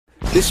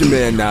This your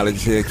man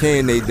Knowledge here,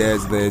 K&A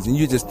Dad's Ledge, and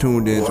you just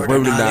tuned in to Word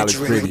of Knowledge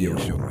Radio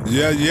Show.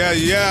 Yeah.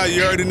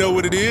 You already know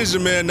what it is.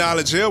 Your man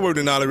Knowledge here, Word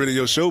of Knowledge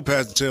Radio Show.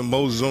 Pastor Tim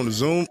Moses on the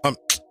Zoom.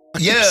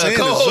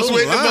 Co-host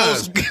with the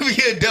most. Give me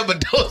a double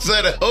dose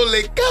of the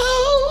Holy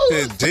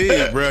Ghost.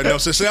 Indeed, bro. No,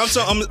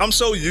 I'm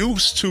so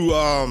used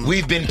to.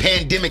 We've been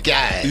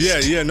pandemicized.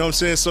 Yeah. Know what I'm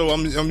saying? So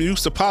I'm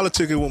used to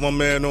politicking with my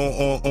man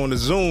on the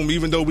Zoom.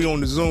 Even though we on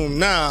the Zoom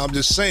now, I'm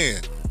just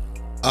saying.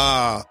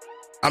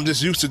 I'm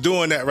just used to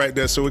doing that right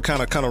there, so it kind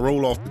of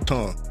roll off the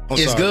tongue.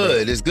 It's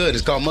good. Bro. It's good.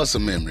 It's called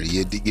muscle memory.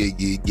 You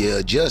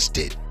adjust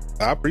it.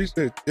 I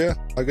appreciate it. Yeah.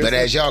 I guess but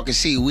as y'all can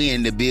see, we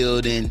in the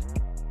building.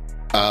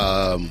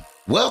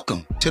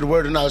 Welcome to the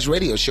Word of Knowledge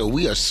Radio Show.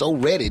 We are so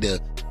ready to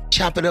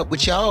chop it up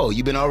with y'all.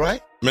 You been all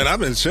right? Man, I've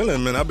been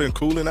chilling, man. I've been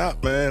cooling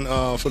out, man,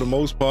 for the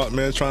most part,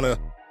 man, trying to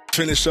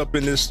finish up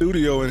in this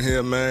studio in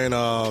here, man.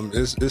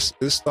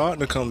 It's starting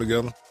to come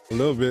together a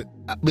little bit.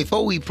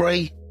 Before we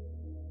pray,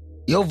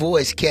 your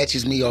voice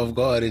catches me off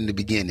guard in the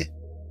beginning.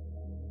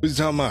 What you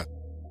talking about?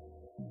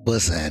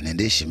 What's happening?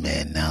 This your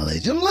man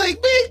Knowledge. I'm like,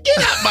 man, get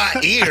out my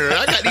ear.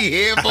 I got these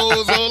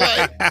headphones on.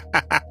 Like,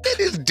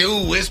 this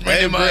dude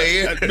whispering in my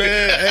ear. Man,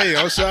 hey,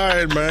 I'm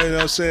sorry, man. You know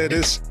what I'm saying?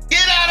 This.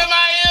 Get out of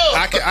my ear.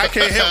 I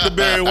can't help the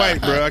Barry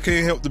White, bro. I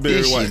can't help the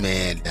Barry White. This your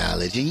man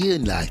Knowledge, and you're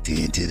locked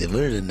into the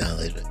Word of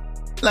Knowledge.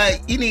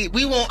 Like,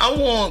 I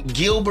want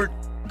Gilbert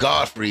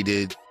Godfrey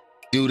to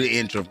do the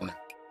intro.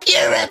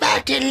 You're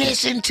about to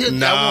listen to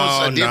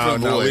I want a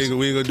different voice.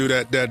 We ain't gonna do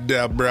that,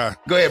 bro.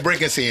 Go ahead,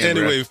 break us in.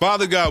 Anyway,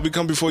 Father God, we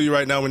come before you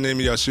right now in the name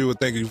of Yeshua.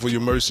 Thank you for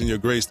your mercy and your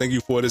grace. Thank you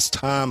for this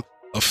time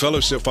of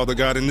fellowship, Father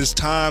God, in this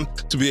time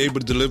to be able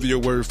to deliver your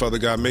word, Father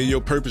God. May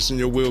your purpose and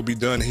your will be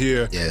done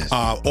here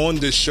on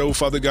this show,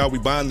 Father God. We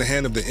bind the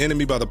hand of the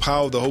enemy by the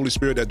power of the Holy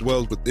Spirit that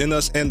dwells within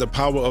us and the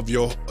power of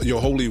your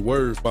holy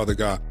word, Father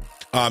God.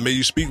 May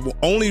you speak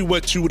only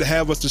what you would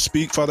have us to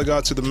speak, Father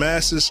God, to the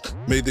masses.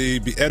 May they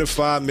be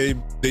edified. May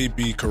they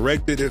be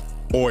corrected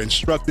or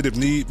instructed if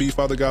need be,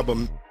 Father God. But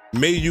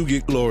may you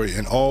get glory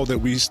in all that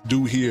we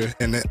do here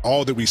and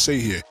all that we say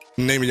here.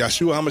 In the name of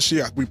Yeshua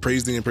HaMashiach, we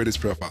praise thee and pray this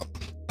prayer, Father.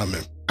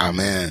 Amen.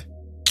 Amen.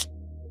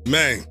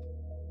 Man,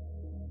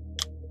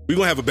 we're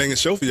going to have a banging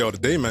show for y'all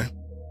today, man.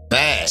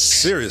 Facts.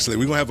 Seriously,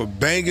 we're going to have a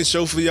banging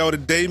show for y'all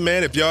today,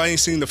 man. If y'all ain't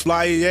seen the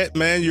flyer yet,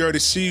 man, you already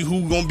see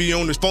who going to be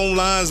on the phone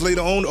lines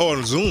later on, or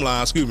the Zoom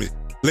line, excuse me.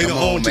 Later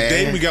on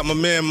today, man. We got my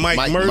man Mike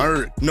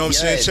Merck. You know what I'm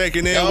saying?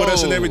 Checking in with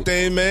us and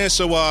everything, man.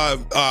 So,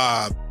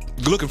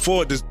 looking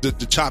forward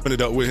to chopping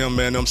it up with him,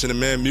 man. You know what I'm saying? The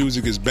man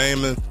music is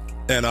banging.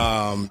 And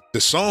the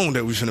song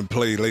that we're going to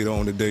play later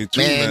on today, too,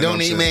 man.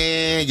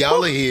 Man,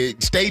 y'all are here.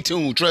 Stay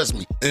tuned, trust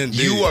me.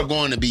 Indeed. You are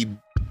going to be,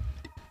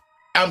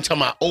 I'm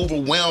talking about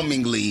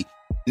overwhelmingly,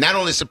 not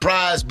only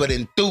surprised, but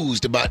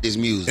enthused about this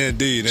music.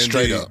 Indeed.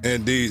 Straight up.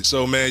 Indeed.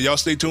 So, man, y'all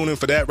stay tuned in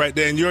for that right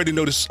there. And you already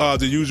know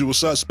the usual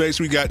suspects.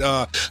 We got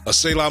a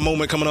Selah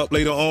moment coming up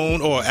later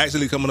on, or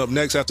actually coming up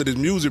next after this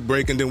music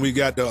break. And then we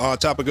got the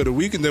topic of the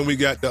week. And then we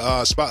got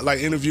the spotlight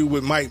interview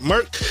with Mike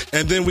Merck.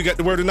 And then we got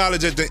the word of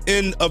knowledge at the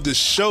end of the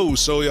show.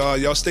 So,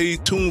 y'all stay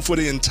tuned for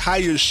the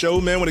entire show,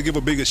 man. I want to give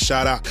a biggest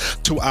shout out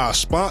to our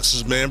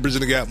sponsors, man.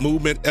 Bridging the Gap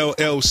Movement,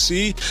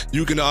 LLC.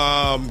 You can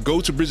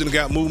go to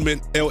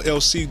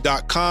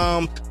bridgingthegapmovement.llc.com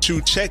to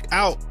check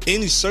out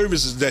any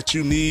services that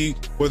you need,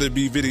 whether it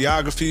be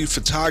videography,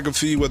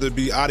 photography, whether it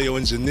be audio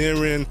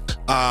engineering,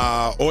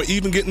 or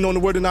even getting on the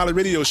Word of Knowledge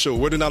Radio Show.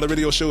 Word of Knowledge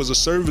Radio Show is a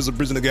service of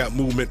Bridging the Gap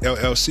Movement,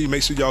 LLC.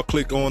 Make sure y'all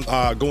click on,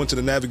 go into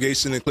the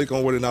navigation and click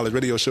on Word of Knowledge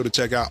Radio Show to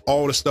check out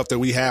all the stuff that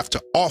we have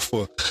to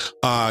offer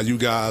you guys. You know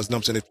what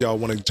I'm saying? If y'all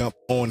want to jump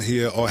on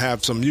here or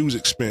have some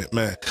music spent,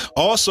 man.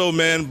 Also,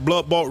 man,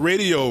 Blood Bought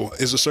Radio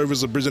is a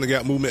service of Bridging the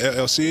Gap Movement,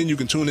 LLC, and you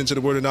can tune into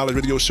the Word of Knowledge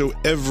Radio Show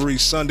every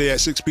Sunday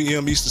at 6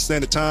 p.m. Eastern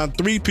Standard Time,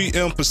 3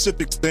 p.m.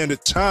 Pacific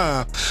Standard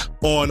Time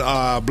on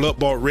Blood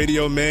Bought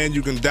Radio, man.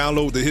 You can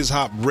download the His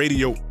Hop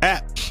Radio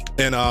app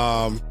and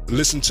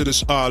listen to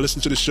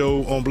the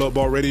show on Blood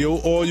Bought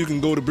Radio, or you can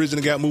go to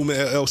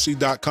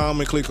bridgingthegapmovement.llc.com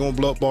and click on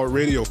Blood Bought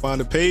Radio,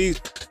 find the page,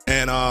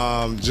 and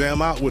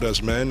jam out with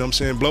us, man. You know what I'm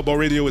saying? Blood Bought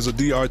Radio is a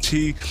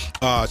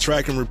DRT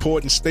track and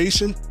reporting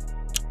station,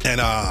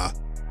 and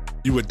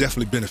you would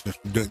definitely benefit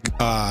from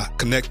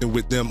connecting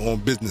with them on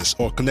business,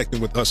 or connecting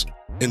with us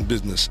in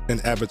business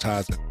and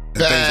advertising and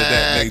things of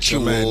that nature,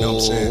 man. You know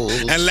what I'm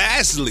saying? And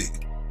lastly,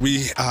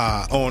 we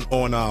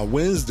on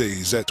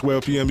Wednesdays at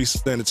 12 p.m.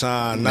 Eastern Standard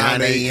Time,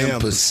 9 a.m.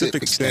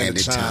 Pacific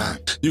Standard Time.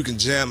 You can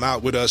jam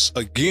out with us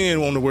again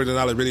on the Word of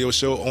Knowledge Radio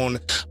Show on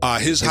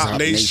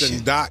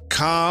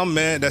hishopnation.com,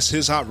 man. That's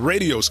His Hop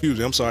Radio. Excuse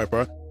me. I'm sorry,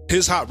 bro.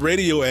 His Hop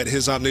Radio at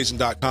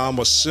hishopnation.com,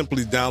 or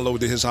simply download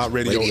the His Hop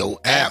Radio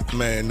app,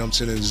 man. You know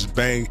what I'm saying? Just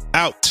bang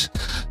out.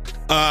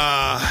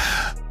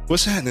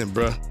 What's happening,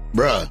 bruh?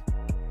 Bruh.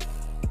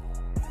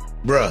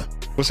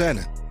 What's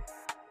happening?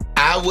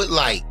 I would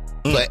like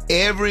for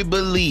every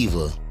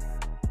believer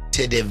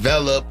to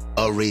develop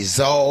a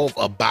resolve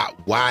about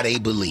why they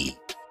believe.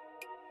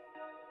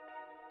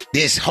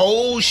 This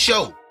whole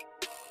show,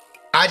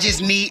 I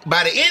just need,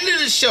 by the end of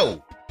the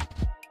show,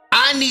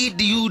 I need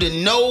you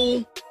to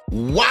know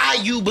why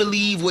you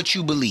believe what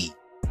you believe.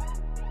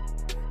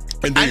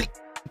 Indeed.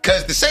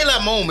 Because the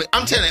Selah moment,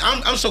 I'm telling you,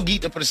 I'm so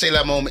geeked up for the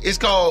Selah moment. It's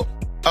called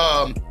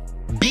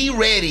Be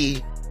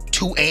Ready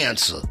to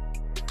Answer.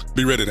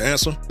 Be ready to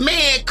answer.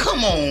 Man,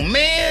 come on,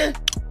 man.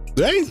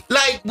 Dang.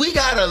 Like, we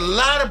got a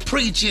lot of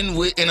preaching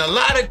and a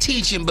lot of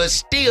teaching, but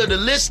still the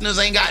listeners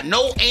ain't got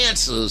no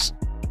answers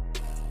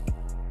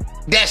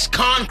that's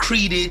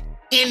concreted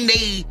in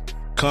they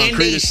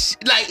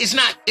like it's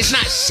not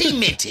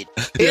cemented.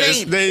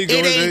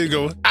 There you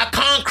go. I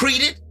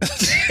concreted.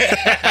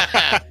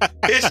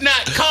 It's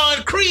not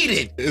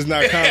concreted. It's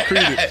not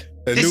concreted.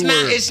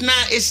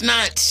 It's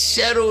not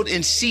settled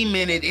and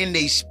cemented in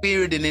their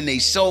spirit and in their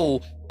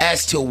soul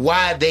as to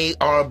why they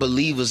are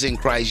believers in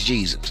Christ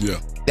Jesus. Yeah.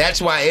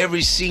 That's why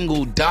every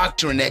single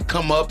doctrine that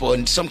come up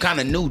or some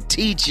kind of new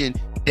teaching,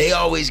 they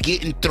always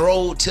getting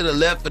thrown to the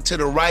left or to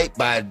the right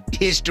by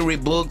history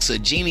books or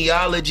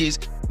genealogies.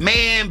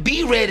 Man,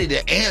 be ready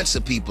to answer,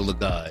 people of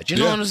God. You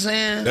know what I'm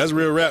saying? That's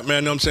real rap,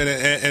 man. You know what I'm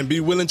saying? And be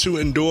willing to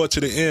endure to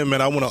the end,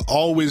 man. I want to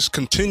always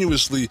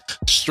continuously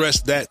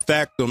stress that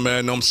factor, man.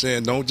 You know what I'm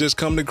saying? Don't just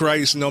come to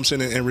Christ, you know what I'm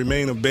saying, and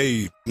remain a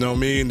babe. You know what I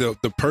mean?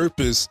 The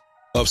purpose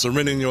of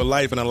surrendering your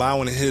life and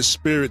allowing his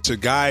spirit to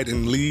guide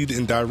and lead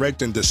and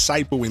direct and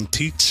disciple and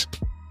teach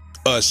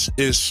us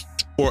is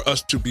for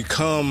us to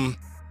become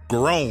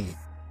grown,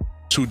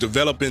 to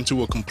develop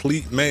into a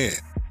complete man.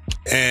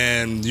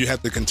 And you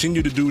have to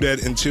continue to do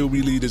that until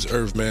we leave this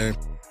earth, man.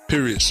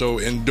 Period. So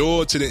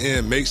endure to the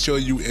end. Make sure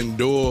you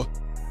endure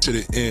to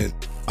the end.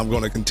 I'm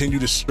going to continue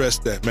to stress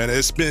that, man.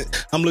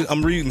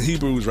 I'm reading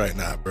Hebrews right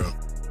now, bro.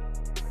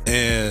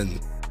 And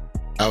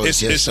I was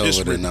just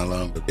over there not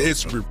long ago.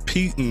 It's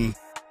repeating.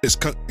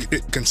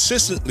 It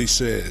consistently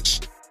says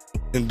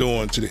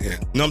enduring to the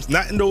end.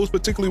 Not in those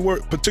particular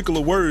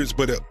words,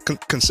 but it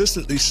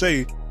consistently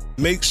say,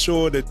 make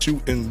sure that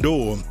you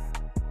endure.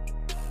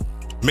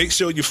 Make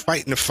sure you're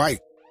fighting the fight.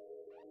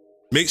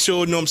 Make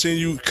sure, you know what I'm saying,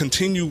 you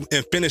continue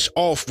and finish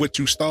off what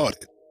you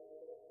started.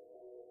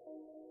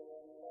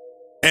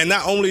 And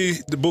not only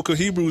the book of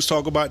Hebrews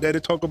talk about that,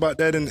 it talk about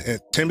that in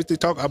Timothy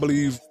talk. I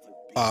believe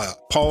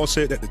Paul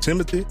said that to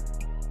Timothy.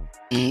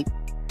 Mm-hmm.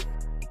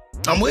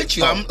 I'm with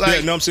you. I'm like, yeah,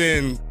 you know what I'm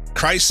saying?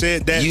 Christ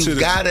said that you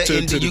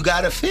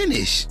gotta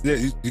finish.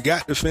 Yeah, you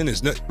got to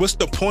finish. Now, what's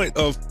the point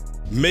of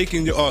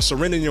making your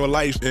surrendering your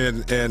life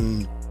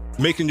and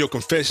making your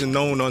confession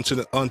known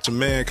unto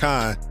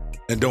mankind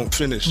and don't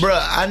finish?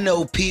 Bruh, I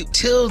know people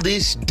till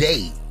this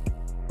day,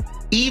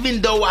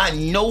 even though I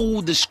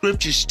know the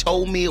scriptures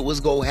told me it was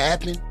gonna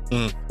happen,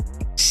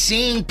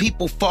 seeing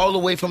people fall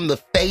away from the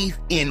faith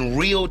in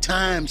real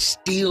time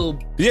still...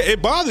 Yeah,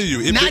 it bothers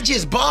you. It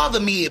just bother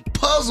me, it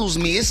puzzles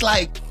me. It's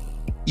like,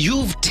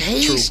 you've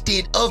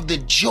tasted of the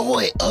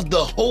joy of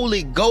the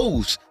Holy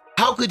Ghost.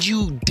 How could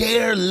you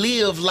dare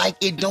live like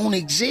it don't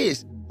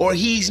exist or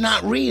he's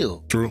not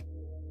real? True.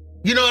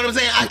 You know what I'm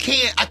saying?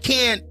 I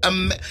can't,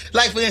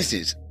 like for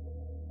instance,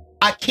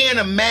 I can't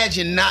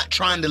imagine not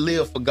trying to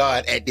live for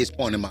God at this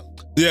point in my life.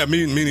 Yeah,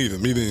 me neither.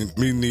 Me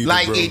neither.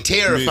 Like, bro. it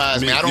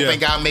terrifies me. I don't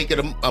think I'll make it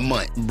a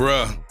month.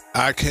 Bruh,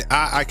 I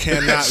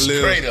cannot live.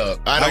 Straight up.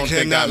 I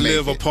cannot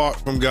live apart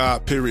from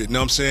God, period. You know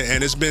what I'm saying?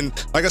 And it's been,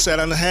 like I said,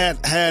 I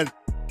had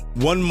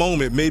one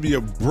moment, maybe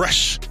a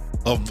brush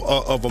of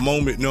a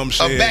moment, you know what I'm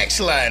saying? A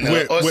backsliding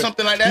or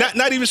something like that?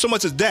 Not even so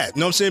much as that, you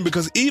know what I'm saying?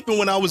 Because even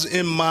when I was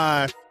in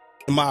my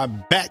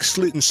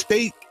backslidden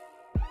state,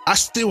 I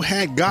still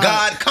had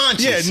God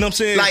conscious. Yeah, you know what I'm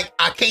saying? Like,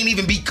 I can't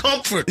even be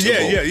comfortable.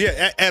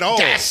 Yeah, at all.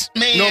 Man,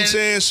 you know what I'm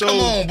saying? So come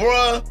on,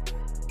 bro.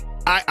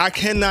 I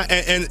cannot,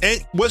 and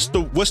what's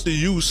the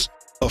use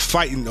of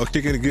fighting or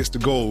kicking against the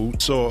goal,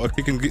 or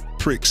kicking against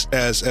pricks,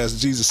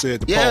 as Jesus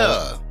said to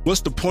Paul?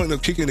 What's the point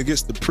of kicking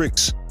against the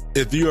pricks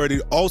if you already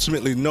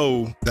ultimately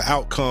know the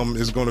outcome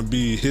is going to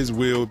be His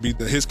will be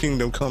done, His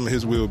kingdom come,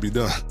 His will be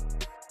done?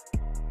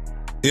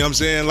 You know what I'm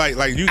saying?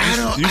 Like you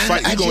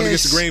fight, you're going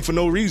against the grain for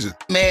no reason,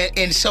 man.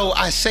 And so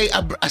I say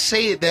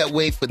it that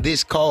way for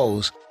this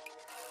cause.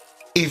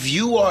 If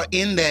you are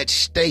in that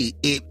state,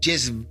 it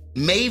just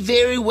may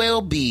very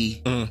well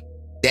be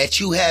that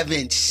you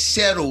haven't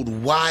settled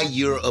why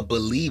you're a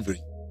believer.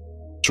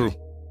 True.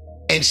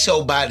 And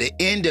so by the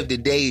end of the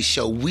day's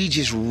show, we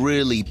just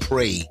really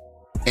pray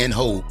and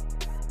hope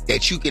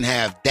that you can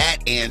have that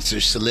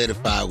answer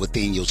solidified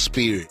within your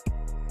spirit.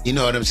 You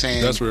know what I'm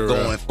saying? That's real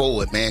going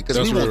forward, man, because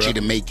we want you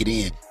to make it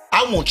in.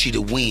 I want you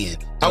to win.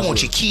 I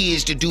want your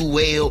kids to do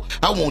well.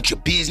 I want your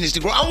business to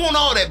grow. I want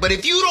all that. But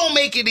if you don't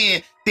make it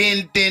in,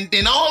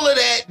 then all of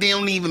that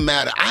don't even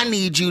matter. I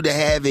need you to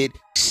have it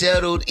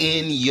settled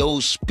in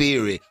your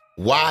spirit.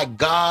 Why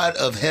God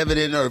of heaven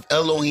and earth,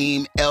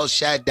 Elohim, El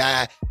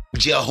Shaddai,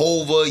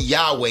 Jehovah,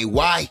 Yahweh,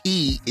 why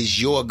He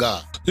is your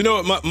God. You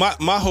know,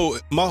 my whole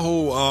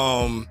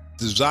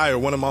desire,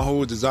 one of my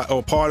whole desire,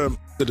 or part of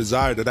the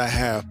desire that I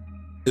have,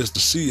 is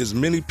to see as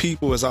many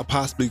people as I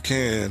possibly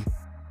can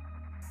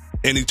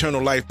in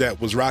eternal life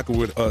that was rocking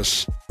with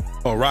us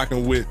or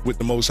rocking with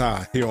the Most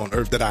High here on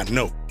earth that I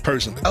know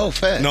personally. Oh,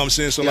 fair. You know what I'm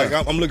saying? So like,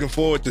 I'm looking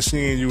forward to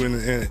seeing you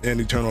in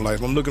eternal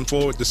life. I'm looking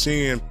forward to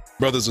seeing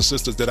brothers and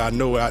sisters that I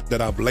know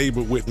that I've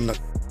labored with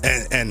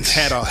and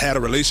had a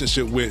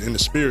relationship with in the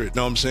spirit. You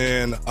know what I'm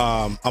saying?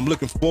 I'm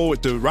looking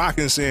forward to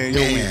rocking, saying,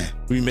 yo,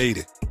 we made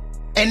it.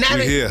 And now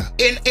we here.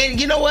 And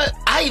you know what?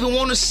 I even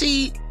want to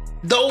see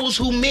those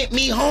who meant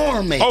me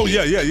harm make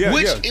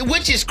it.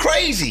 Which is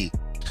crazy.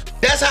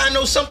 That's how I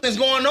know something's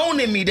going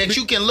on in me, that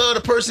you can love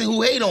the person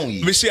who hate on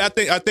you. But see, I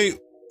think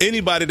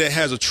anybody that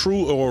has a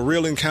true or a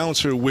real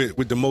encounter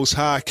with the Most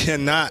High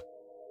cannot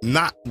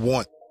not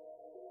want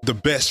the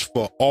best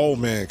for all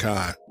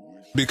mankind,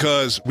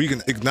 because we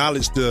can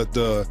acknowledge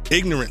the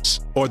ignorance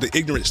or the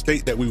ignorant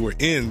state that we were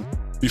in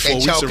before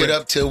and chalk it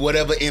up to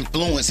whatever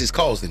influence is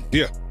causing.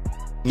 Yeah.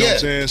 You know what I'm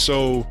saying?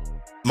 So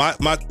my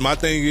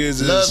thing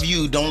is love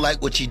you, don't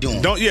like what you're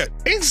doing.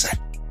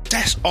 Exactly.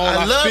 That's all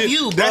I love feel.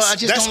 You, bro. I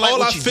just don't like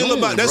what you're doing,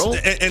 about. That's, bro.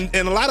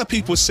 And a lot of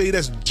people say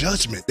that's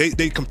judgment.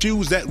 They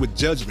confuse that with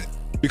judgment,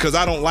 because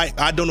I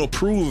don't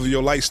approve of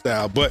your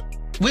lifestyle. But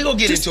we're gonna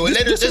get into it.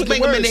 Let's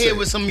bring him in the head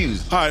with some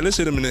music. All right, let's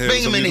hit him in the head.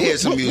 Bring him in the head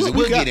with some music.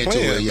 We'll get into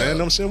it, man. You know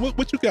what I'm saying?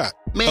 What you got?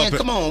 Man,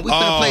 come on. We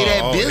finna play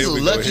that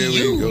Bizzle. Lucky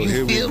you.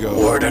 You feel?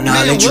 Word of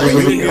Knowledge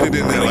Radio. Get it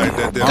in there like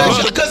that.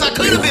 Because I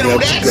could have been on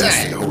that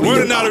side.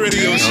 Word of Knowledge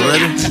Radio show.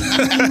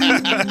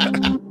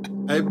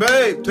 Hey,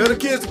 babe, tell the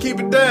kids to keep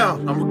it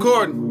down. I'm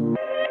recording.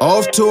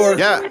 Off tour,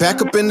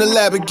 back up in the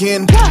lab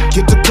again.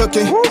 Get to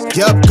cooking,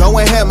 yup,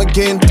 going ham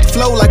again.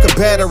 Flow like a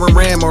battering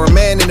ram or a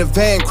man in a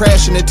van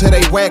crashing into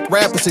they whack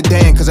rapper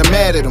sedan, cause I'm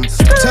mad at them.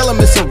 Tell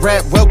them it's a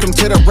rap, welcome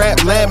to the rap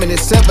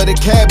laminate. Sever the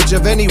cabbage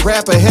of any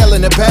rapper, hell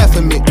in the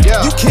Baphomet.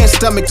 You can't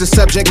stomach the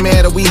subject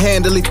matter we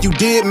handle. If you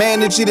did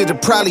manage it,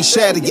 it'd probably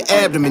shatter your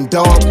abdomen,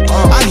 dog.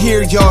 I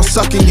hear y'all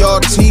sucking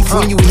y'all teeth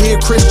when you hear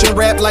Christian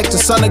rap like the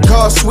son of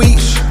God sweet.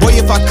 Boy,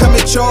 if I come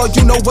at y'all,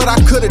 you know what I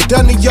could've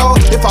done to y'all.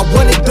 If I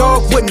wanted,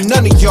 dog,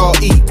 none of y'all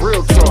eat.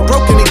 Real talk.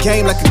 Broken the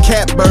game like a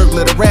cat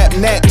burglar. The rap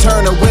Nat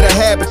Turner with a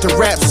habit to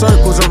wrap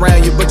circles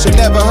around you. But you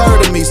never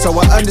heard of me, so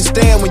I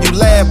understand when you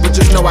laugh. But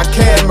just know I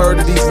can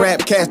murder these rap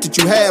cats that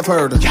you have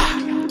heard of.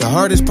 The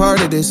hardest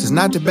part of this is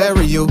not to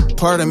bury you.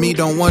 Part of me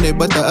don't want it,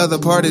 but the other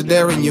part is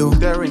daring you.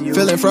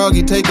 Feeling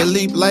froggy, take a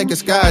leap like a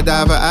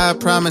skydiver. I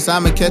promise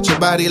I'ma catch your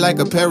body like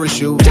a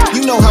parachute.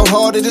 You know how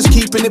hard it is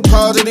keeping it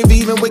positive,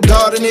 even with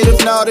God in it.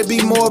 If not, there'd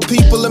be more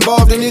people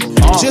involved in it.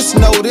 Just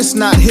know this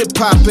not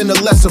hip-hop in a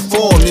lesser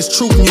form. This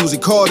truth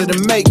music, harder to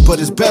make, but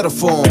it's better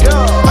form.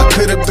 I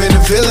could've been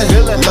a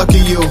villain,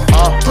 lucky you.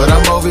 But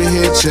I'm over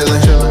here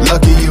chilling,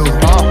 lucky you.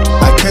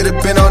 I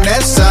could've been on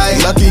that side,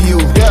 lucky you.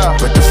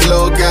 But the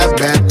flow got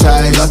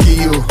baptized, lucky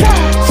you.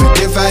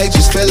 Forgive, I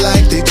just felt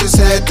like they just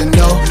had to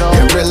know.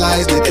 And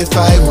realize that if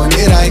I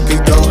wanted, I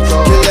could go.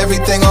 Kill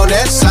everything on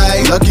that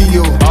side, lucky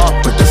you.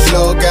 But the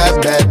flow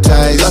got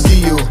baptized, lucky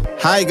you.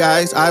 Hi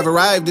guys, I've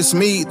arrived, it's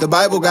me, the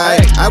Bible guy.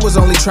 I was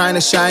only trying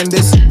to shine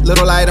this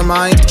little light of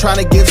mine.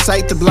 Trying to give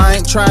sight to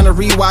blind, trying to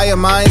rewire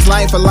minds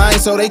line for line,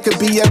 so they could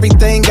be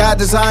everything God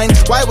designed.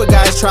 Why would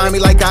guys try me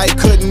like I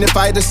couldn't if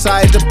I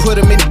decide to put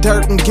them in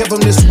dirt and give them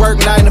this work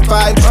 9 to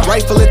 5?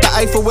 Rifle at the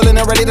Eiffel, willing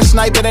and ready to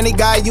snipe at any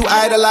guy you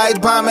idolize.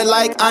 Bombing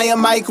like I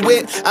am Mike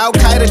Witt,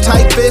 Al-Qaeda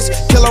type fist.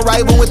 Kill a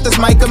rival with this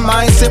mic of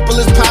mine. Simple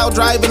as pile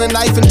driving a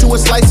knife into a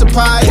slice of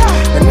pie.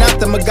 And not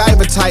the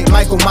MacGyver type,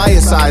 Michael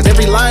Myers size.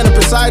 Every line up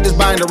inside this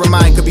binder of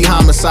mine could be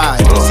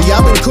homicide. See,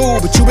 I've been cool,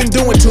 but you been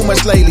doing too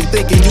much lately,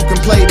 thinking you can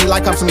play me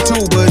like I'm some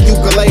tuba and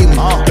ukulele.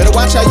 Better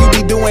watch how you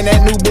be doing that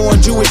newborn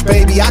Jewish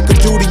baby. I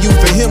could do to you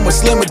for him what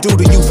Slim would do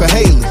to you for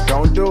Haley.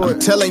 Don't do it. I'm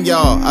telling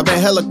y'all, I've been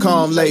hella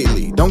calm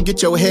lately. Don't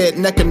get your head,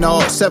 neck and all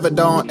severed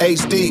on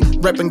HD.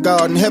 Reppin'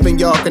 God in heaven,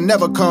 y'all can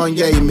never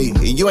Kanye me.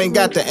 And you ain't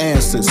got the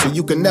answers, so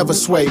you can never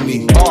sway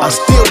me. I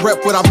still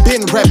rep what I've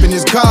been reppin',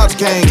 is God's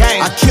gang.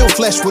 I kill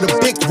flesh with a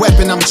big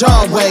weapon, I'm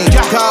John Wayne.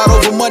 God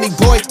over money,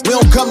 boy, we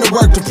don't come to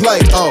work to play.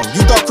 Oh,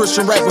 you thought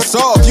Christian rap was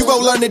soft, you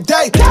gon' learn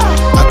today.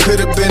 I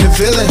could've been a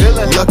villain,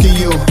 lucky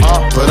you.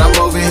 But I'm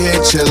over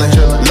here chillin',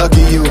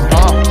 lucky you.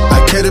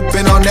 I could've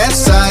been on that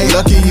side,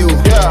 lucky you.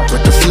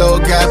 But the flow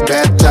got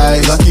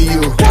baptized, lucky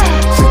you.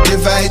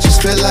 Forgive, I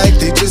just feel like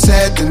they just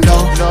had to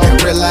know.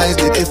 And realize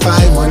that if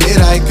I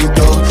wanted, I could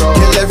go.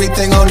 Kill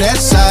everything on that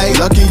side,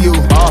 lucky you.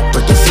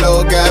 But the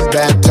flow got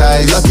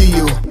baptized, lucky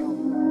you.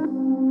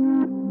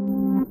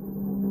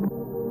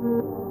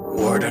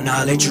 Word of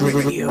Knowledge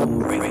Radio.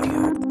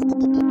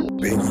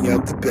 Bringing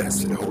out the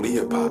best in holy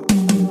hip hop.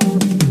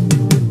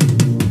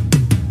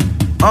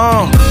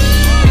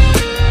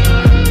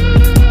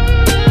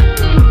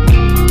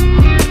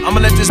 I'ma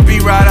let this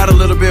beat ride out a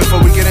little bit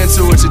before we get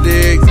into it, you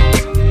dig?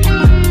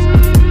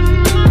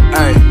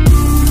 Hey,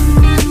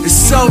 it's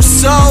so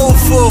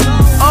soulful.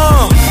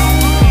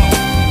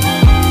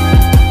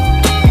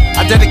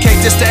 I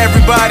dedicate this to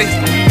everybody.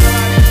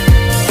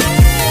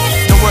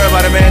 Don't worry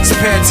about it, man. Just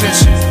pay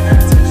attention.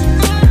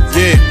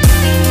 Yeah.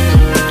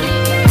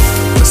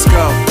 Let's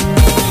go.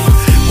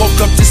 Woke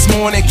up this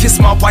morning,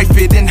 kissed my wife,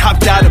 it and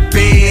hopped out of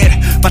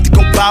bed. About to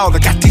go ball, I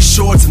got these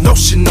shorts and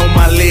lotion on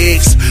my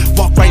legs.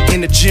 Walk right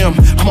in the gym,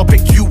 I'ma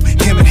pick you,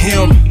 him and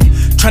him.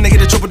 Tryna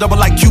get a triple-double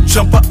like you,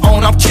 jumper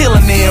on, I'm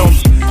killing them.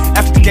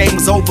 After the game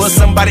was over,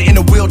 somebody in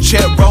a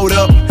wheelchair rolled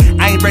up.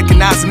 I ain't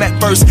recognize him at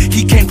first.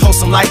 He came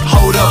close, I'm like,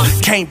 hold up,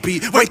 can't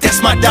be. Wait,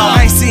 that's my dog.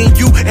 I ain't seen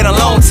you in a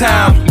long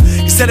time.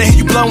 He said I hear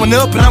you blowing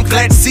up, and I'm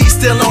glad to see you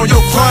still on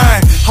your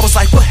grind. I was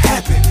like, what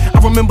happened? I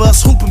remember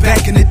us hooping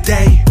back in the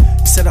day.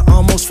 He said I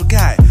almost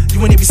forgot.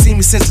 You ain't even seen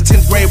me since the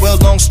 10th grade. Well,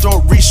 long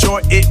story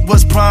short, it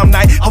was prom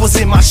night. I was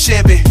in my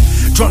Chevy.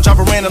 Drunk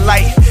driver ran a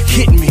light,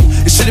 hit me.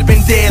 It should have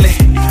been deadly.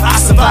 I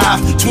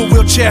survived to a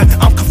wheelchair,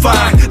 I'm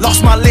confined.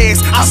 Lost my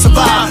legs, I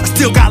survived. I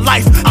still got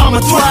life,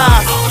 I'ma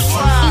thrive.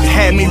 It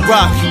had me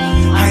rock.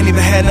 I ain't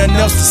even had nothing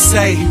else to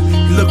say.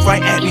 He looked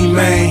right at me,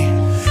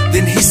 man.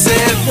 Then he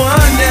said,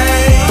 one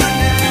day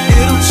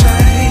it'll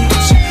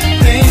change.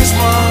 Things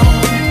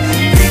won't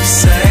be the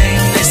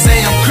same. They say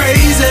I'm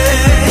crazy,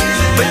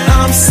 but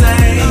I'm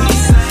sane.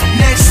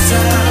 Next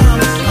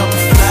time I'ma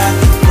fly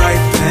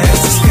right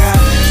past the sky.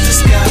 The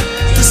sky,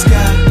 the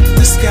sky,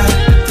 the sky,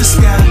 the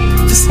sky,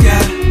 the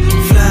sky.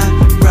 Fly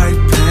right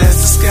past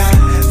the sky.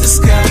 The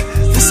sky,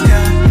 the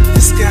sky,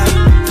 the sky,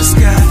 the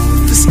sky,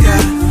 the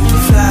sky.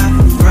 Fly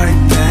right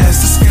past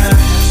the sky.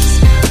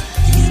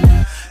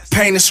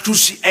 Pain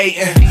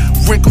excruciating,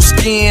 wrinkled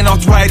skin,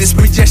 arthritis,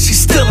 but yet she's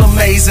still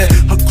amazing.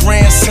 Her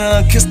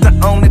grandson kissed her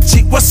on the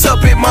cheek. What's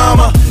up, big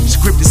mama? She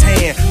gripped his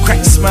hand,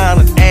 cracked a smile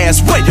and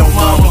asked, where your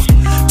mama?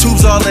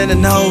 Tubes all in the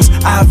nose,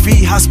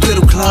 IV,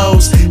 hospital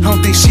closed. I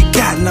don't think she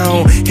got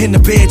long, in the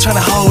bed trying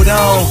to hold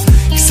on.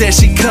 He said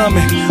she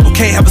coming,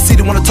 okay, have a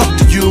seat, I wanna talk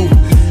to you.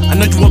 I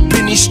know you up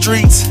in these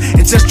streets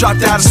and just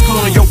dropped out of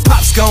school, and your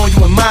pop's gone,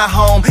 you in my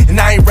home, and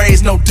I ain't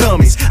raised no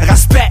dummies. I got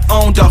spat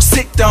on, dog,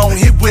 sick on,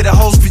 hit with a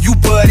hose for you,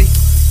 buddy.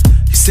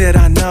 He said,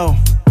 I know.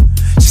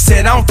 She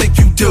said, I don't think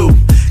you do.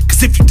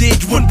 Cause if you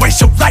did, you wouldn't waste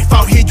your life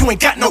out here, you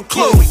ain't got no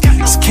clue.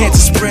 So can't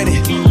just spread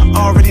it,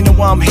 I already know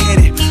where I'm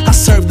headed. I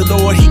serve the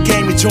Lord, he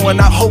gave me joy,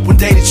 and I hope one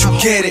day that you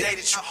get it.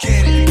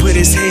 Put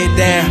his head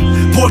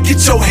down, boy,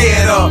 get your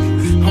head up.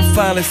 I'm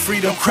finally free,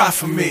 don't cry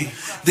for me.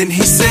 Then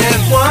he said,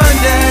 one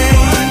day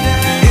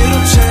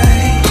it'll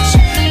change.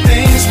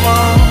 Things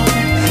won't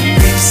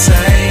be the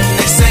same.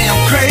 They say I'm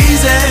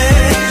crazy,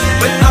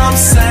 but I'm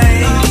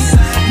sane.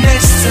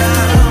 Next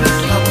time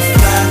I'ma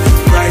fly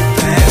right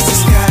past the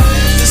sky.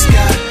 The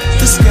sky,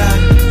 the sky,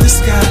 the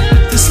sky,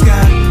 the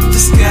sky, the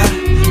sky.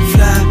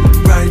 Fly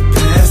right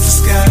past the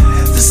sky.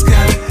 The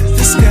sky,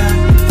 the sky,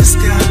 the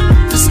sky,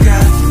 the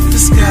sky, the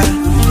sky.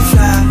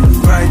 Fly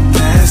right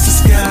past the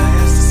sky.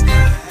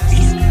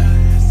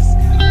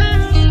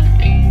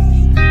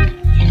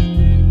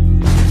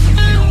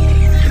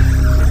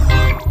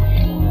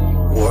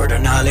 Word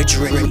of Knowledge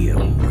Radio.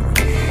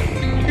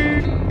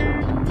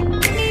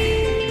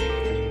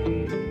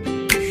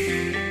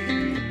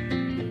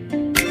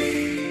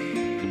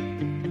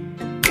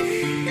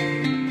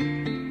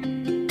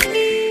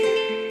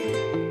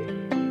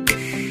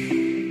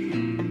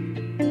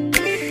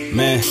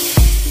 Man,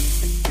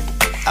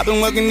 I've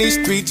been working these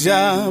 3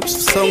 jobs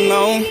for so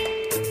long,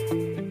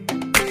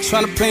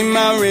 trying to pay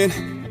my rent,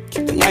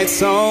 keep the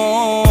lights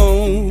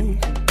on,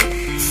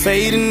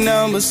 fading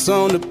numbers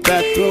on the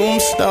bathroom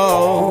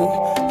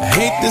stall. I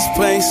hate this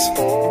place,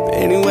 but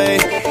anyway,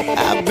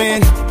 I've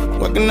been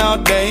working all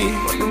day,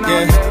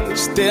 yeah,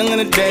 still in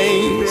the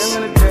days,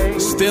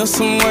 still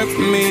some work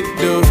for me to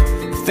do.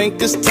 I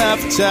think it's time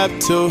for job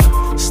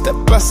 2. Step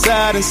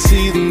outside and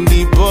see them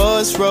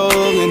D-boys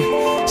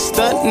rolling,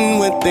 stunting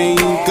with their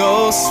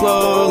ego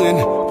swollen.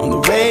 On the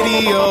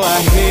radio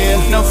I hear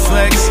no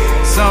flex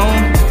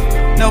zone,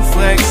 no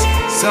flex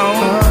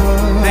zone.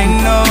 They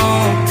know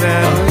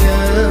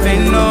better, they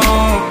know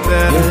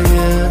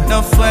better.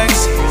 No flex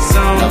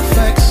zone,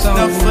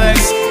 no flex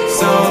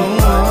zone.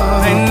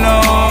 They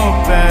know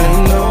better,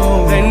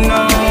 they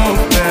know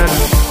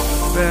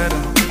better.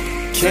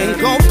 Can't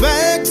go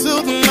back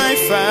to the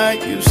life I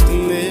used to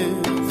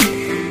live.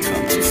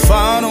 Come too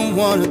far, don't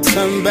wanna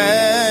turn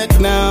back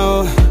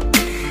now.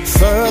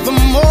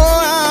 Furthermore,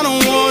 I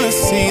don't wanna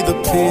see the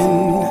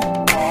pin.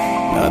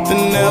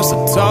 Nothing else to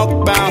talk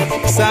about,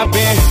 'cause I've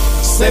been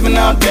slaving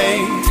all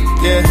day,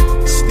 yeah,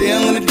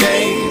 still in the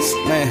days,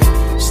 man,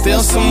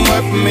 still some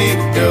work for me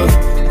to do.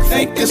 I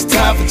think it's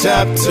time for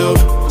job 2.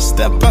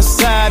 Step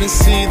outside and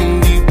see them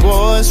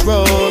D-boys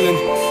rolling,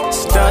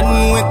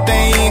 stunting with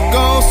their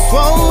ego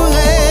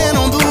swollen.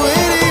 On the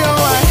radio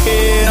I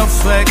hear no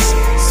flex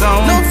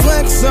zone, no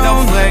flex zone,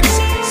 no flex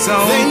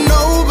zone. They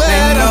know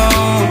better,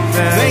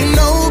 they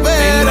know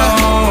better,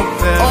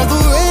 on the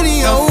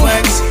radio, no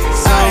flex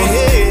zone, I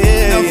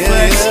hear, no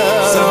flex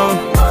zone.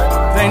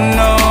 They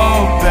know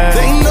better,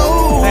 they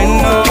know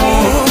better,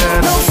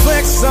 no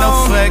flex zone, no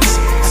flex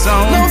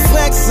zone, no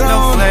flex zone, no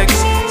flex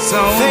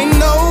zone. They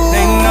know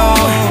better,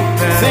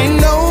 they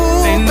know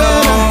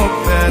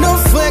better, no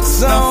flex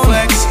zone, no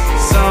flex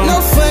zone, no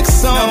flex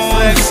zone, no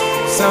flex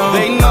zone.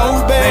 They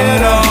know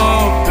better,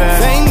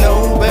 they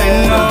know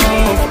better.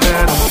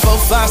 4,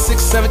 5,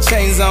 6, 7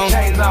 chains on.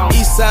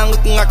 East side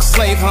looking like a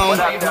slave home.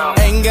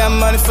 Ain't got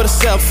money for the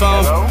cell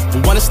phone,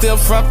 but wanna steal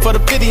front for the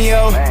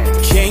video.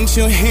 Can't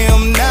you hear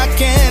him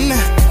knocking?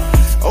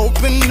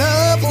 Open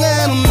up,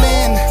 let him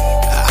in.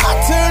 I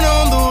turn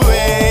on the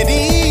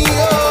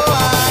radio.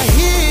 I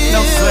hear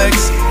no flex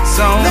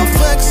zone, no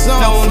flex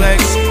zone. No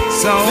flex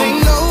zone. They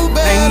know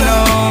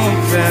better.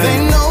 They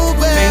know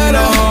better. They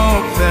know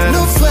better.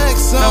 No flex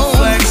zone. No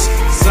flex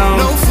zone.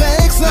 No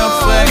flex zone.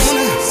 No flex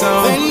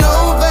zone. They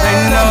know better.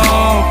 They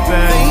know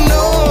better. They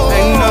know.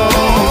 They know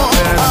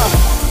better.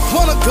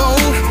 Wanna go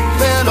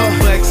better.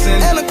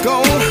 Flexing. And a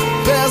gold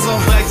bezel.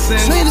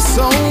 Flexing. Treat it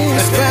so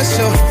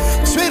special.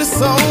 Treat it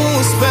so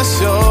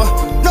special.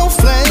 No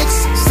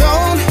flex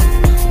zone.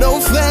 No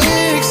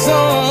flex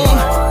zone.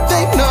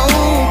 They know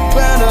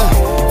better.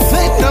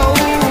 They know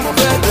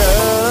better.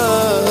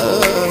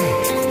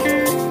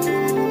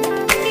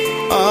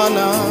 Oh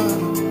no.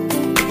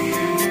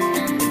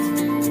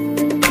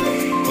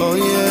 Oh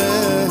yeah.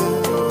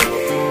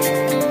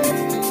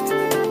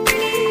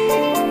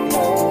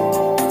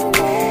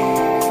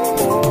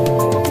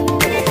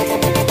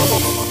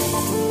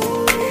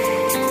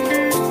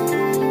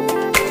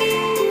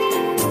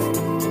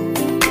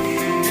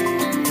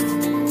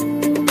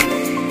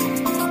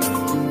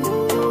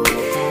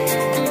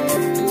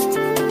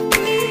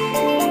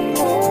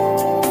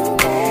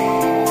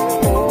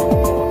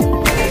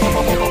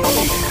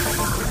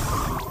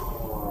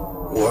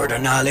 Word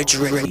of Knowledge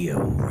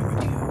Radio.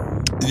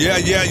 Yeah.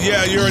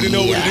 You already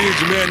know what it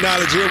is. Your man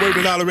Knowledge here. Word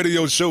of Knowledge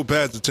Radio show.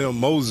 Pastor Tim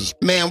Moses.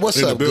 Man, what's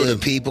in the up, building.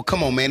 good people?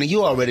 Come on, man. And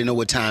you already know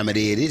what time it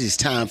is. It is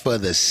time for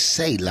the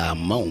Selah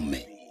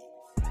moment.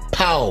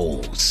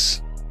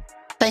 Pause.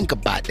 Think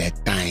about that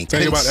thing.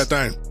 Think about that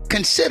thing.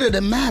 Consider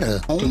the matter,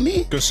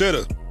 homie.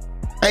 Consider.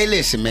 Hey,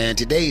 listen, man.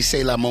 Today's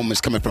Selah moment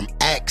is coming from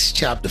Acts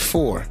chapter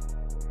 4.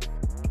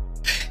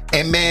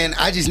 And man,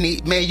 I just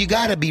need, man, you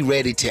got to be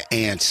ready to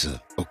answer,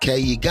 okay?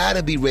 You got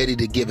to be ready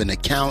to give an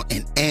account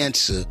and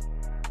answer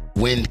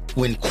when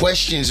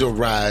questions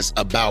arise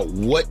about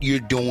what you're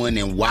doing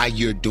and why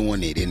you're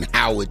doing it and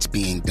how it's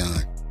being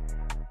done.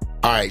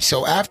 All right,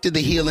 so after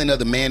the healing of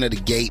the man of the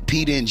gate,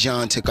 Peter and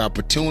John took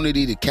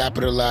opportunity to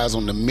capitalize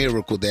on the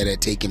miracle that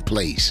had taken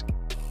place.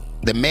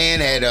 The man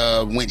had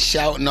went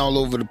shouting all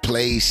over the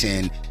place,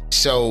 and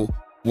so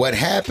what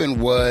happened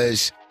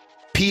was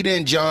Peter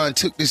and John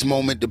took this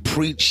moment to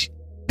preach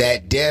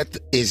that death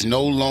is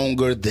no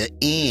longer the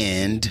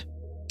end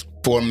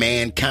for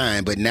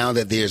mankind, but now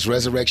that there's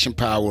resurrection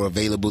power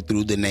available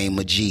through the name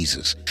of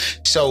Jesus.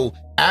 So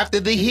after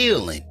the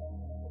healing,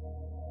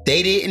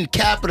 they didn't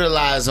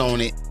capitalize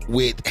on it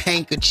with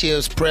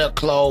handkerchiefs, prayer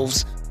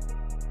cloths,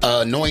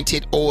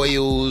 anointed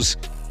oils,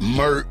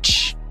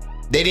 merch.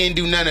 They didn't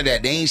do none of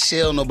that. They ain't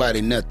sell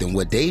nobody nothing.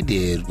 What they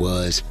did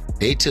was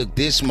they took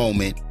this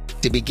moment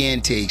to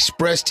begin to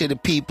express to the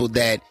people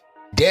that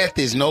death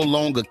is no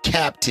longer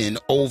captain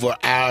over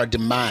our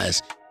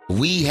demise.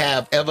 We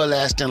have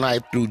everlasting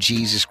life through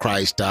Jesus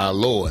Christ our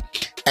Lord.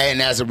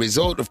 And as a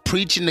result of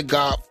preaching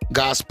the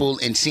gospel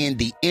and seeing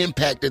the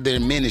impact of their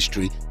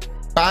ministry,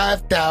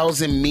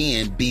 5,000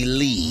 men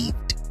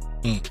believed.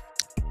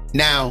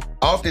 Now,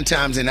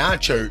 oftentimes in our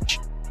church,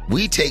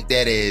 we take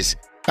that as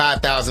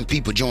 5,000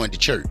 people joined the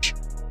church.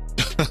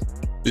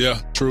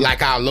 Yeah, true.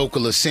 Like our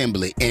local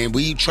assembly. And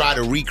we try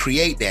to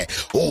recreate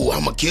that. Oh,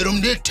 I'm going to get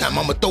them this time.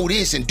 I'm going to throw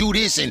this and do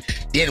this. And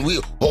then we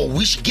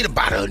should get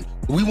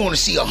we want to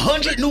see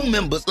 100 new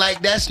members.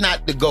 Like, that's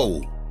not the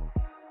goal.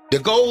 The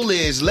goal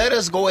is let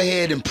us go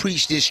ahead and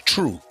preach this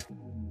truth.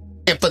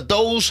 And for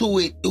those who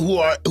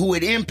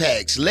it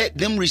impacts, let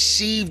them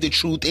receive the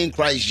truth in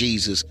Christ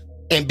Jesus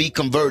and be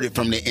converted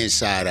from the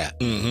inside out.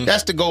 Mm-hmm.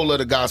 That's the goal of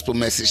the gospel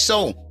message.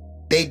 So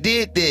they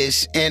did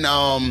this, and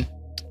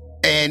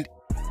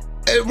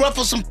it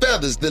ruffled some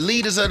feathers. The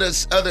leaders of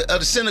the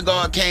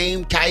synagogue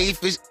came,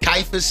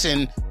 Caiaphas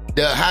and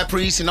the high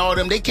priest and all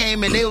them. They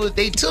came and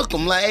they took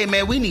them like, hey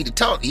man, we need to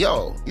talk to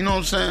y'all. You know what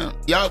I'm saying?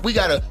 Y'all, we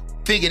gotta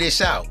figure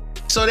this out.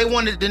 So they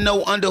wanted to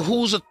know, under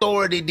whose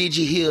authority did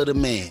you heal the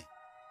man?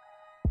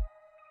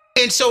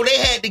 And so they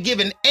had to give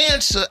an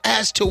answer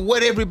as to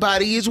what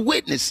everybody is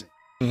witnessing.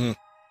 Mm-hmm.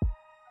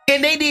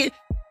 And they did.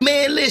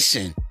 Man,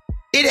 listen.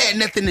 It had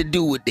nothing to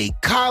do with their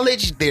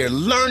college, their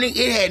learning.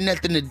 It had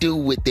nothing to do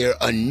with their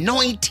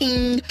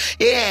anointing.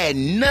 It had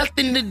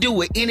nothing to do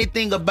with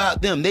anything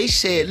about them. They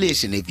said,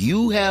 listen, if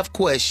you have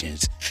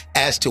questions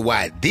as to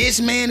why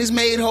this man is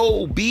made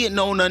whole, be it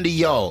known unto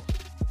y'all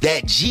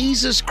that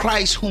Jesus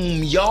Christ,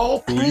 whom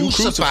y'all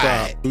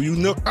crucified, who you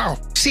knocked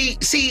out.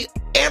 See,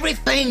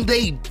 everything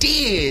they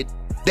did,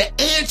 the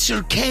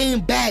answer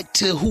came back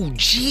to who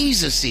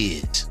Jesus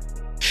is.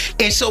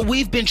 And so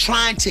we've been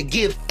trying to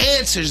give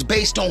answers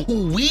based on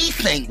who we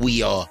think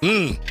we are.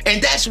 And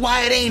that's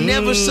why it ain't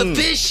never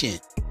sufficient.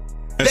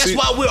 That's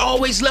why we're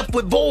always left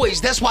with voids.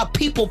 That's why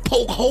people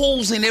poke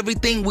holes in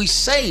everything we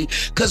say,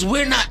 because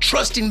we're not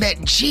trusting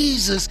that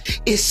Jesus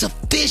is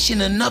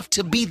sufficient enough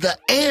to be the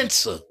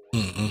answer.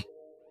 Mm-hmm.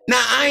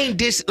 Now, I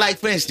ain't like,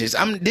 for instance,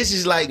 this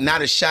is like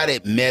not a shot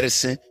at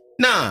medicine.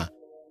 Nah.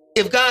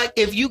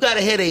 If you got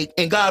a headache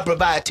and God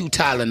provide 2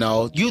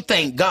 Tylenol, you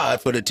thank God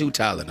for the 2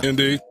 Tylenol.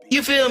 Indeed.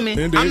 You feel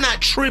me? Indeed. I'm not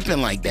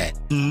tripping like that.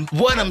 Mm-hmm.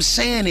 What I'm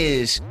saying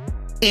is,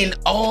 in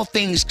all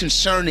things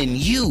concerning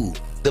you,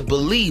 the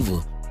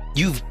believer,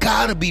 you've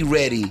got to be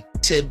ready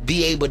to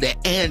be able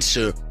to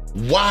answer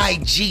why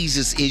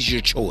Jesus is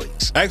your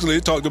choice. Actually,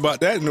 it talked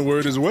about that in the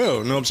word as well.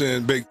 You know what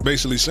I'm saying?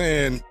 Basically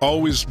saying,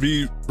 always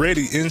be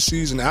ready in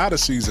season, out of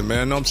season, man.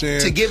 You know what I'm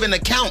saying? To give an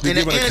account and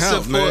an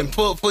answer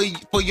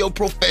for your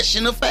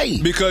profession of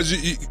faith. Because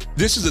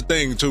this is the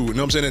thing, too. You know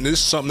what I'm saying? And this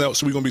is something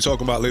else we're going to be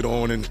talking about later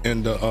on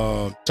in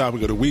the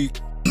topic of the week.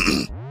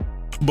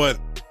 But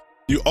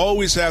you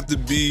always have to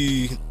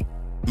be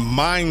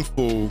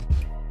mindful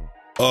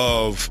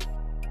of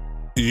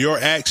your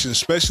actions,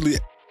 especially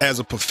as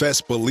a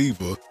professed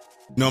believer, you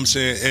know what I'm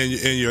saying,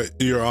 and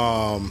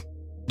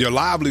your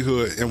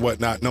livelihood and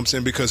whatnot, you know what I'm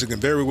saying, because it can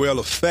very well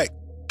affect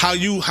how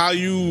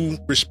you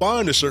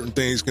respond to certain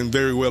things, can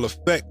very well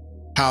affect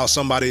how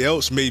somebody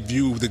else may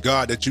view the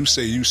God that you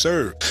say you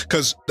serve.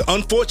 Because the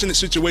unfortunate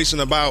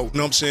situation about, you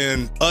know what I'm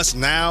saying, us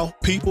now,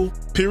 people,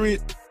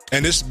 period,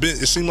 and it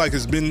seems like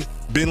it's been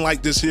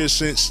like this here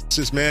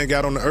since man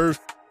got on the earth,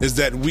 is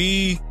that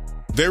we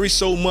very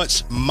so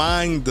much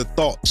mind the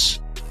thoughts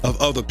of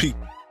other people.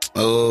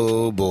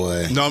 Oh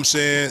boy. You know what I'm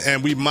saying?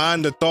 And we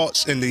mind the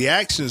thoughts and the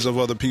actions of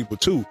other people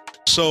too.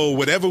 So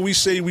whatever we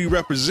say we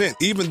represent,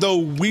 even though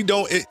we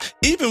don't,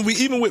 even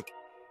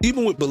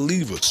with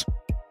believers,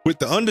 with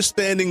the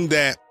understanding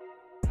that,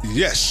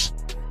 yes,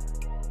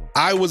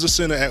 I was a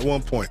sinner at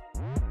one point.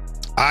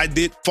 I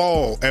did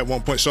fall at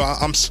one point, so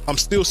I'm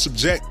still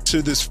subject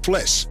to this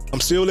flesh.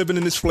 I'm still living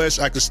in this flesh.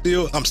 I'm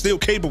still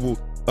capable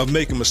of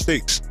making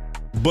mistakes.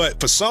 But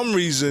for some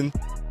reason,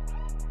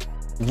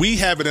 we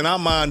have it in our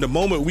mind the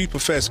moment we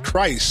profess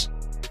Christ,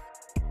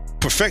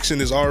 perfection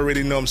is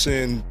already, you know what I'm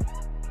saying,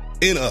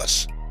 in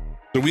us.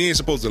 So we ain't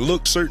supposed to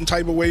look certain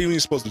type of way. We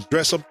ain't supposed to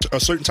dress up a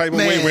certain type of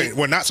way.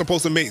 We're not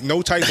supposed to make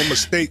no type of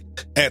mistake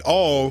at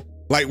all.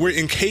 Like, we're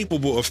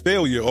incapable of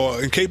failure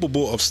or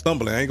incapable of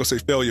stumbling. I ain't gonna say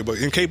failure, but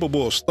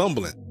incapable of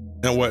stumbling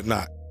and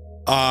whatnot.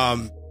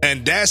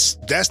 And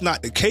that's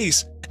not the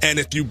case. And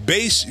if you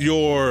base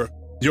your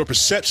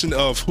perception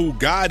of who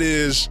God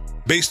is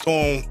based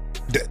on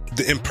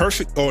the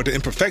imperfect or the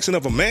imperfection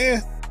of a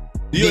man,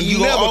 you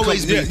never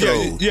always be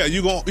thrown. You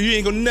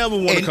ain't gonna never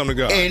want to come to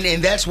God.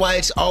 And that's why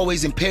it's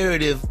always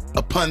imperative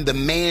upon the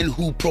man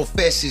who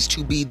professes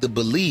to be the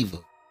believer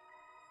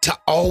to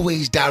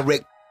always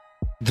direct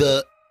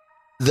the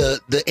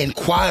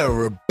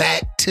inquirer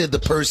back to the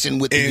person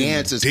with the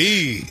answers.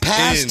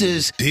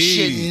 Pastors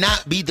should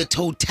not be the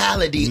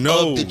totality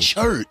of the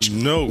church.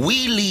 No.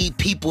 We lead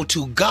people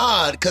to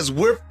God because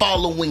we're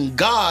following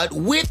God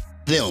with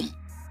them.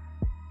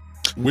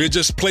 We're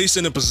just placed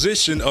in a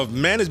position of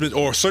management,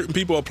 or certain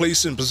people are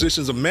placed in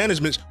positions of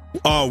management,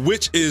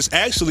 which is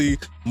actually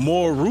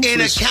more ruthless.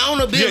 And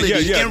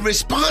accountability and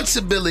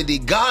responsibility.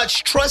 God's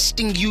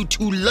trusting you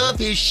to love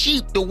his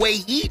sheep the way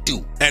he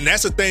do. And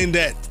that's the thing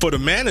that for the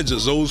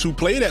managers, those who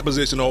play that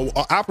position or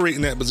operate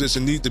in that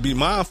position, need to be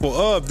mindful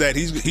of, that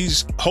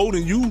he's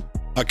holding you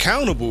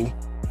accountable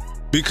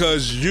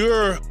because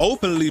you're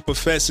openly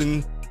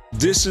professing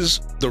this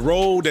is the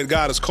role that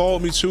God has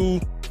called me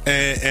to,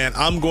 and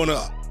I'm going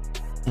to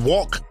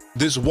walk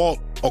this walk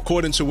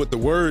according to what the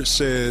word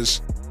says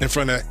in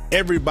front of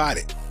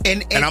everybody.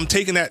 And I'm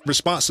taking that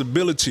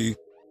responsibility, you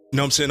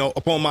know what I'm saying,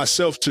 upon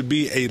myself to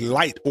be a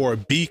light or a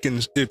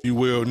beacon, if you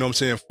will, you know what I'm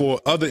saying,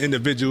 for other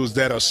individuals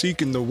that are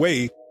seeking the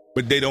way,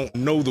 but they don't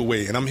know the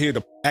way. And I'm here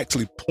to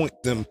actually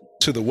point them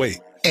to the way.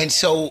 And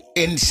so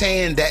in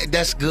saying that,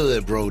 that's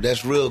good, bro.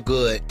 That's real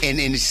good. And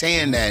in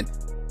saying that,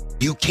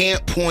 you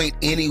can't point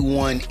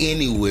anyone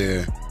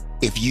anywhere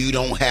if you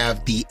don't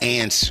have the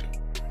answer.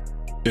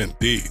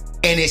 Indeed.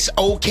 And it's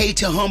okay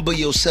to humble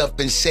yourself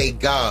and say,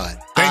 God,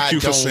 thank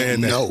you for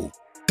saying that.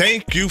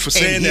 Thank you for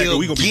saying that.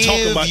 We're going to be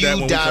talking about that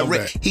when we come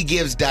back. He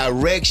gives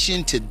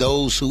direction to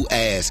those who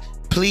ask.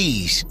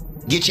 Please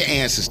get your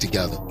answers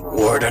together.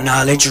 Word of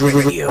Knowledge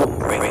Radio.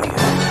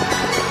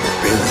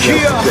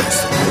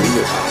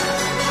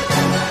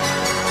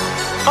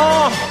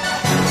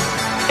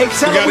 Hey,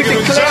 tell them we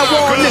declare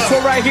war on this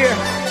one right here.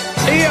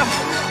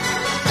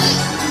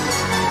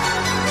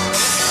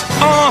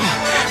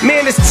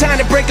 Man, it's time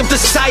to break up the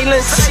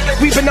silence.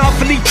 We've been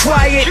awfully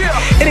quiet.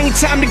 It ain't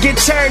time to get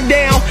turned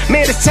down.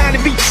 Man, it's time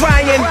to be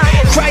crying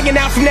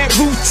out from that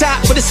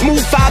rooftop with a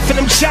smooth vibe for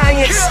them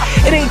giants.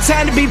 It ain't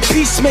time to be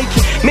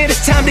peacemaking. Man,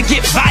 it's time to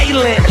get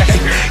violent.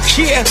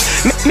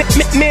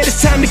 Man, it's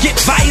time to get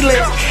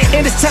violent.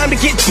 And it's time to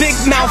get big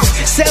mouth,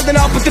 sailing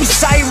off with them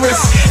sirens.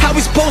 How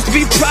we supposed to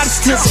be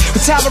Protestants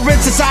with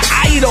tolerance is our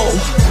idol?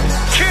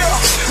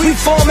 We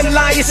forming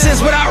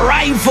alliances with our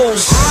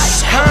rivals.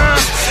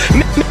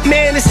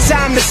 Man, it's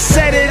time to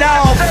set it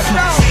off.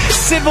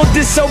 Civil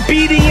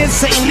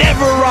disobedience ain't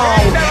never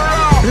wrong.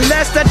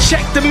 Last I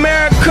checked,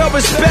 America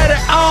was better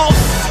off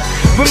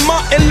with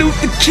Martin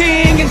Luther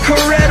King and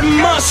Coretta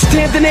Must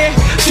standing there.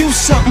 Do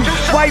something,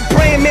 white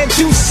brain man,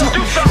 do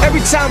something.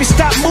 Every time we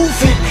stop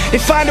moving, they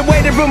find a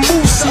way to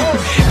remove something.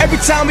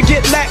 Every time we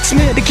get lax,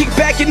 man, they kick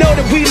back, you know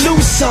that we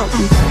lose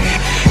something.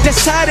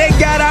 That's how they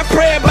got our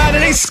prayer by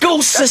their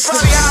school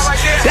systems.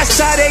 That's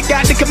how they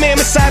got the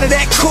commandments out of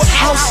that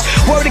courthouse.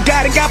 Word of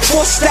God, it got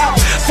forced out.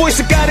 Voice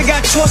of God, it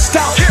got tossed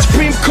out.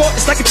 Supreme Court,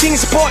 it's like a team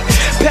support.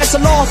 Pass a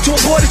law to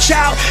abort a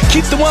child.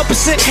 Keep the 1%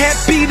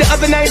 happy, the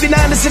other 99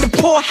 is in the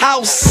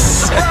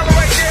poorhouse.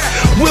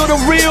 Will the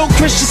real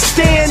Christians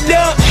stand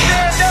up?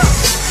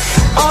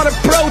 All the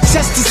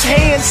protesters,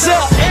 hands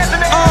up.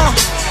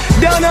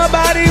 Don't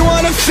nobody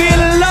wanna feel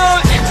the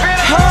Lord,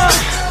 huh?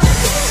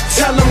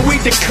 Tell them we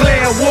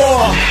declare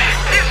war.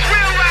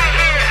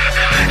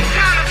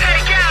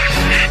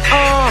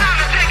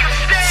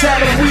 Tell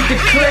them we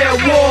declare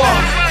war.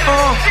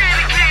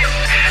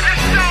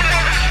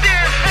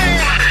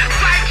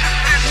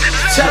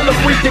 Tell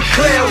them we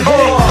declare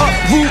war.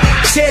 Uproot,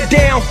 tear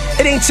down.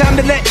 It ain't time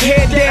to let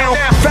hair down.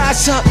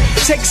 Rise up,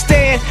 take a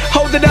stand.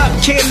 Hold it up,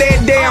 can't lay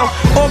it down.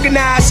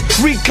 Organize,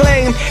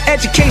 reclaim.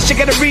 Education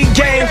gotta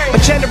regain. My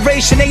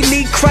generation, they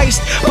need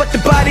Christ, but the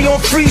body on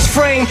freeze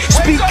frame.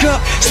 Speak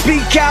up,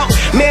 speak out.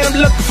 Man, I'm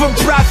looking for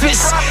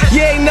prophets.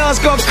 Yeah, ain't nothing's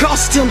gonna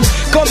cost them.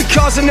 Gonna be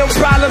causing them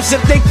problems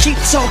if they keep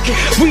talking.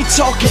 We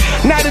talking,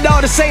 not at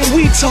all the same.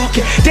 We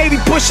talking. They be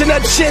pushing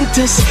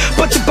agendas,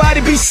 but the body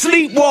be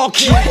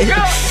sleepwalking.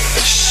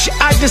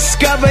 I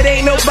discovered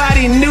ain't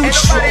nobody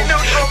neutral.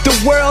 The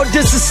world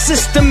is a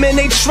system and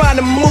they trying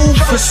to move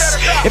us.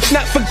 If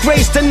not for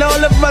grace, then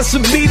all of us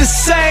would be the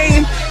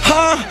same,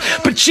 huh?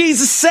 But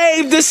Jesus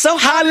saved us, so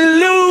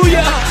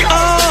hallelujah.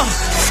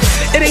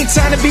 It ain't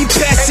time to be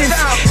passive.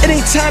 It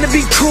ain't time to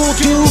be cool,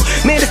 dude.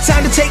 Man, it's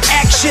time to take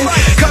action.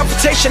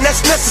 Confrontation,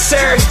 that's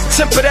necessary.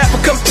 Temper that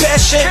with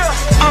compassion.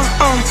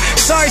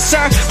 Sorry,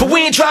 sir, but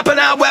we ain't dropping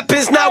our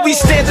weapons. Now we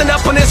standing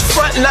up on this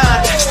front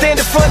line.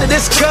 Stand in front of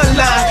this gun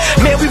line.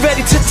 Man, we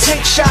ready to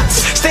take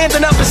shots.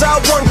 Standing up is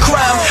our one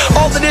crime.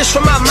 All of this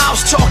from our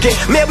mouths talking.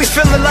 Man, we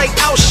feeling like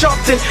Al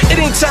Sharpton.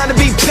 It ain't time to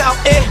be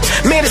pouting.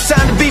 Man, it's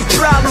time to be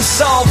problem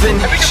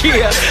solving.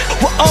 Yeah,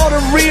 where all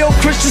the real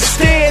Christians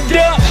stand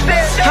up,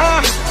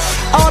 huh?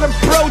 All the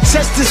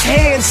protesters,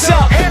 hands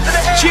up.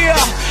 Yeah,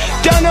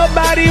 don't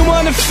nobody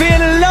wanna feel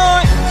the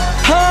Lord,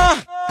 huh?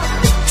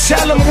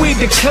 Tell them we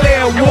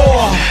declare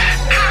war.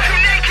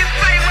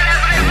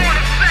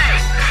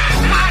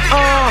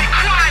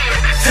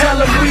 Tell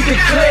them we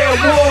declare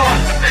war.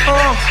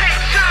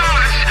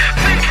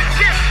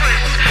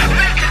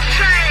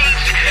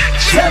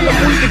 Tell them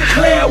we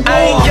declare war.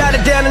 I ain't got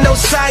it down to no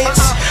science.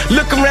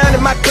 Look around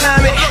at my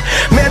climate.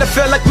 Man, I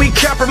feel like we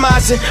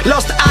compromising.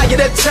 Lost the eye of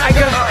that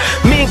tiger.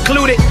 Me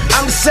included,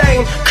 I'm the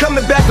same.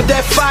 Coming back with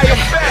that fire.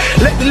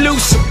 Let me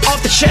loose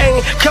off the chain.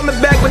 Coming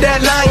back with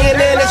that lion.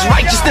 And it's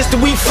righteousness that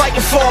we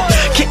fighting for.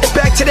 Getting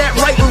back to that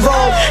right and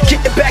wrong.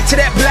 Getting back to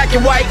that black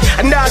and white.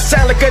 And now I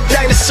sound like a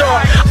dinosaur.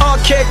 All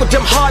cake with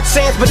them hard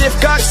sayings. But if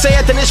God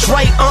said, then it's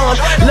right on.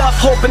 Love,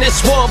 hope, and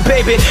this world,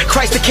 baby.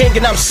 Christ the King,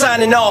 and I'm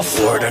signing off.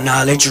 Word of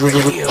Knowledge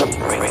Radio.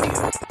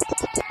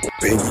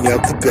 Bringing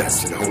out the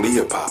best in holy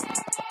hip hop.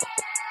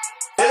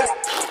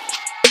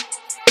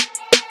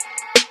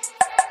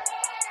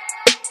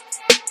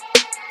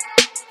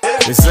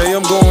 They say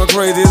I'm going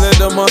crazy, let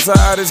the monster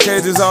out his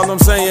cage is all I'm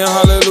saying.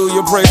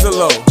 Hallelujah, praise the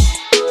Lord.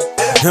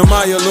 Am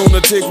I a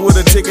lunatic with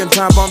a ticking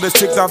time bomb that's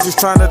ticked off, just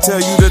trying to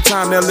tell you the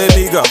time, now let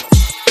me go.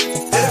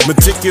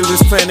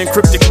 Meticulous planning,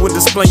 cryptic when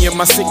displaying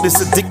my sickness.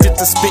 Addicted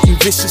to spitting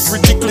vicious,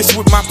 ridiculous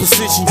with my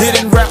precision.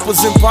 Hitting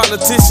rappers and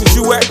politicians,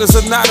 you actors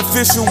are not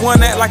official.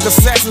 One act like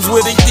assassins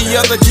with each the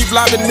other, keep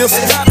lobbing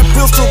missiles. Got a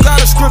pistol, got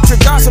a scripture,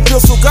 gossip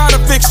pistol, got a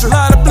fixture.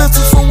 Lot of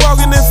blisters from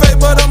walking in faith,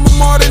 but I'm a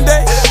modern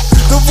day.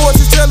 The voice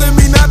is telling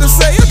me not to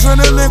say.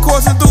 Adrenaline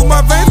coursing through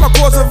my veins, my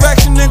course of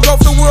action engulf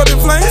the world in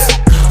flames.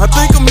 I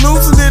think I'm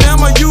losing it,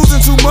 am I using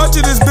too much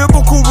of this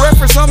biblical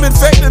reference? I'm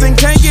infected and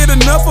can't get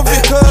enough of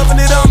it.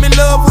 Covenant, I'm in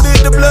love with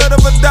it, the blood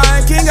of a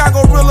dying king. I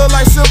gorilla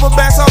like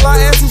silverbacks, all I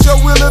ask is your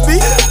will it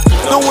be?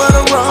 Nowhere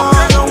to run,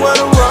 nowhere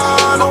to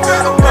run,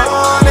 nowhere to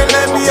run, and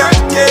let me out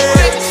the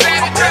gate.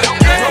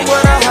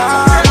 Nowhere to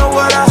hide,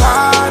 nowhere to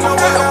hide,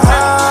 nowhere to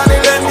hide,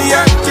 and let me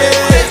out the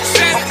gate.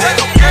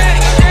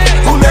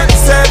 Who let the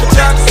savage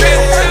out the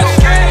gate?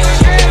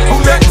 Who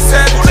let the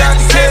savage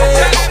out the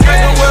gate?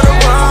 Nowhere to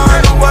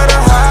run, nowhere to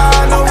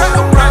hide, nowhere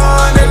to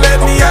run, and let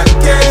me out the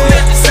gate.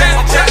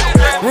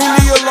 Ring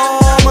the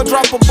alarm or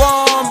drop a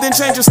bomb, then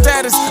change your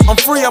status. I'm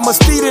free, I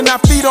must feed and I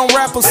feed on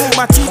rappers. Sink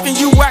my teeth in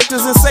you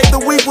actors and say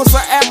the weak was an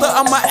after.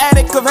 I'm an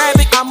addict of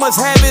havoc, I must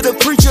have it. A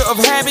creature of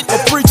habit,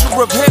 a preacher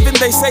of heaven.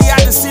 They say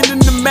I descend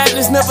into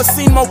madness, never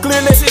seen more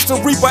clearness. It's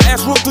the reaper,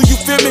 ass root, do you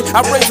feel me?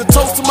 I raise a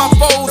toast to my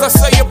foes, I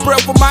say a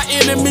prayer for my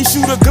enemies.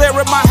 Shoot a glare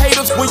at my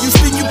haters, when you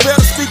speak you better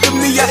speak to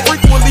me. I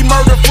frequently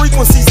murder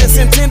frequencies and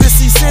send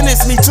tendencies.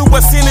 Sentence me to a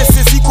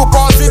sentence, equal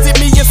bars, visit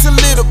me in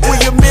soliloquy.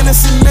 A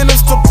menacing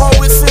minister,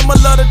 poet,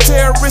 similar to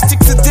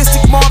terroristic,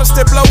 sadistic martyrs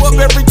that blow up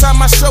every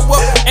time I show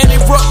up and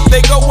erupt.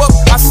 They go up,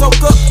 I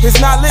soak up his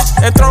knowledge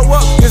and throw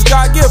up his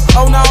God gift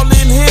on all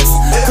in his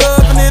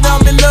covenant.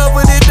 I'm in love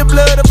with it, the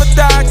blood of a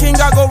dying king.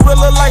 I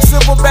gorilla like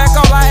silverback,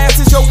 all I ask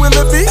is your will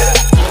it be?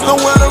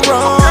 Nowhere to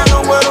run,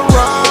 nowhere to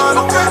run,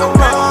 nowhere to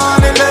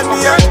run, and let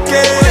me out the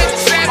gate.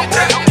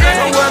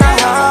 Nowhere to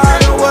hide,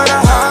 nowhere to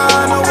hide.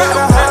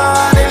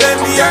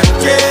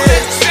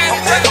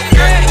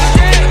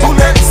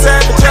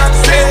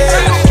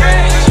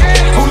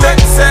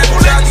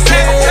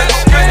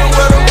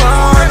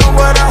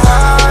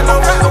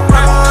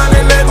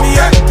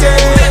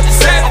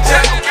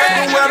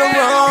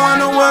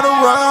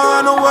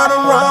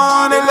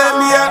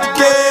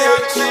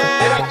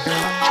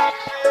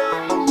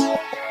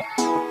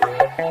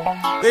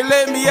 They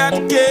let me out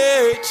the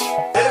cage.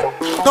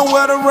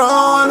 Nowhere to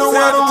run,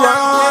 nowhere to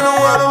run,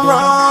 nowhere to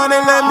run. They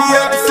let me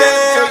out the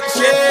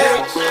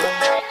cage.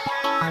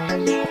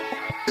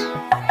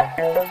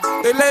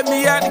 They let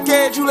me out the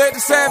cage. You let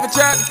the savage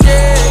out the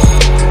cage.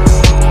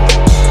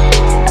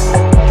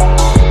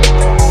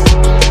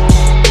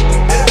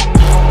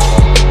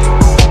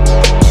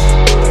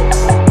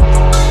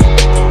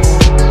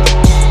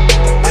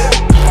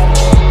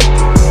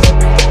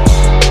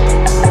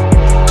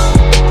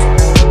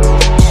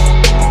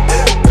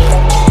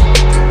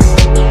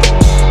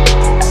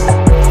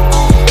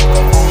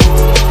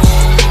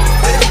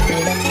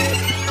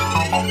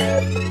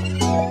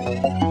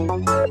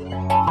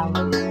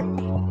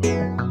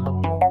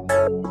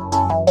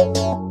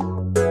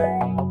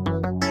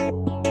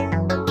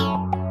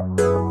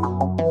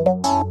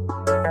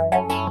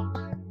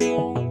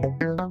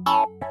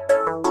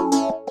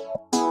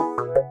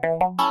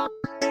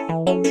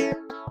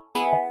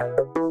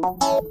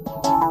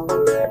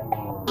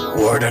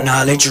 Word of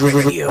Knowledge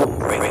Radio.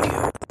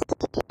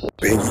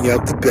 Banging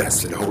out the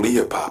best in holy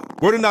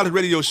hip-hop. Word of Knowledge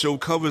Radio Show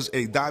covers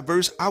a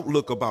diverse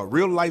outlook about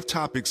real-life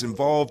topics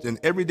involved in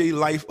everyday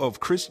life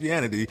of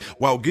Christianity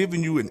while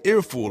giving you an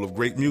earful of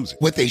great music.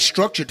 With a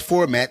structured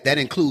format that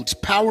includes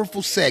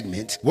powerful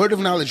segments, Word of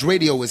Knowledge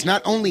Radio is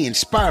not only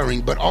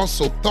inspiring, but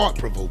also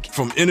thought-provoking.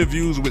 From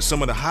interviews with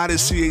some of the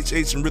hottest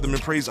CHH and rhythm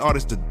and praise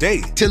artists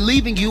today, to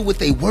leaving you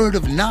with a word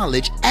of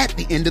knowledge at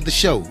the end of the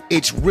show.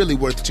 It's really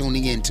worth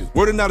tuning into.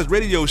 Word of Knowledge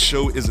Radio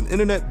Show is an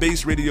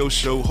internet-based radio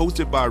show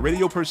hosted by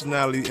radio personality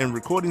and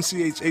recording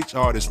CHH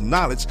artist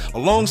Knowledge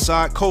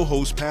alongside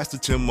co-host Pastor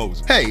Tim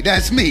Moses. Hey,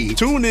 that's me.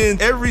 Tune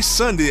in every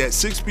Sunday at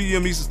 6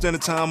 p.m. Eastern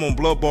Standard Time on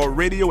Bloodball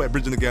Radio at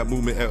Bridging the Gap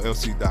Movement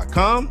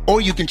LLC.com.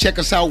 Or you can check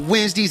us out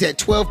Wednesdays at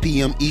 12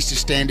 p.m. Eastern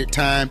Standard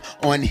Time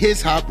on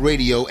His Hop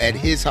Radio at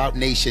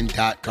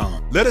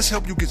hishopnation.com. Let us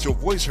help you get your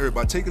voice heard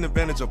by taking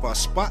advantage of our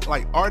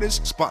Spotlight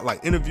Artist,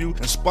 Spotlight Interview,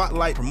 and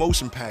Spotlight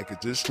Promotion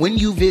packages when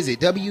you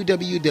visit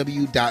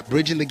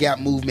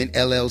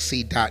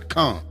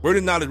www.bridgingthegapmovementllc.com. Word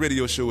of Knowledge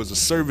Radio Show is a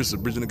service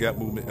of Bridging the Gap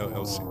Movement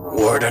LLC.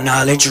 Word of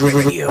Knowledge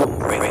Radio.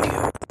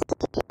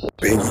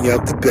 Banging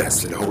out the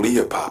best in holy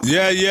hip-hop.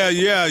 Yeah.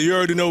 You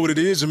already know what it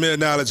is. The Man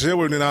Knowledge here.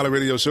 Word of Knowledge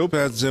Radio Show.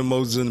 Pastor Tim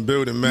Moses in the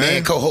building, man.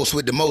 Man, co-host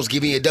with the most,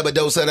 giving you a double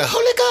dose of the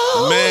Holy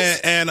Ghost.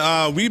 Man,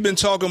 and we've been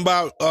talking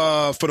about,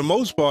 for the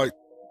most part,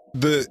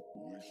 the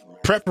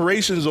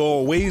preparations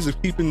or ways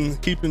of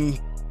keeping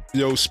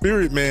your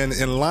spirit, man,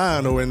 in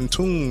line or in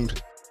tune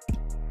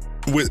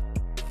with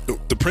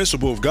the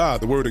principle of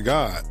God, the Word of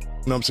God. You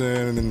know what I'm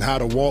saying? And how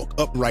to walk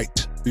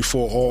upright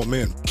before all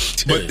men.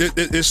 But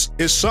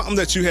it's something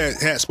that you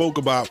had spoke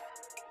about,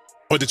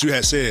 or that you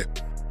had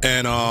said.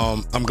 And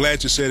I'm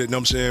glad you said it. You know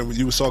what I'm saying? When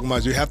you were talking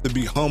about you have to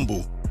be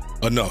humble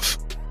enough.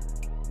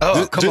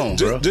 Oh, come on,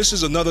 bro. This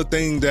is another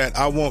thing that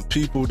I want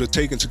people to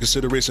take into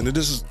consideration. And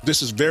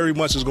this is very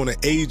much is going to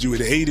aid you.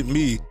 It aided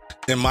me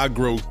in my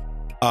growth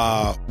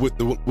with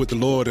the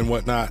Lord and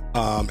whatnot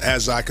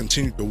as I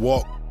continued to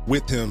walk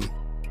with Him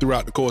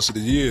throughout the course of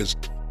the years.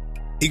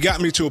 He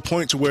got me to a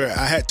point to where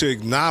I had to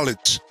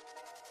acknowledge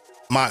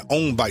my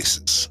own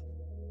vices,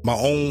 my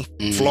own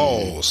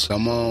flaws.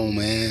 Come on,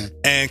 man.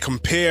 And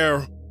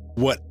compare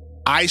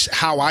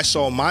how I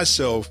saw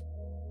myself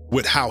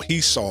with how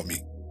He saw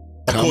me,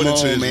 according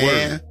to His word.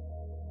 You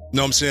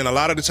know what I'm saying? A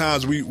lot of the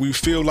times we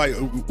feel like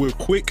we're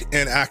quick,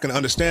 and I can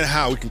understand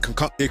how it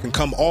can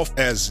come off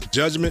as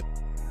judgment,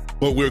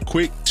 but we're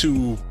quick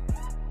to,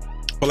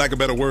 for lack of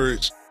better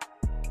words,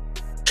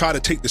 try to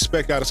take the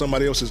speck out of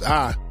somebody else's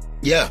eye.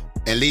 Yeah,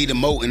 and leave the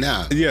mote in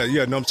eye. Yeah,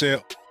 know what I'm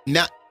saying?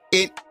 Now,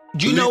 you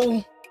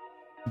know,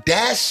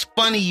 that's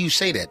funny you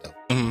say that, though.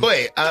 Mm-hmm. Go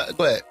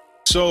ahead.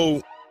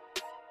 So,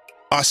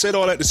 I said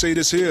all that to say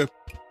this here.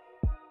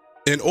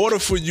 In order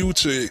for you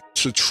to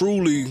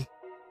truly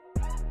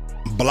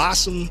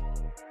blossom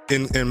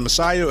in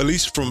Messiah, at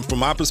least from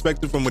my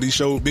perspective, from what He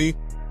showed me,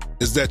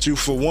 is that you,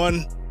 for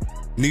one,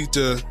 need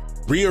to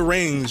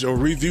rearrange or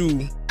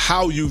review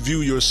how you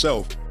view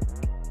yourself.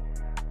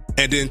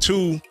 And then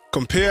two,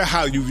 compare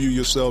how you view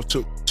yourself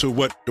to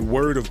what the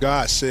Word of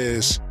God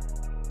says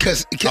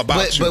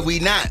about you. But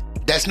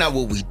that's not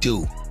what we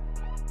do.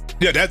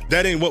 Yeah,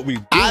 that ain't what we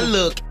do. I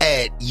look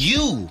at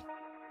you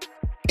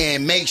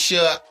and make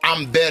sure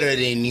I'm better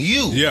than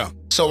you. Yeah.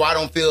 So I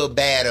don't feel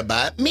bad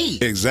about me.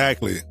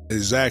 Exactly. You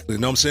know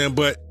what I'm saying?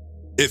 But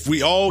if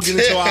we all get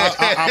into our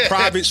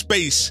private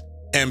space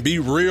and be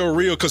real,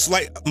 because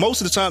like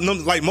most of the time,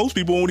 like most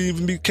people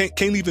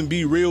can't even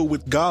be real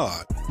with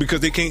God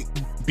because they can't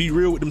be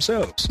real with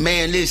themselves.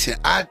 Man, listen,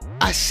 I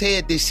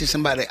said this to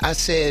somebody. I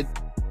said,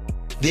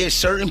 there's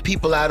certain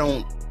people I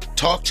don't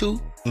talk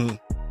to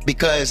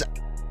because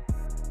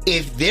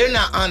if they're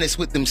not honest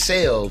with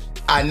themselves,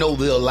 I know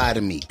they'll lie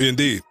to me.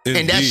 Indeed.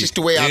 And that's just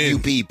the way I view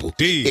people.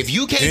 If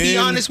you can't be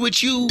honest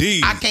with you,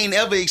 I can't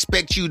ever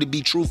expect you to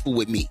be truthful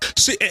with me.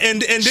 See,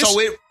 and this...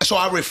 So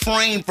I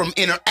refrain from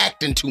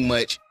interacting too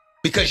much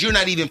because you're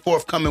not even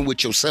forthcoming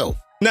with yourself.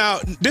 Now,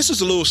 this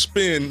is a little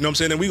spin, you know what I'm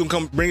saying? And we're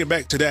going to bring it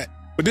back to that.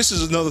 But this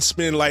is another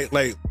spin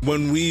like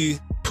when we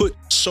put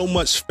so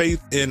much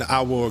faith in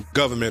our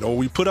government, or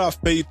we put our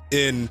faith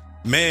in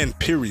man,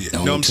 period.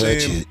 Don't you know what I'm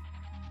touch saying? it.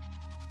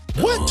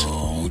 What?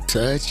 Don't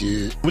touch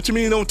it. What you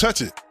mean don't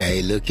touch it?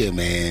 Hey, look here,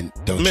 man.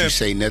 Don't you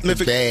say nothing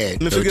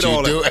bad. Let me forget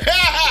Don't all you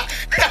that.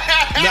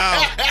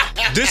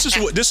 Now, this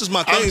is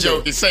my thing. I'm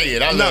joking. Say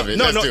it. I love it.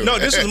 No.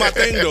 This is my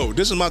thing, though.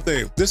 This is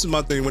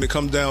my thing when it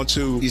comes down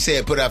to. You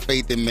said put our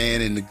faith in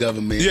man and the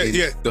government.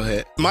 Yeah. Go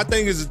ahead. My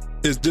thing is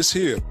this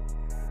here.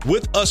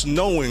 With us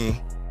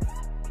knowing,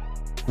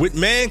 with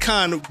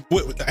mankind, I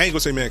ain't gonna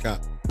say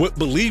mankind. With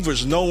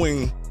believers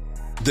knowing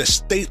the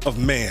state of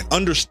man,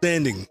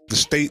 understanding the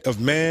state of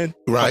man,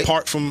 right,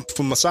 apart from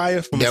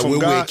Messiah, from we're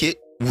God, wicked,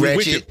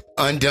 wretched,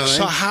 undone.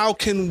 So how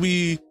can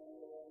we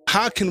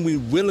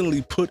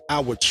willingly put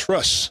our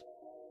trust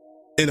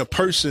in a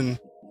person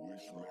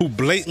who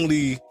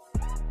blatantly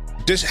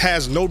just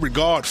has no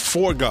regard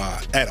for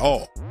God at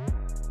all?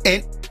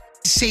 And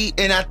see,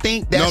 and I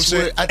think that's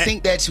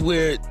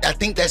where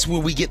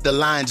we get the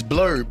lines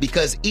blurred,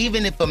 because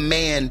even if a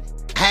man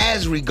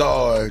has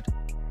regard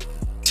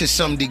to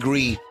some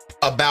degree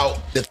about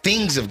the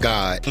things of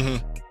God,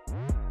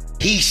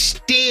 he's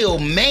still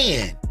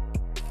man.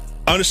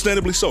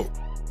 Understandably so.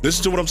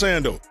 Listen to what I'm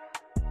saying, though.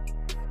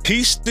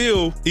 He's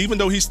still, even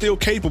though he's still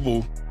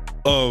capable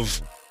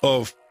of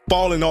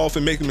falling off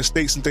and making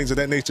mistakes and things of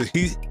that nature,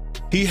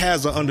 he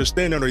has an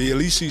understanding, or at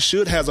least he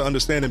should have an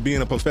understanding,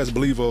 being a professed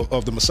believer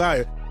of the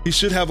Messiah. He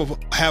should have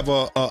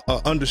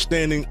a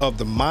understanding of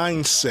the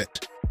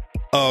mindset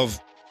of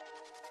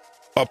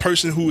a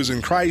person who is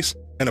in Christ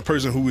and a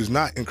person who is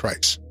not in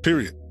Christ,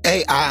 period.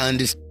 Hey, I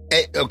understand.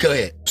 Hey, go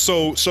ahead.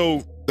 So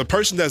the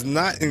person that's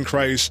not in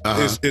Christ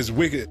is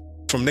wicked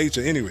from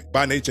nature anyway,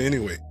 by nature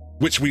anyway,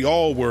 which we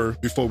all were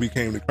before we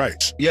came to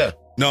Christ. Yeah.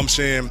 Know what I'm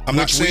saying? I'm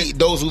not saying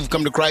those who've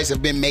come to Christ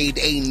have been made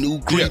a new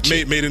creature.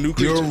 Yeah, made a new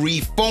creature. You're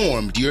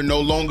reformed. You're no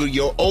longer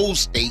your old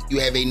state. You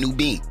have a new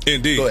being.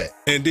 Indeed. Go ahead.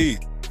 Indeed.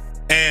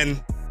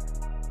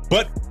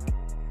 But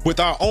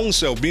with our own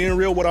self, being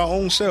real with our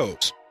own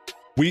selves,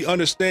 we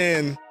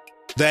understand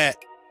that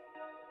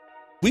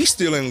we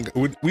still ain't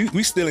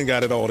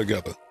got it all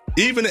together.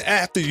 Even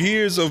after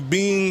years of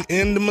being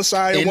in the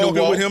Messiah,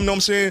 walking with him, know what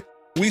I'm saying?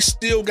 We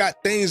still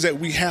got things that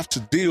we have to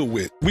deal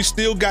with. We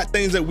still got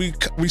things that we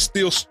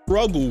still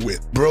struggle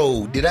with.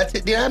 Bro, did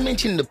I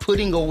mention the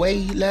putting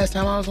away last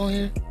time I was on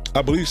here?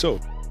 I believe so.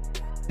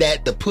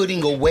 That the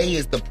putting away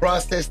is the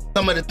process.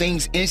 Some of the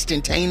things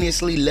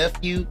instantaneously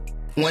left you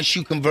once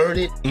you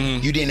converted.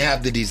 You didn't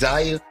have the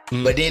desire.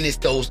 But then it's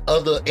those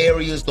other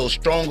areas, those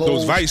strongholds,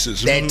 those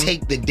vices that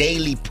take the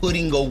daily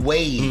putting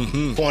away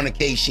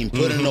fornication,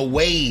 putting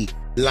away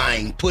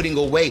lying, putting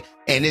away.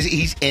 And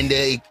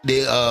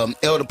the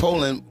Elder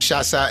Poland,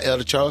 shouts out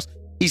Elder Charles,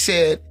 he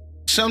said,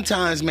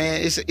 sometimes,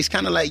 man, it's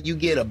kind of like you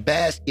get a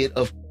basket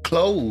of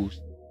clothes.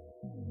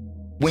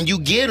 When you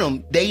get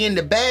them, they in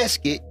the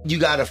basket, you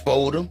got to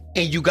fold them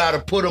and you got to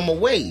put them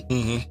away.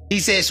 He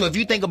said, so if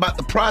you think about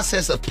the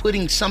process of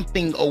putting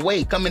something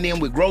away, coming in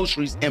with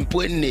groceries and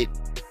putting it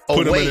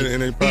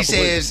away, he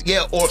says,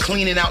 or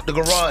cleaning out the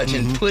garage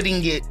and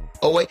putting it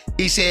away.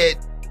 He said,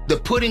 the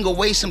putting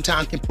away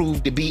sometimes can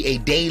prove to be a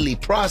daily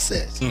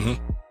process,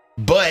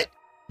 but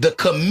the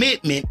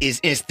commitment is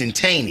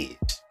instantaneous.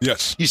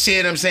 Yes. You see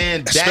what I'm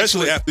saying?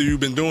 Especially after you've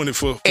been doing it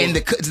for... And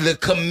the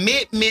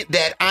commitment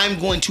that I'm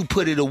going to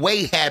put it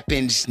away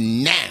happens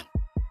now.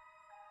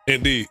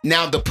 Indeed.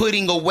 Now the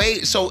putting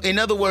away, so in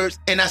other words,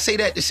 and I say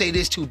that to say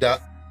this too,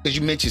 Doc, because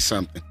you mentioned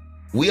something.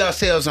 We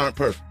ourselves aren't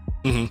perfect.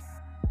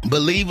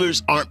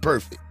 Believers aren't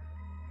perfect.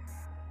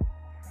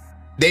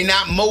 They're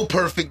not more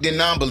perfect than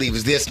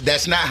non-believers.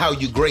 That's not how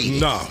you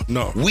grade it.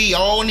 No. We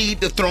all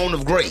need the throne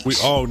of grace. We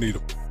all need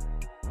them.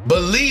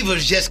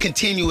 Believers just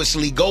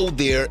continuously go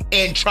there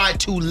and try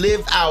to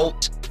live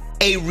out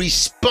a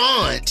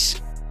response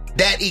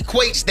that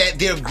equates that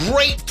they're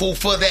grateful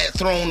for that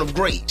throne of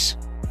grace.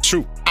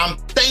 True. I'm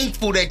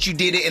thankful that you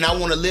did it, and I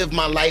want to live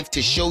my life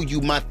to show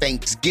you my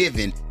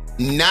thanksgiving.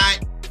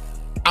 Not,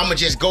 I'm going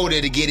to just go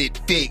there to get it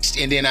fixed,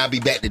 and then I'll be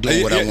back to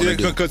doing what I want to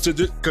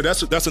do.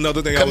 Because that's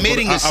another thing.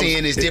 Committing a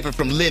sin is different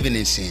from living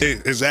in sin.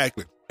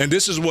 Exactly. And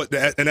this is and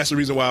that's the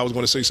reason why I was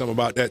going to say something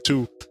about that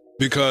too,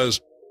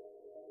 because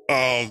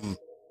oh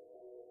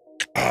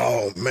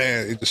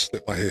man, it just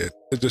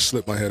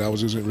slipped my head. I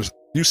was using,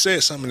 you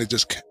said something that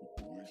just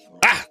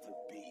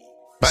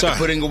About the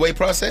putting away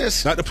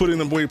process? Not the putting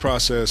away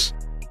process.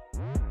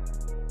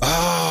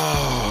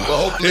 Oh,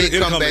 well, hopefully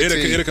it'll come back.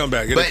 It'll come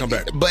back. It'll come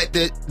back. But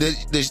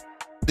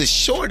the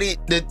short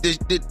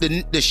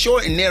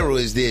and narrow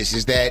is this: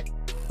 is that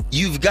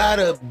you've got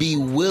to be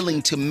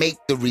willing to make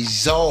the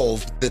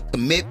resolve, the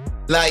commit.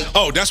 Like,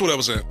 oh, that's what I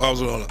was saying.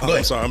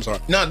 I'm sorry.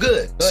 No,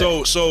 good.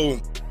 So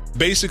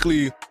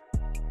basically,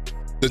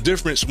 the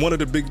difference, one of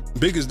the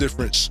biggest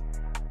difference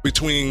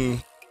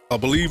between a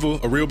believer,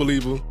 a real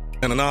believer,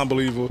 and a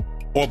non-believer,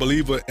 or a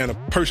believer and a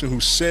person who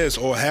says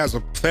or has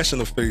a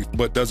profession of faith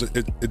but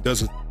it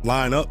doesn't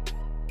line up,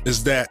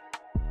 is that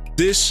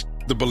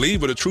the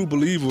believer, the true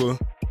believer,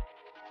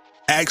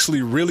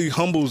 actually really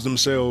humbles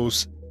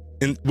themselves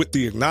with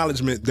the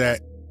acknowledgement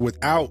that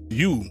without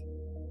you,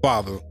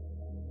 Father,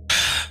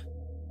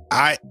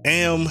 I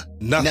am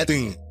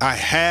nothing. I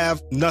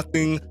have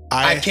nothing.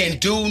 I can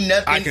do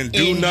nothing. I can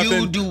do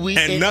nothing.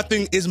 And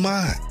nothing is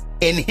mine.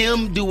 In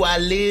him do I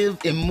live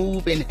and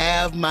move and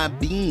have my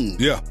being.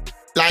 Yeah.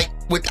 Like,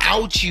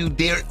 without you,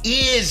 there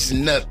is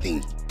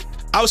nothing.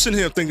 I was sitting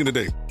here thinking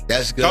today.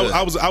 That's good.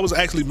 I was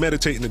actually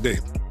meditating today.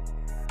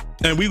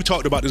 And we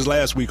talked about this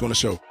last week on the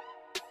show.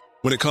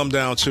 When it comes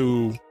down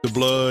to the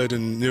blood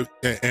and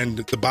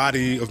the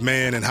body of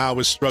man and how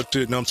it's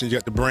structured, you know what I'm saying? You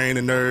got the brain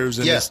and nerves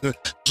and so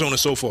on and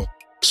so forth.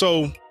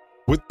 So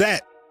with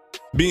that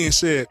being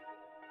said,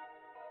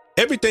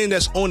 everything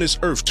that's on this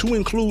earth, to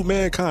include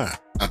mankind,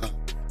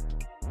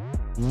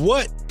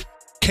 what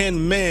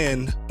can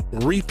man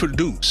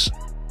reproduce?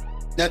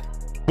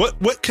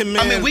 What can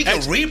man? I mean, we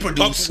can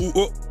reproduce.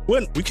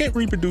 We can't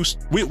reproduce.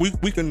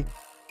 We can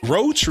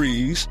grow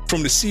trees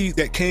from the seed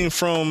that came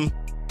from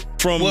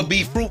will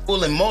be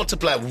fruitful and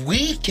multiply.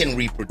 We can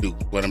reproduce.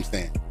 What I'm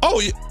saying.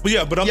 Oh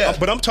yeah, but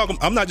I'm talking.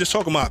 I'm not just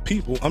talking about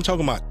people. I'm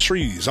talking about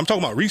trees. I'm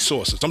talking about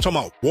resources. I'm talking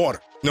about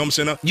water. You know what I'm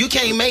saying? You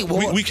can't make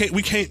water. We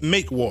can't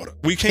make water.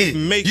 We can't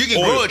make. You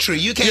can oil. grow a tree.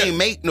 You can't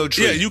make no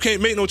tree. Yeah, you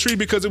can't make no tree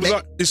because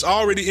it's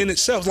already in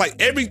itself.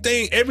 Like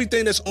everything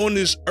that's on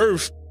this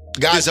earth,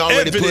 God's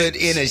already put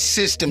in a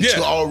system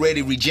to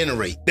already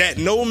regenerate. That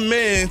no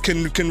man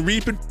can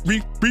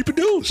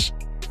reproduce.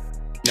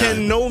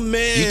 Can no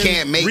man you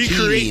can't make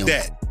recreate helium.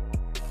 that?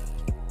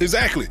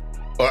 Exactly.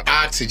 Or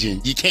oxygen.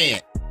 You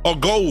can't. Or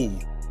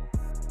gold.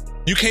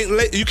 You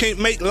can't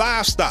make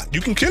livestock. You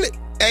can kill it.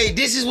 Hey,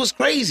 this is what's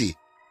crazy.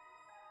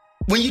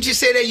 When you just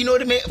say that, you know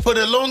what I mean? For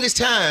the longest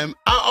time,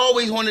 I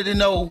always wanted to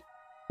know,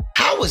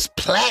 how is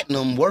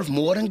platinum worth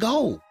more than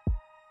gold?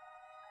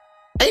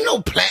 Ain't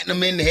no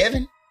platinum in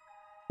heaven.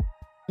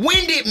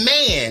 When did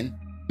man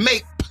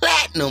make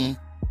platinum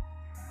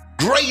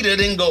greater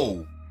than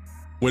gold?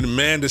 When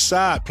man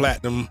decided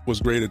platinum was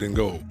greater than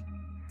gold.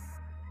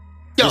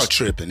 Y'all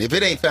tripping. If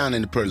it ain't found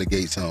in the pearly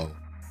gates home.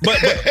 But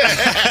see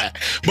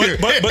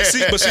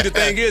the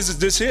thing is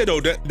this here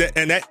though,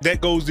 that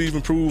goes to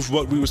even prove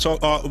what we was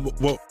talking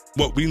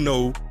what we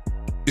know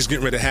is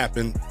getting ready to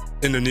happen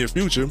in the near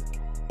future,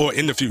 or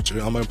in the future.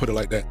 I'm gonna put it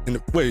like that. In the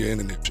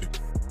near future.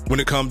 When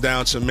it comes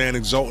down to man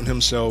exalting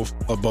himself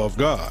above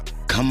God.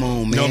 Come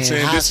on, man. You know what I'm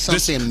saying? How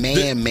something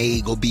man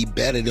made go be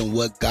better than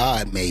what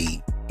God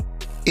made?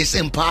 It's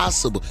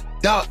impossible.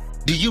 Dog,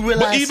 do you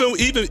realize? But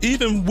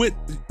even with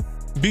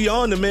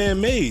beyond the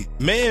man-made,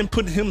 man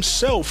put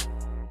himself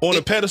on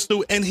a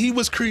pedestal and he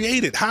was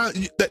created.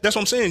 That's what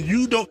I'm saying.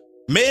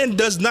 Man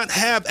does not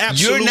have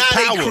absolute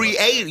power. You're not a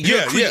creator.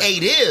 You're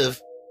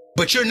creative,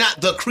 but you're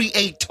not the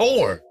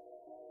creator.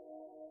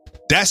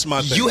 That's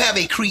my thing. You have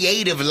a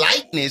creative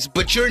likeness,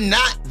 but you're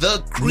not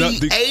the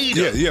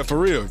creator. Yeah, for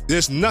real.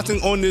 There's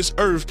nothing on this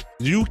earth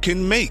you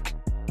can make.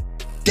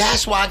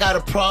 That's why I got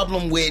a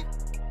problem with,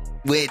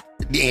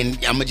 and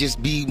I'm gonna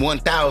just be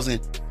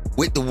 1,000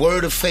 with the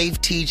word of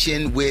faith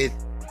teaching, with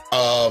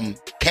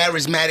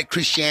charismatic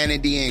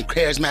Christianity and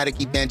charismatic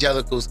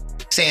evangelicals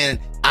saying,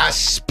 I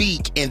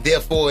speak and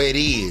therefore it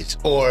is,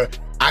 or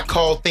I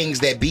call things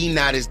that be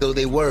not as though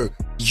they were.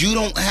 You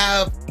don't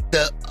have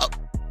the,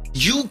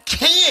 you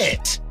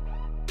can't.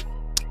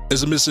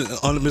 It's a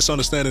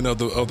misunderstanding of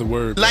the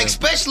word. Like,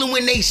 especially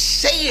when they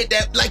say it,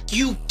 that like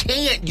you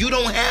can't, you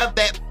don't have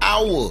that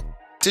power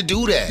to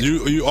do that.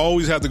 You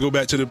always have to go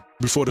back to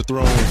before the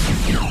throne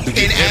and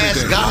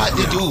ask God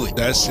to do it.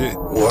 That's it.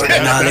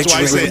 That's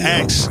why I say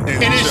ask. And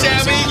it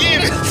shall be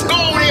given. Go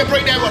over there and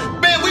break that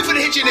one. Man, we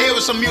finna hit you in the head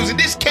with some music.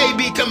 This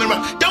KB coming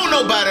around. Don't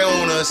nobody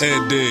own us.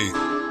 Indeed.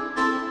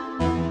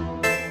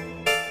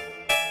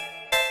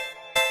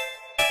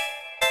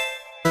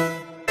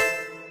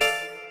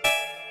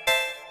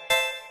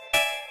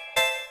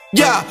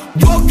 Yeah,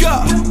 woke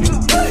up,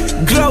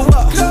 glow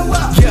up,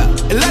 yeah.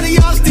 A lot of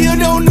y'all still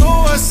don't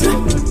know us.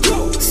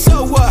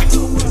 So what?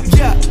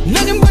 Yeah,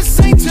 nothing but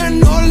saints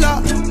and no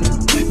love,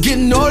 get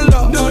no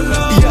love.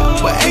 Yeah,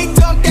 but ain't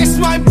talk, that's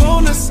my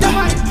bonus.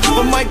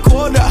 For my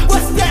quarter,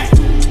 what's that?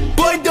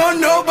 Boy,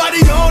 don't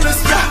nobody own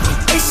us.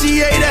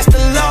 ACA, that's the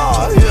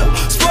law. Yeah,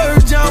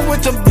 Spurge on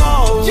with the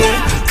ball.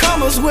 Yeah,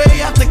 commas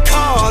way out the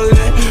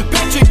calling.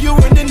 Patrick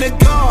Ewing in the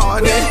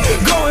garden,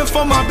 going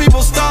for my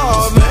people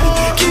starving.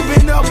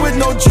 Keeping up with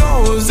no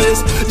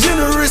Joneses,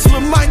 generous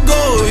with my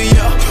goal,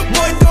 yeah.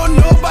 Boy, don't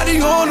nobody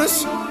own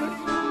us.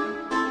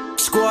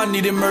 Squad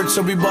needed merch,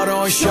 so we bought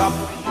our own shop.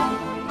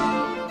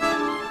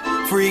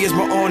 Free is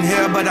my own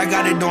hair, but I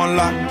got it on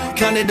lock.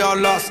 Counted all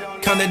lost,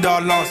 counted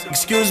all lost.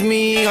 Excuse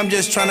me, I'm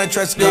just trying to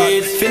trust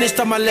God. Finished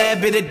up my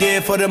lab, bit it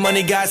did for the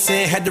money God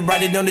sent. Had to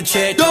write it on the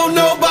check. Don't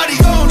nobody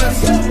own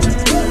us,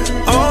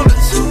 own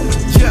us.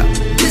 Yeah,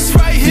 this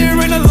right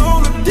here ain't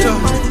alone.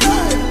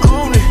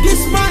 Own it,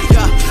 this my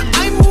yeah.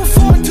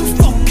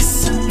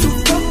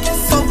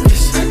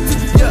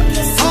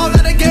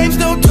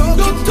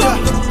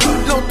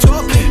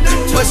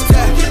 What's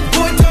that?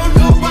 Boy, don't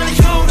nobody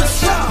own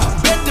us.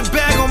 Bet the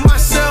bag on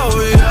myself,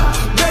 yeah.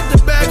 Bet the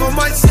bag on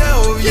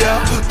myself,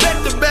 yeah. Bet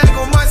the bag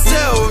on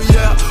myself,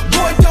 yeah.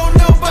 Boy, don't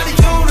nobody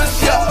own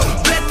us, yeah.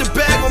 Bet the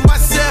bag on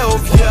myself.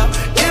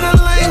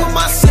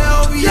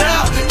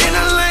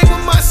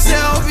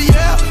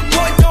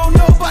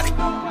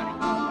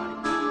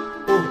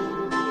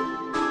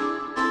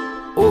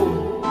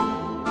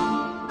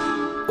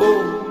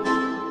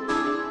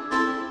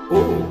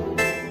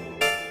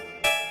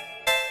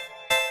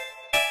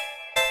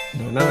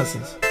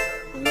 nonsense.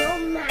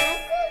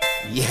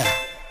 Yeah.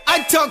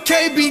 I talk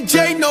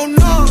KBJ, no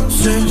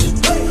nonsense.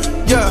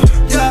 Yeah,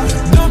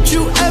 yeah. Don't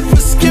you ever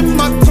skip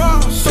my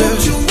process.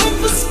 Don't you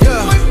ever skip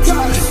my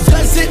process.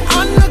 Does it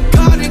honor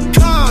God and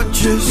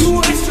conscience? You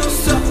ask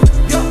yourself,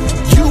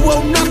 yeah. You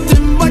owe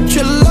nothing but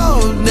your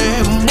love,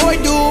 man.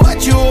 Boy, do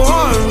what you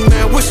want,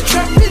 man. Was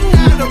trapping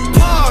at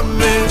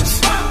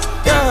apartments.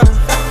 Yeah.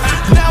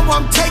 Now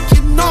I'm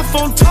taking off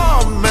on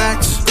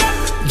tarmacs.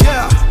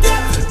 Yeah.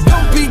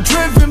 Don't be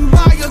driven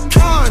by a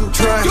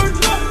contract.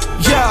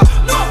 Yeah.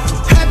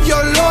 Have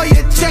your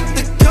lawyer check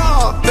the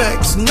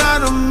Carfax.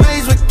 Not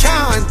amazed with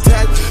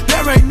contact.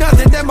 There ain't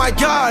nothing that my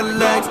God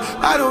lacks.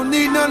 I don't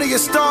need none of your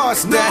star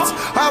stats.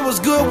 I was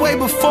good way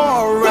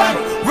before rap.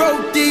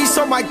 Wrote these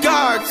on my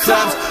guard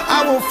claps.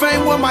 I want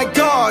fame where my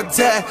guard's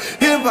at.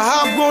 Hip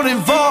hop won't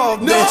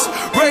involve this.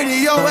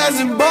 Radio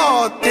hasn't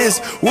bought this.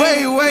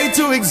 Way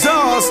too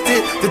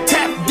exhausted. The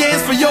tap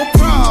dance for your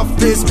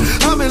profits.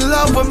 I'm in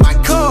love with my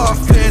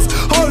coffins.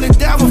 Hold it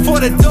down before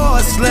the door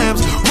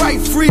slams.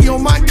 Write free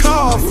on my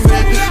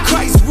coffin.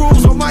 Christ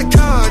rules on my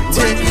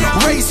content.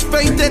 Raise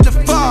faith and the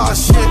far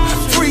shit.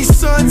 Free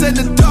sons and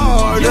the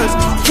daughters.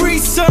 Free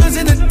sons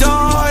and the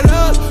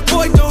daughters.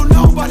 Boy, don't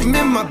nobody. I'm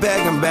in my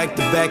bag, I'm back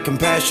to back,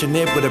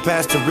 compassionate with a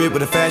pastorate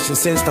with a fashion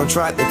sense. Don't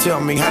try to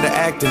tell me how to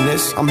act in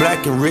this. I'm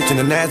black and rich in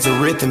the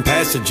Nazareth and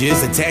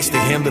passages attached to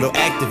him, little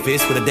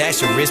activist with a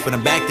dash of risk. But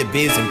I'm back to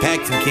biz,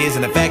 impacting kids,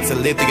 and the facts are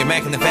lit. Thinking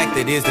back in the fact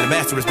that is that the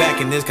master is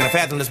back in this. Gonna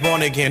fathom this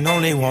born again.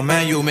 Only one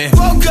man, you man.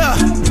 Woke up,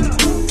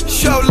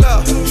 show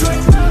love.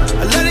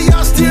 A lot of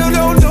y'all still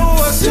don't know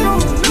us.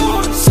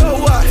 So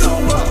what?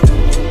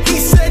 He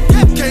said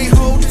that can't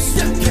hold us.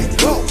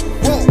 Whoa.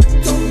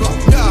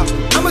 Nah,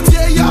 I'ma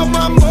tell y'all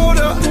my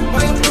motor.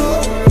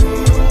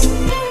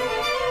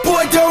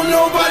 Boy, don't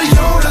nobody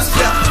own us.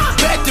 Yeah.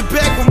 Back to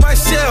back with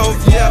myself.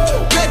 Yeah.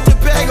 Back to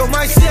back on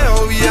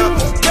myself. Yeah.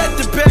 Back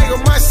to back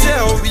on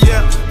myself.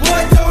 Yeah.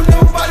 Boy, don't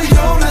nobody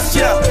own us.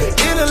 Yeah.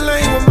 In a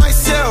lane with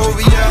myself.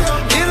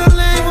 Yeah. In a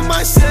lane with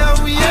myself.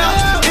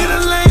 Yeah. In a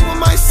lane with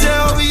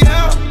myself.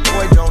 Yeah.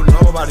 Boy, don't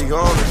nobody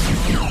own us.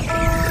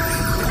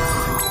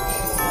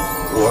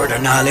 Word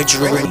of Knowledge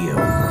Radio.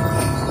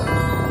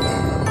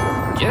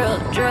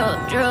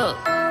 Drug.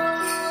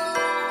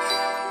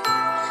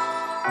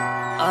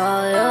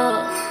 Oh,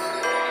 yeah.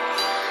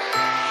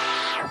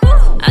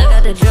 I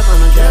got the drip on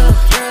the drip.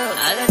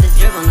 I got the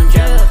drip on the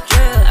drip.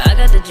 I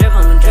got the drip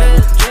on the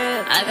drip.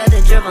 I got the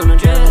drip on the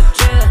drip.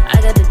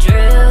 I got the drip.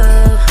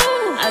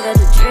 I got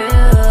the drip.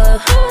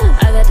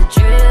 I got the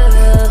drip.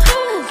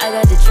 I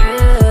got the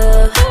drip.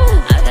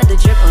 I got the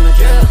drip on the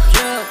drip.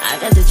 I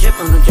got the drip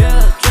on the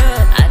drip.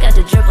 I got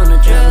the drip on the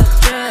drip.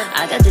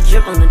 I got the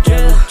drip on the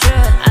drip.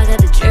 I got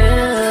the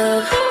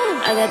drip.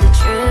 I got the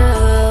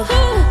drip.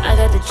 I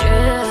got the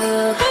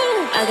drip.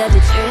 I got the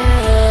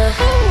drip.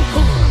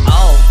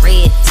 All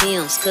red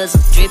Timbs, cause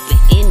I'm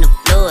dripping in the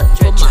blood.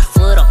 Put my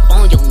foot up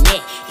on your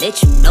neck,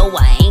 let you know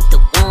I ain't the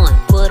one.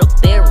 Put a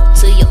barrel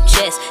to your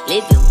chest,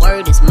 living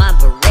word is my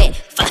beret.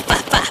 Fight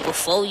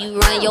before you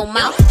run your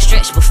mouth,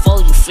 stretch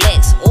before you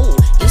flex. Ooh,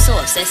 you so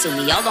obsessed with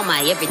me, all on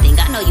my everything.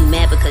 I know you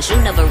mad because you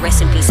never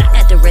rest in peace. I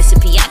got the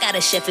recipe, I got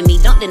a chef in me.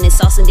 Dunked in this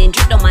sauce and then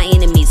dripped on my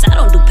enemies. I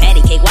don't do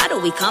patty cake, why do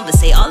we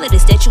conversate? All of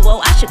this that you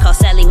owe, I should call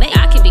Sally Mae.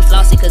 I can be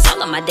flossy cause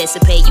all of my debts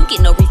are paid. You get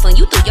no refund,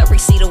 you threw your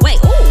receipt away.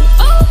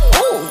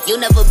 Ooh, you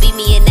never beat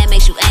me and that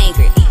makes you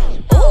angry.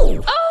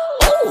 Ooh,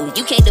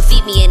 you can't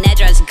defeat me and that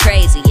drives you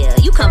crazy. Yeah,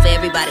 you come for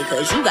everybody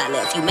cause you got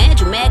left. You mad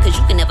cause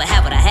you can never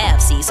have what I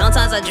have. See,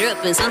 sometimes I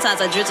drip and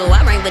sometimes I drizzle.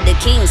 I reign with the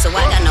king, so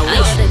I got no wish.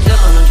 I got the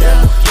drip on the drip.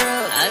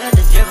 I got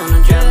the drip on the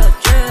drip.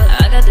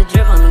 I got the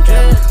drip on the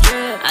drip.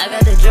 I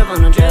got the drip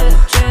on the drip.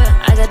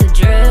 I got the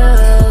drip.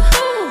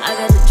 I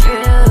got the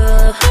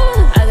drip.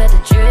 I got the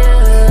drip.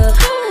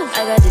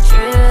 I got the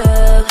drip.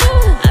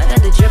 I got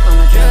the drip on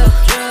the drip.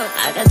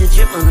 I got the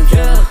drip on the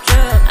drip.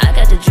 I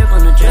got the drip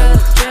on the drip.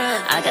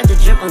 I got the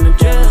drip on the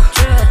drip.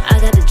 I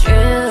got the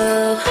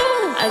drip.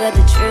 I got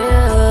the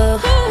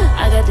drip.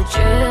 I got the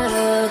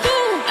drip.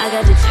 I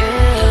got the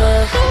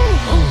drip.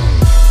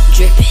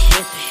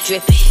 Drippin',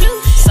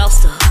 drippin',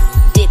 sauce up,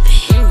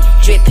 dippin',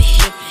 drippin'.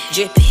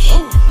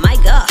 My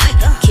God,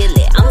 kill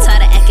it. I'm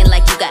tired of acting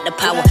like you got the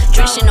power.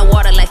 Drenched in the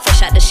water like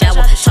fresh out the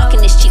shower.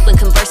 Talking is cheap when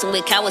conversing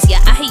with cowards.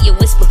 Yeah, I hear you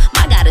whisper.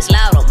 My God is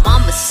louder.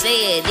 Mama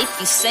said, if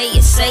you say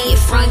it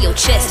from your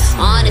chest.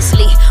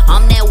 Honestly,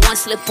 I'm that one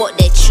slip up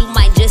that you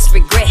might just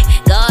regret.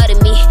 God and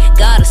me,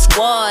 got a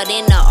squad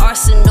in the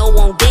arsenal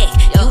on deck.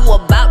 You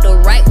about to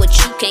write what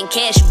you can't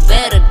cash. You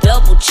better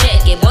double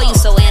check. Yeah, boy, you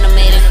so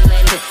animated,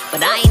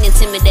 but I ain't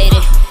intimidated.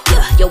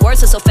 Yeah, your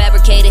words are so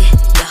fabricated.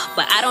 Yeah,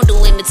 but I don't do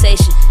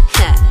imitation.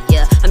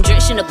 Yeah, I'm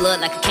drenched in the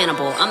blood like a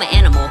cannibal. I'm an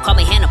animal, call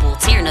me Hannibal,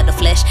 tearing of the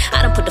flesh.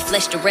 I done put the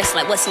flesh to rest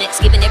like what's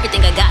next. Giving everything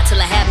I got till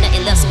I have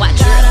nothing left. So I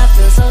drip. God, I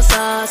feel so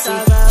saucy,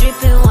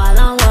 dripping while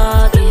I'm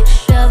walking.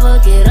 Devil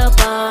get up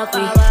off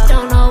me,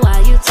 don't know why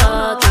you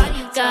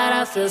talking. God,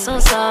 I feel so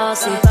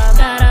saucy,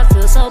 God, I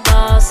feel so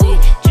bossy,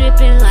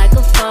 dripping like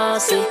a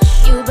faucet.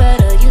 You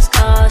better use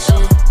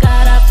caution.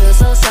 God, I feel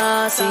so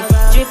saucy,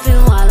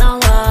 dripping while I'm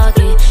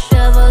walking.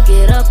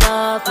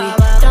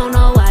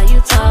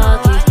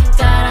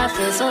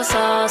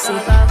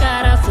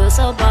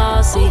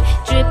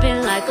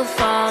 a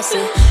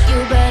faucet.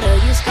 You better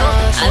use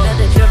caution. I got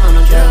the drip on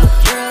the drip,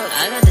 drip.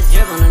 I got the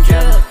drip on the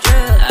drip,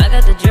 drip. I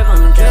got the drip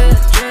on the drip,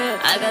 drip.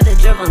 I got the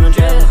drip on the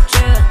drip,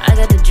 drip. I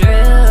got the drip.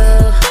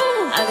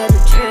 I got the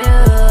drip.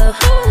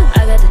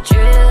 I got the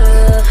drip. I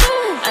got the drip.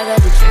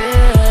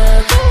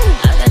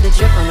 I got the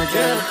drip on the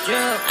drip,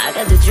 drip. I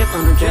got the drip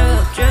on the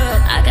drip, drip.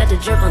 I got the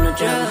drip on the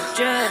drip,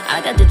 drip.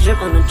 I got the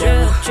drip on the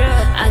drip, drip.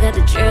 I got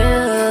the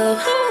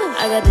drip.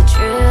 I got the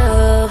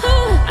drip.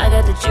 I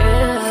got the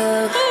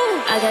drip.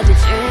 I got the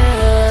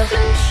drip.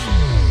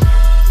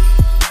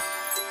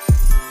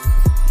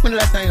 When the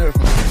last time you heard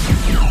from her?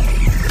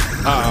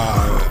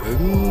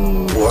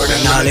 Word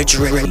of Knowledge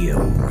Radio.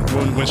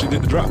 When she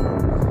did the drop.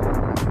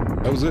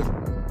 That was it.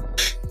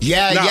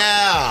 Yeah, now,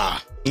 yeah.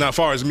 Now, as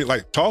far as me,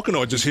 like, talking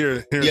or just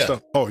hearing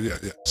stuff? Oh, yeah.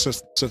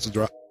 Since the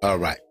drop. All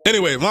right.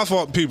 Anyway, my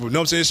fault, people. You know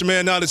what I'm saying? It's your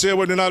man, Knowledge here,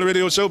 Word of Knowledge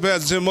Radio show.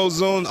 Pastor Tim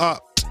Moses on.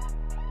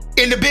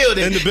 In the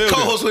building. In the building.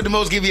 Co-host with the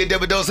most, give you a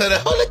double dose of the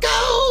Holy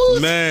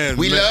Ghost. Man.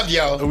 We love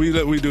y'all. We do.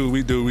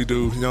 You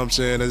know what I'm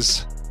saying?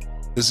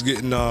 It's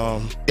getting,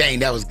 Dang,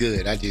 that was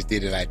good. I just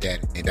did it like that.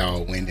 It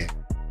all went in.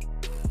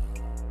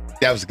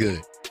 That was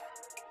good.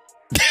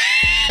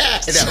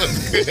 That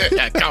was good.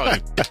 I caught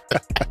it.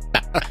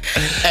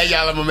 Hey,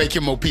 y'all, I'm going to make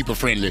you more people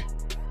friendly.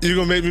 You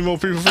going to make me more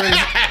people friendly?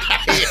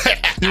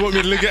 You want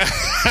me to look at?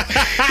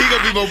 He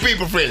gonna be more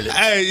people friendly.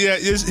 Hey, yeah,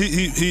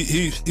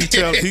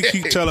 he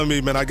keep telling me,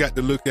 man, I got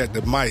to look at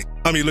the mic.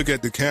 I mean, look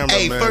at the camera,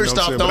 hey, man. First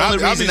off, the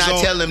only reason I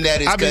tell him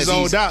that is because I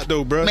be zoned out,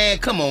 though, bro. Man,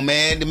 come on,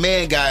 man. The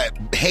man got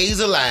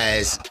hazel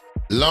eyes,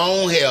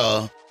 long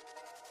hair,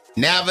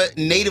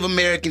 Native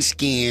American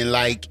skin.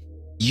 Like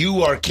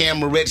you are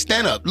camera ready.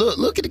 Stand up.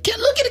 Look at the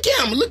camera.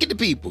 Look at the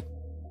people.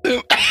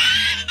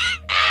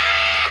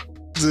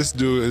 This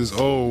dude is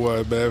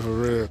old, man, for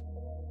real.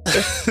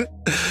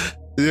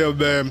 Yeah,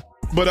 man.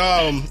 But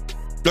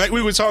like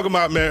we were talking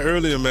about, man,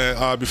 earlier,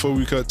 man, before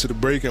we cut to the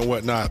break and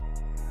whatnot.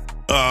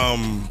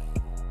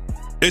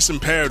 It's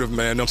imperative,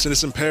 man. I'm saying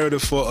it's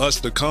imperative for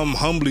us to come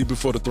humbly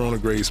before the throne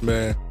of grace,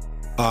 man.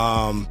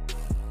 I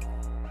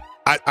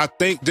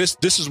think this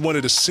is one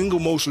of the single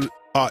most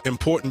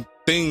important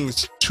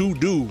things to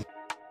do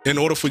in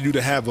order for you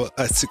to have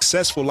a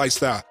successful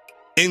lifestyle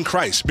in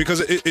Christ, because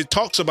it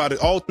talks about it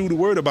all through the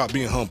word about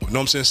being humble. You know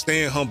what I'm saying?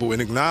 Staying humble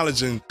and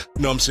acknowledging,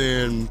 you know what I'm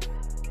saying?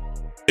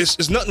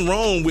 It's nothing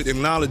wrong with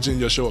acknowledging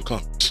your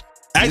shortcomings.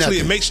 Actually,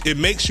 it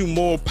makes you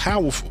more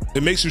powerful.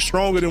 It makes you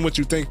stronger than what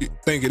you think it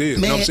is.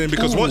 Man, you know what I'm saying?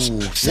 Because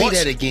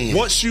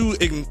once you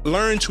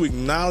learn to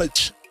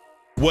acknowledge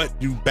what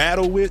you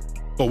battle with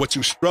or what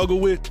you struggle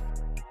with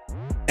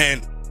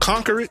and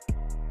conquer it,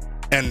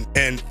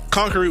 and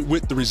conquer it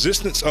with the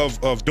resistance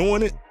of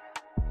doing it,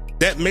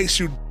 that makes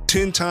you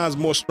 10 times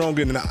more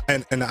stronger in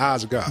the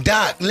eyes of God.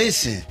 Doc,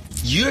 listen,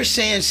 you're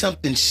saying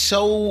something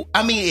so,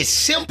 I mean, it's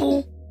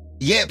simple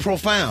yet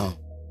profound,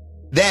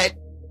 that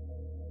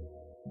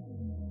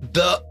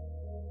the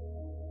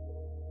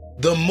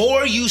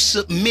more you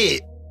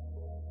submit,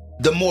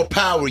 the more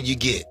power you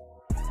get.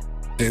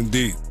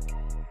 Indeed.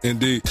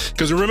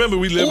 Because remember,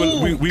 we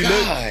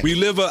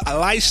live a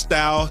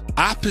lifestyle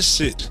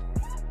opposite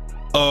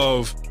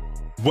of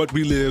what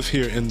we live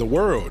here in the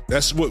world.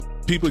 That's what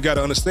people got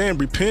to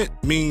understand. Repent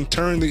means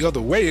turn the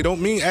other way. It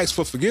don't mean ask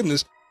for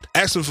forgiveness.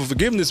 Asking for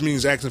forgiveness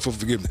means asking for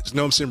forgiveness. You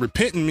know what I'm saying?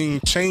 Repenting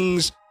means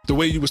change the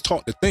way you was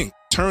taught to think.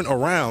 Turn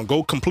around,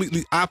 go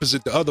completely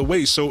opposite the other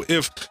way. So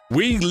if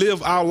we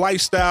live our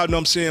lifestyle, you know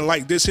what I'm saying,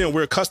 like this here, and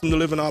we're accustomed to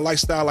living our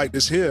lifestyle like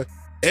this here,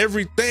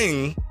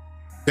 everything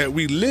that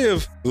we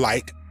live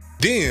like,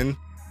 then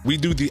we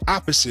do the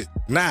opposite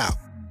now.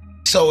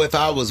 So if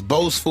I was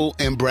boastful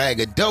and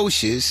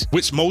braggadocious,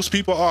 which most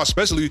people are,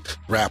 especially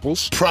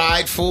rappers,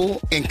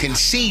 prideful and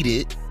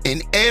conceited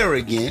and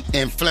arrogant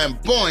and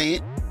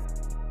flamboyant,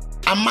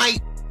 I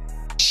might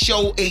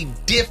show a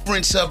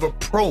difference of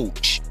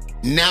approach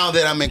now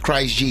that I'm in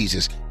Christ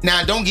Jesus.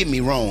 Now, don't get me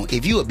wrong.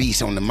 If you a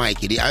beast on the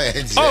mic, yeah.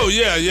 No,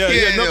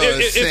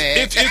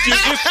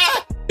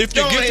 if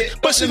you get it,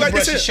 but see, like I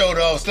said, shoulder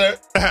off, sir.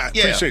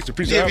 Appreciate it.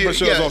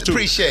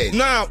 Appreciate it.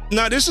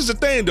 Now, this is the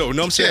thing, though. You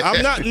know what I'm saying?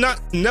 I'm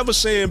never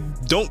saying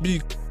don't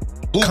be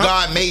who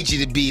God made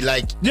you to be.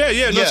 Like, no,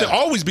 I'm saying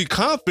always be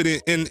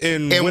confident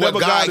in whatever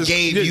what God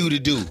gave you to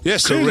do.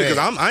 Yes, because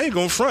I ain't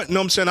gonna front. You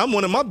know what I'm saying? I'm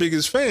one of my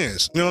biggest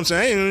fans. You know what I'm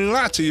saying? I ain't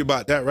gonna lie to you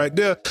about that right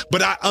there.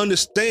 But I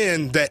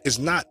understand that it's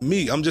not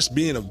me. I'm just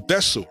being a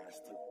vessel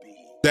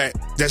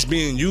that's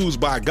being used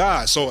by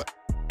God. So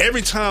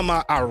every time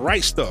I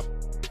write stuff,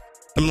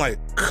 I'm like,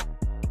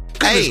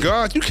 hey,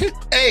 God, you can't.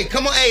 Hey,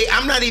 come on. Hey,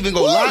 I'm not even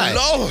gonna lie.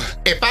 Lord.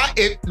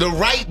 If the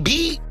right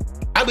beat,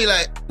 I'll be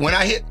like, when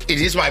I hit,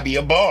 this might be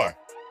a bar.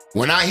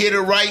 When I hit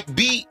the right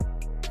beat,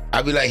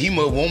 I'll be like, he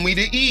must want me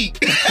to eat.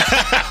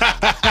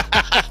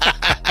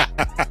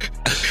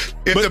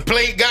 If the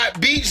plate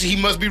got beats, he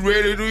must be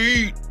ready to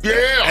eat.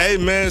 Yeah. Hey,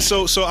 man.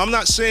 So I'm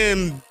not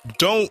saying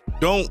don't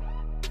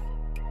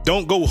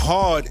go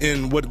hard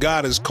in what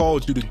God has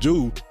called you to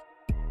do.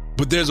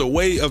 But there's a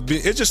way of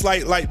being. It's just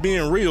like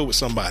being real with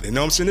somebody. You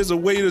know what I'm saying? There's a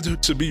way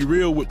to be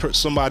real with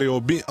somebody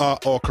or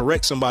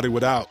correct somebody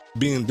without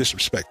being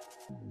disrespectful.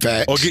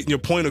 Facts. Or getting your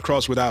point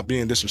across without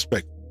being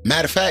disrespectful.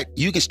 Matter of fact,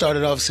 you can start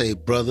it off and say,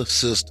 brother,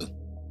 sister.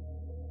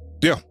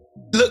 Yeah.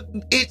 Look,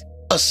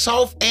 a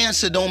soft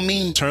answer don't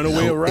mean turn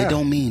away around. It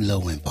don't mean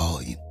low in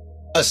volume.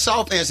 A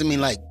soft answer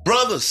mean like,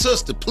 brother,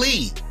 sister,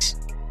 please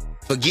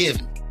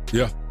forgive me.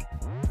 Yeah.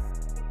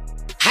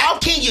 How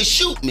can you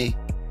shoot me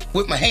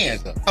with my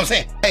hands up? I'm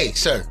saying, hey,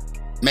 sir,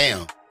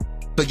 ma'am,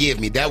 forgive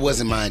me. That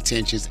wasn't my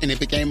intentions. And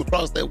if it came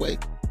across that way,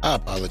 I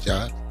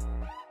apologize.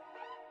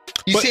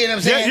 You see what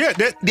I'm saying?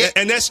 Yeah,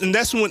 and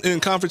that's when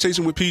in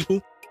confrontation with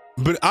people.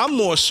 But I'm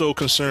more so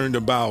concerned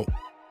about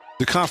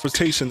the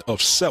confrontation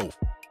of self.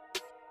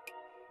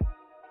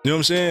 You know what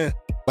I'm saying?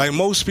 Like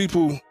most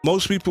people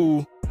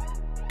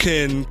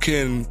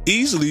can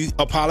easily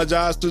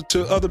apologize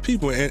to other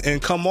people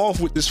and come off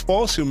with this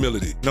false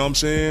humility. You know what I'm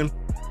saying?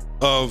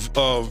 Of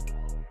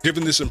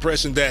giving this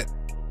impression that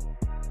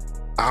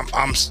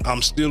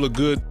I'm still a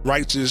good,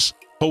 righteous,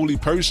 holy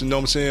person. You know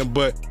what I'm saying?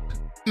 But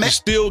you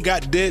still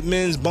got dead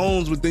men's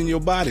bones within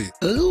your body.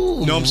 Ooh,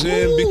 you know what I'm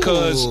saying?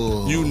 Because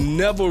you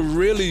never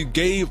really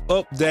gave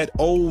up that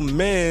old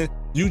man.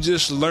 You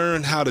just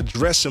learned how to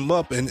dress him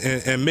up and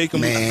make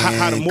him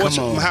how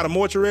the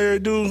mortuary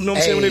do. You know what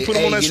I'm saying? When they put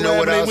him on that slab. You know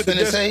what I was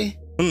finna say?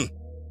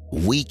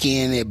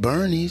 Weekend at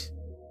Bernie's.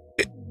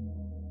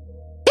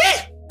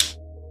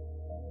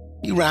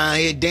 You around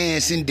here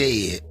dancing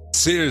dead.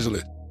 Seriously.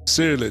 Like,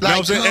 you know what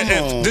I'm saying?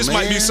 And this man.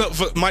 might be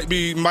something. Might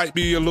be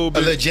a little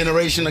bit. A little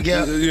generational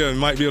gap. Yeah, it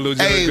might be a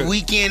little. Hey,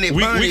 Weekend at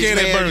Bernie's,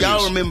 man.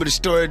 Y'all remember the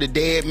story of the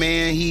dead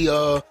man? He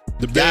the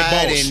died,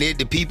 dead boss. and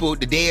the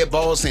dead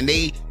boss, and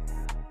they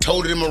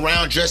toted him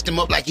around, dressed him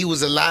up like he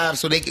was alive,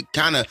 so they could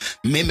kind of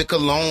mimic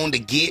along to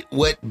get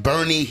what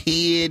Bernie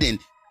hid. And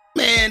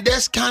man,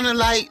 that's kind of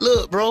like,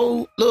 look,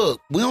 bro,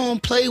 we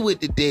don't play with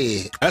the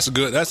dead. That's a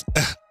good.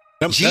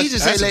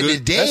 Jesus said, "Let the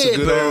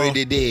dead bury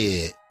the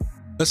dead."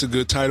 That's a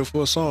good title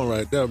for a song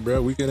right there, bro.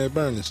 Weekend at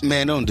Bernie's.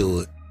 Man, don't do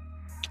it.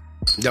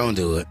 Don't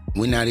do it.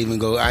 We're not even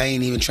I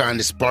ain't even trying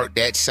to spark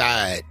that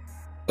side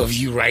of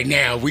you right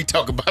now. We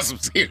talk about some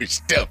serious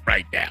stuff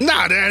right now.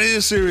 Nah, that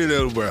is serious,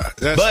 though, bro.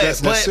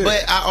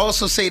 But I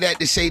also say that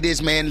to say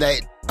this, man,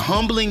 that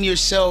humbling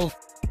yourself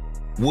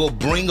will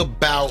bring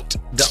about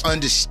the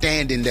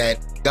understanding that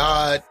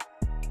God,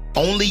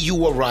 only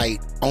you are right,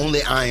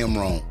 only I am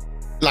wrong.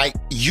 Like,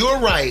 you're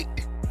right,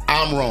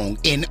 I'm wrong.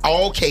 In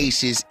all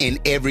cases, in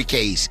every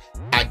case.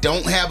 I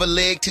don't have a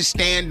leg to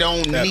stand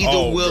on,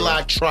 neither will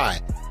I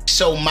try.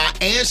 So my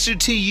answer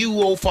to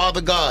you, oh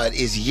Father God,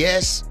 is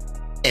yes,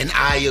 and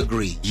I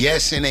agree.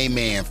 Yes and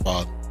amen,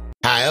 Father.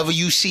 However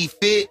you see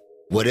fit,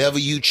 whatever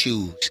you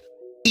choose.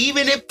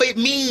 Even if it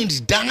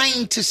means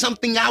dying to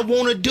something I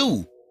want to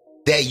do,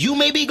 that you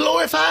may be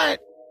glorified,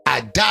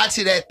 I die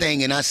to that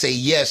thing and I say,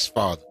 yes,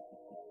 Father.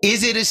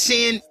 Is it a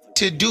sin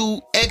to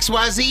do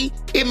XYZ?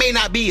 It may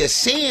not be a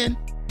sin,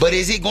 but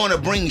is it going to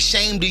bring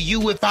shame to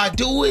you if I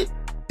do it?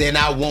 Then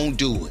I won't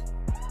do it.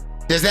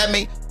 Does that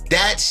mean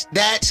that's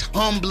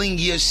humbling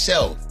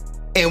yourself?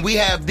 And we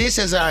have this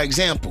as our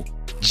example.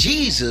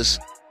 Jesus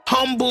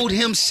humbled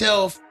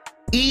himself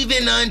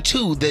even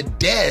unto the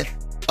death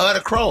of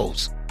the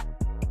cross.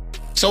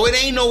 So it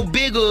ain't no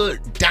bigger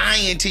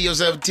dying to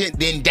yourself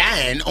than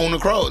dying on the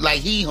cross. Like,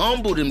 he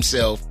humbled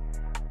himself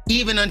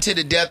even unto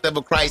the death of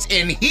a Christ.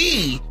 And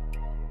he,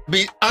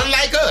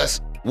 unlike us,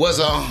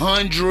 was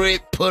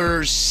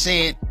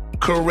 100%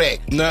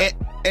 correct. Now,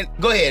 and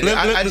go ahead.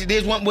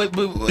 There's one. Go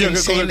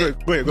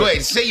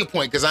ahead. Say your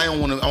point, because I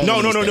don't want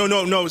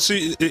to. No.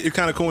 See, it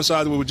kind of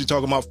coincides with what you're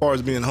talking about as far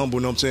as being humble.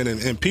 You know what I'm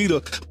saying? And Peter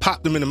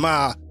popped him in the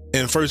mouth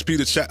in 1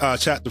 Peter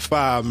chapter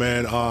 5,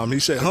 man. He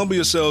said, "Humble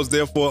yourselves,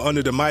 therefore,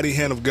 under the mighty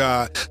hand of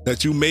God,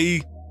 that you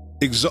may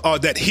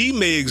that He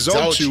may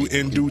exalt you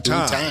in due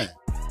time."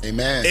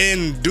 Amen.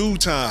 In due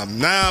time.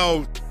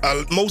 Now,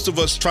 most of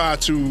us try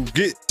to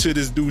get to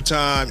this due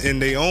time in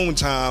their own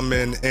time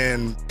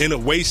and in a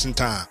wasting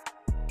time,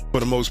 for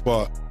the most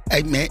part.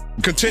 Amen.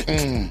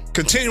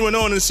 Continuing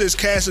on, it says,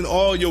 casting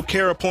all your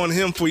care upon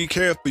Him, for He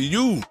cares for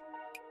you.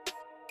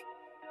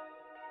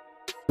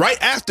 Right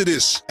after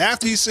this,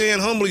 after He's saying,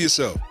 humble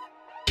yourself.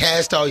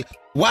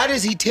 Why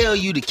does He tell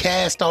you to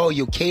cast all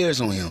your cares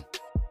on Him?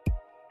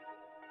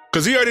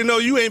 Because He already know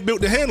you ain't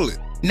built to handle it.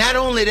 Not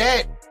only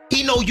that,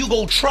 He know you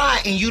go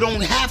try and you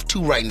don't have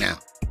to right now.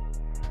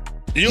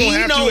 You don't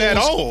have to at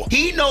all.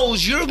 He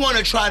knows you're going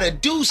to try to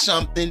do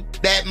something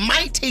that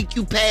might take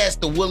you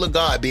past the will of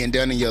God being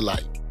done in your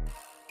life.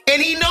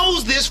 And He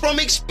knows this from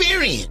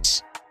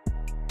experience.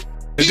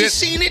 He's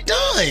seen it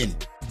done.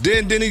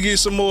 Then He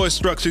gives some more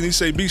instruction. He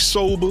say, be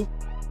sober,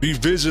 be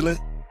vigilant,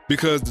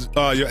 because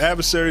your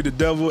adversary, the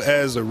devil,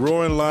 as a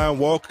roaring lion,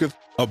 walketh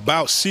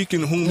about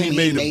seeking whom he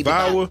may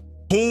devour,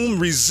 whom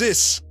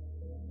resists,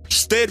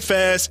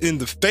 steadfast in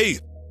the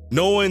faith,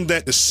 knowing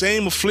that the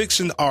same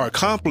affliction are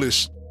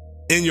accomplished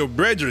in your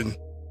brethren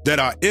that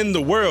are in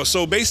the world.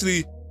 So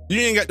basically, You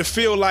ain't got to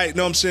feel like, you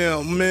know what I'm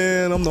saying,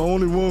 man, I'm the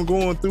only one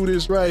going through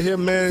this right here,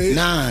 man.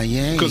 Nah,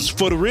 yeah. Because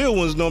for the real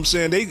ones, you know what I'm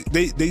saying,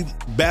 they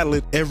battle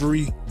it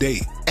every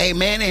day. Hey,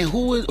 man, and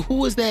who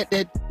was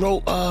that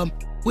wrote,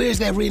 where's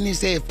that written? It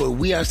said, for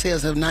we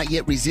ourselves have not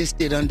yet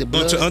resisted unto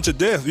blood. Unto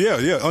death,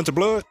 yeah, unto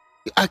blood.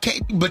 I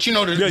can't, but you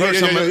know the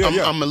verse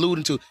I'm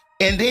alluding to.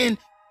 And then,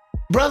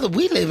 brother,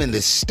 we live in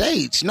the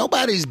States.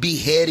 Nobody's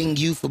beheading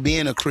you for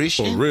being a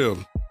Christian. For real.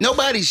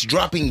 Nobody's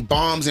dropping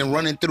bombs and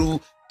running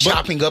through,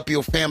 chopping up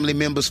your family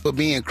members for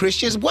being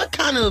Christians. What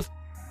kind of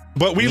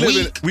But we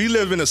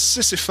live in a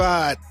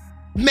sissified.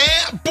 Man,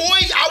 boy,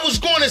 I was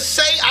going to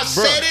say,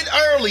 said it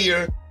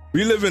earlier.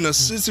 We live in a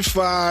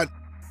sissified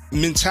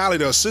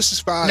mentality, a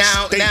sissified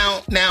state.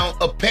 Now,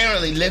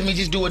 apparently, let me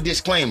just do a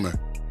disclaimer.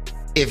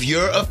 If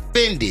you're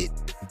offended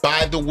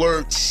by the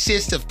word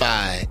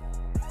sissified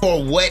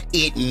for what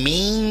it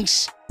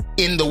means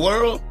in the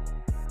world,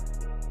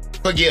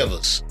 forgive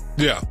us.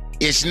 Yeah.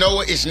 It's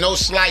no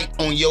slight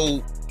on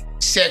your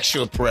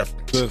sexual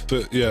preference.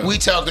 Yeah. We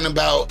talking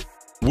about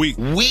weak,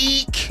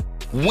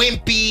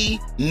 wimpy,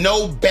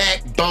 no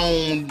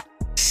backbone,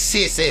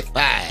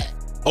 sissified.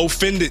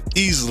 Offended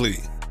easily.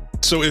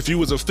 So if you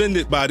was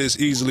offended by this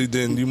easily,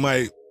 then you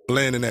might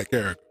land in that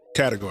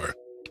category.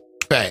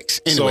 Facts.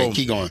 Anyway,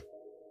 keep going.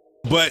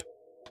 But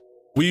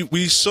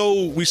we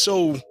so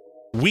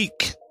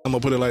weak. I'm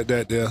gonna put it like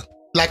that there.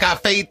 Like our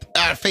faith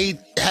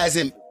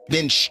hasn't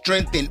been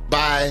strengthened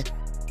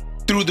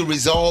through the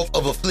resolve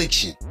of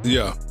affliction.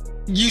 Yeah.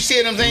 You see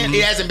what I'm saying? Mm-hmm.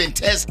 It hasn't been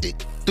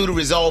tested through the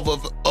resolve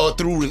of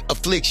through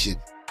affliction.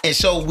 And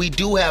so we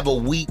do have a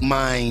weak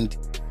mind,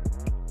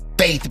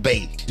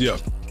 faith-based. Yeah.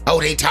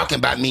 Oh, they talking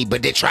about me,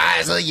 but the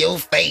trials of your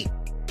faith.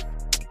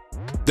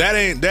 That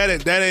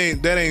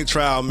ain't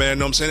trial, man.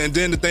 Know what I'm saying? And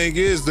then the thing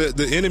is that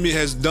the enemy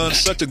has done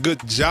such a good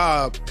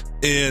job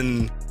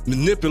in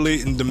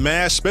manipulating the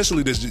mass,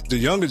 especially the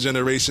younger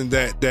generation,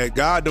 that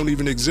God don't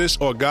even exist,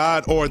 or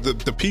God or the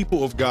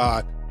people of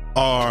God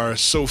are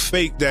so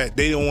fake that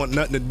they don't want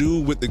nothing to do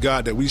with the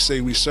God that we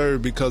say we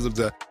serve because of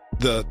the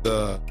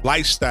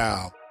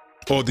lifestyle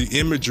or the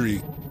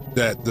imagery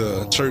that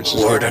the church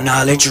is. Word of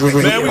Knowledge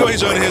Radio. Man, we always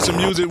trying to hear some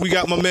music. We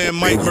got my man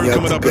Mike Murr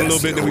coming up in a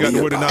little bit. Then we got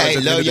the Word of Knowledge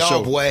at the end of the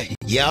show. Boy.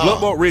 Y'all.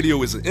 Bloodbought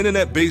Radio is an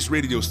internet-based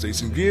radio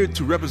station geared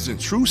to represent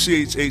true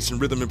CHH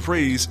and rhythm and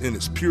praise in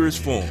its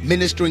purest form.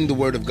 Ministering the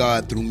word of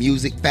God through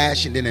music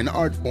fashioned in an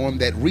art form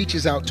that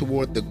reaches out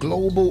toward the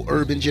global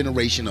urban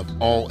generation of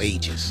all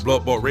ages.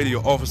 Bloodbought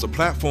Radio offers a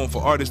platform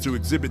for artists to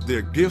exhibit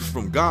their gift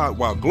from God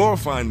while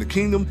glorifying the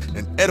kingdom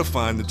and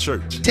edifying the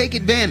church. Take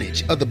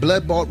advantage of the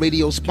Bloodbought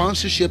Radio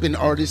sponsorship and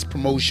artist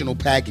promotional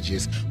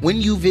packages when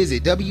you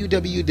visit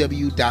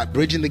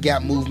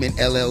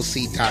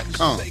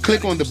www.bridgingthegapmovementllc.com.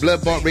 Click on the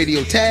Bloodbought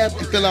Radio tab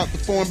and fill out the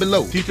form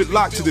below. Keep it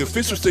locked to the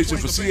official station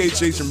for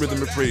CHH and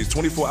Rhythm and Praise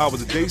 24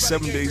 hours a day,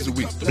 7 days a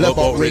week.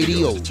 Bloodbought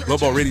Radio.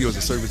 Bloodbought Radio is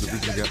a service of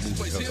Bridging the Gap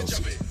Movement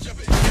LLC.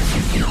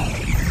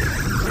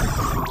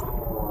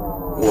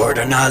 Word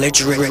of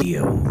Knowledge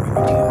Radio.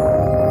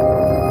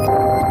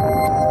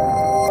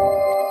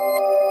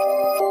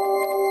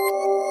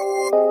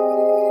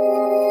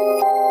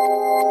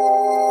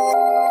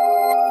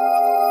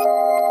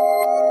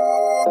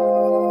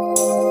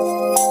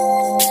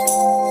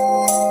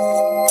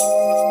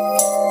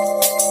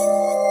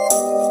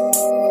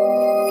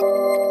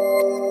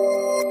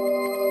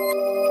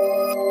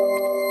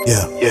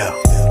 Yeah.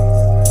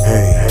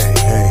 Hey.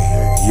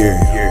 Yeah.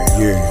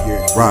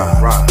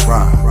 Ride.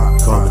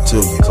 Coming to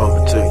you.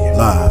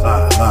 Live.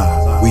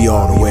 We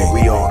all the way.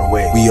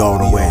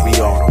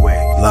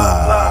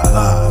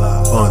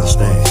 Live.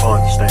 Understand.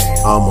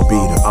 I'ma be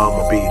the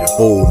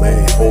old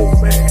man.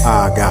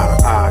 I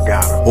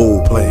got a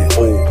old plan.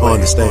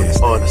 Understand. I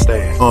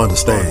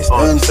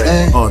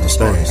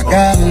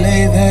gotta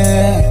leave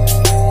here.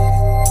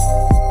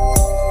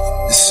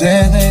 They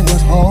said they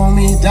would hold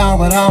me down,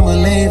 but I'ma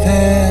leave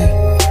here.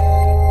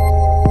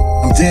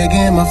 I'm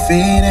digging my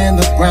feet in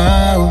the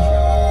ground.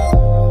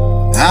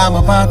 I'm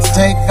about to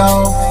take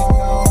off.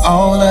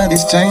 All of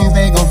these chains,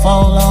 they gon'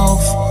 fall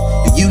off.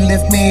 You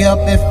lift me up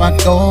if I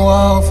go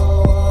off.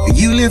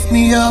 You lift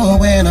me up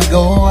when I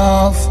go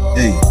off.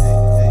 Hey.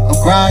 I'm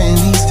crying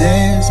these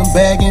tears, I'm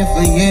begging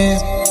for years.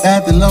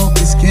 That the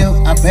locust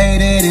killed, I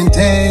paid it in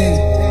tears.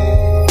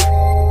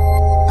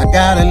 I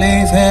gotta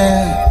leave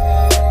here.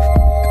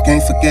 I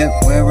can't forget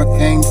where I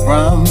came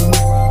from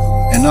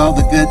and all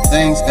the good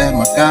things that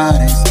my God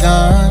has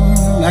done.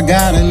 I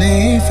gotta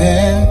leave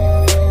here,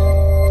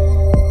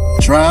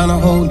 trying to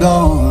hold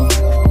on.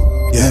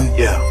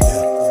 Yeah.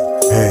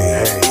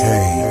 Hey.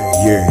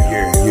 Yeah.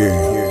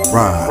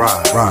 Ride.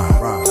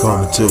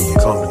 Coming to you.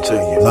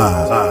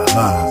 Live.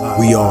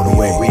 We all the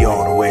way.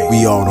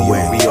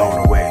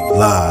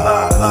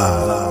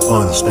 Live.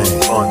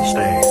 Understand.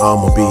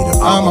 I'ma be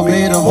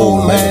the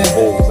whole man.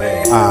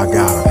 I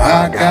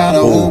got a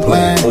whole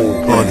plan.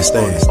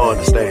 Understand.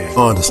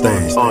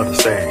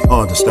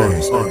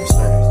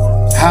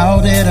 How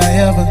did I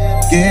ever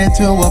get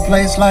to a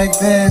place like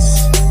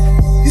this?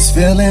 These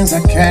feelings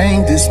I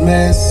can't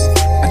dismiss.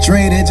 I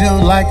treated you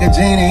like a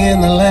genie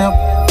in the lamp.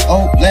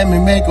 hope, let me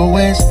make a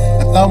wish.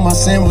 I thought my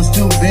sin was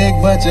too big,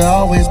 but you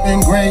always been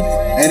great.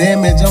 That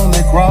image on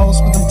that cross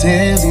with them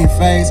tears in your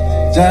face.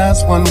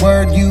 Just one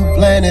word, you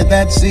planted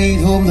that seed,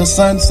 whom the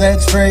sun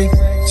sets free.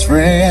 It's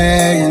free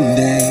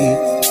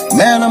indeed.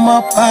 Man, I'm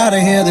up out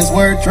of here. This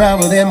word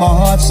traveled in my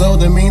heart, so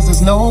that means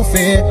there's no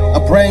fear.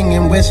 I'm praying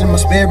and wishing my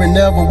spirit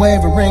never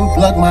wavering.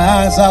 Plug my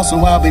eyes out so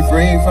I'll be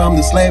free from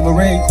the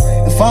slavery.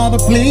 And Father,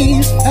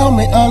 please help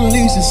me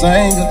unleash this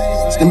anger.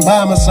 Stand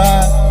by my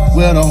side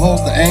with a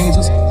host of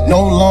angels.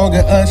 No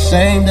longer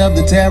ashamed of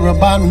the terror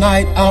by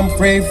night. I'm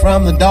free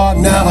from the dark.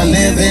 Now I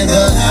live in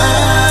the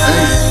light.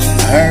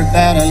 I heard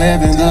that I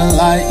live in the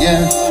light,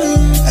 yeah.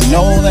 I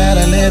know that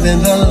I live in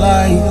the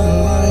light.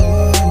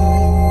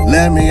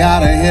 Let me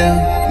out of here,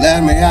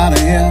 let me out of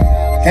here.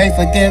 Can't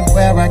forget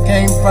where I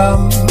came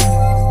from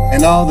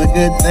and all the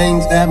good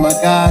things that my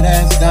God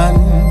has done.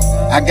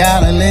 I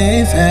gotta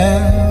leave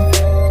here,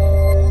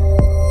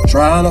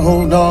 trying to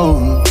hold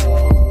on.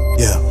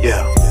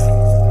 Yeah.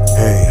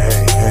 Hey,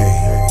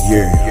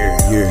 yeah.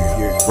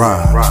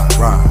 Ride.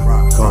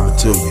 Coming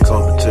to you.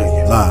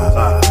 Live.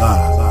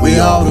 We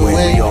all the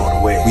way.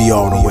 We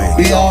all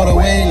the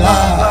way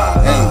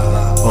live. Hey.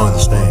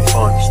 Understand.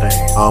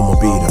 I'ma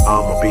be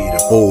the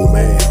old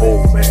man.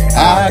 I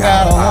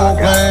got a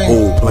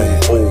whole plan.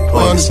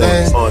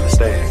 Understand.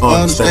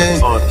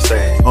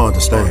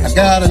 I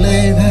gotta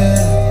leave here.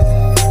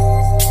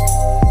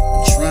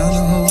 I'm trying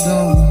to hold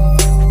on.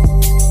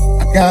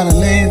 I gotta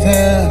leave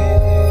here.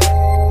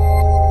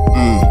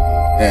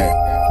 Yeah.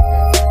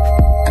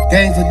 I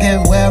can't forget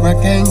where I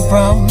came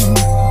from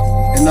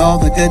and all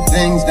the good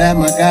things that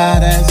my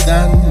God has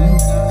done.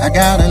 I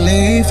gotta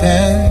leave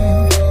here.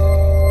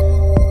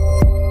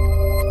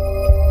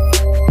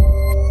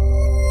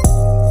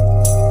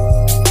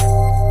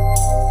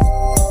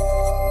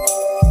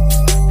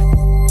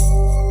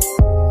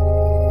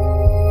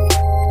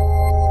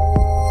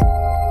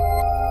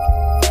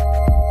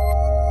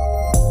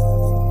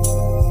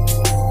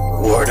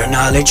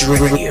 Knowledge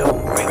Radio.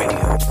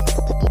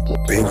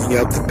 Bringing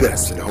out the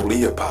best in holy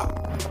hip hop.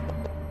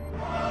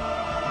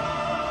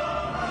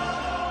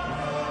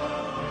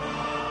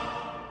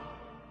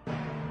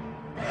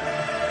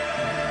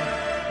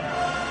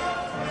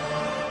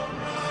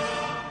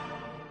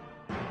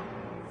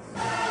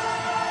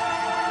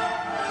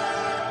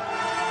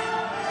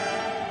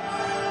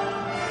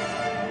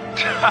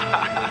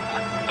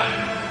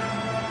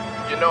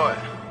 You know it.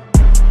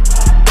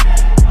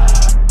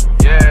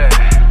 Yeah.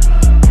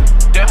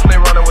 Definitely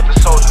running with the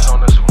soldiers on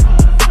this one.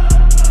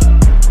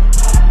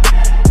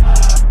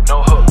 No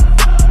hook.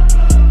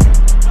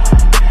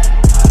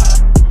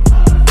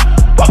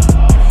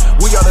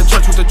 We are the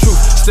church with the truth.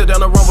 Still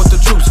down the run with the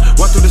troops.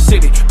 Run through the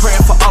city,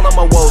 praying for all of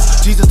my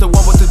woes. Jesus the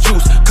one with the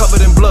juice,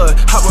 covered in blood.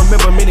 I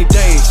remember many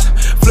days.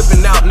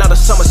 Flipping out, not a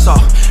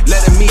somersault.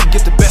 Letting me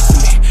get the best of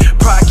me.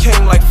 Pride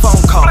came like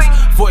phone calls,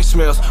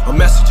 voicemails, or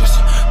messages.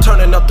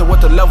 Turning up to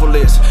what the level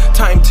is.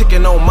 Time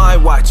ticking on my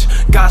watch.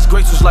 God's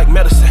grace was like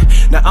medicine.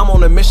 Now I'm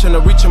on a mission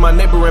of reaching my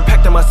neighbor,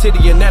 impacting my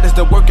city, and that is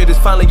the work. It is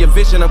finally a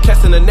vision. I'm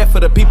casting a net for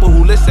the people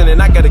who listen,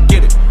 and I gotta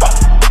get it.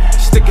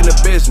 Sticking to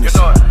business,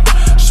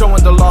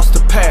 showing the lost a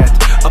path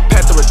of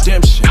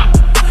redemption.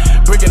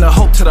 Bringing a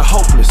hope to the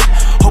hopeless,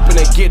 hoping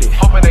they get it.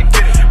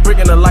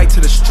 Bringing a light to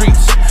the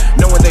streets,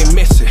 knowing they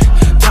miss it.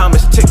 Time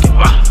is ticking.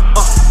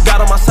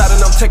 God on my side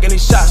and I'm taking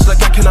these shots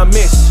like I cannot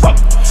miss.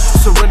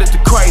 Surrendered to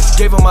Christ,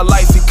 gave him my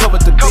life, he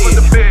covered the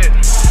bed.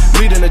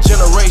 Leading a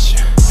generation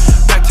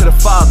back to the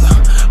Father.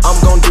 I'm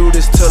gonna do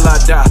this till I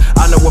die.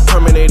 I know what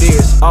permanent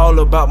is. All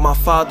about my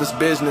Father's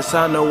business.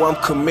 I know I'm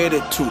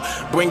committed to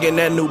bringing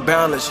that new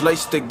balance.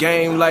 Lace the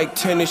game like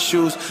tennis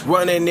shoes.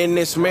 Running in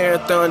this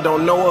marathon.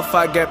 Don't know if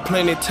I got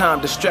plenty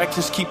time.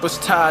 Distractions keep us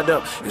tied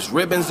up. It's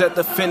ribbons at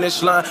the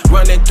finish line.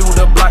 Running through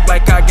the block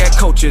like I got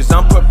coaches.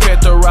 I'm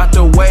prepared to ride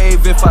the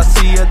wave if I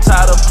see a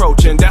tide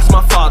approaching. That's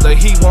my Father.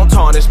 He won't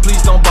tarnish.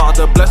 Please don't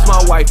bother. Bless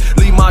my wife.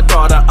 Leave my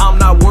daughter. I'm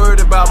not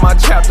worried about my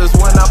chapters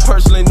when I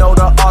personally know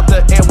the author.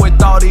 And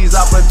with all these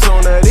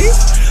opportunities,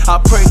 I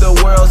pray the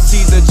world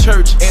see the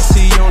church and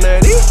see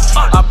unity.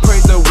 I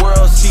pray the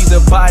world see the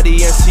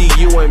body and see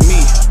you and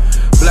me.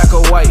 Black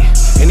or white,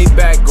 any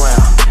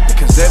background,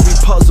 because every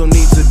puzzle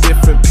needs a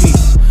different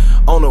piece.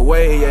 On the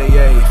way,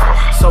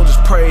 soldiers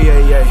pray,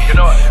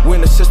 we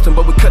in the system,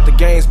 but we cut the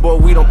games, boy,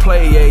 we don't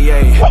play,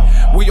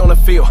 We on the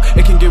field,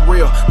 it can get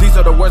real. These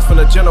are the words from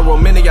the general,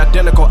 many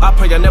identical. I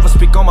pray I never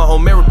speak on my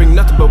own merit, bring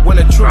nothing but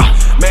winning truth.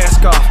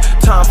 Mask off,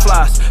 time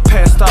flies,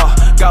 past off.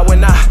 God,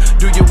 when I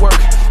do your work,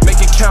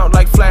 make it count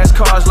like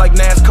flashcards, like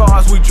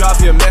NASCARs. We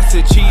drop your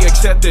message, he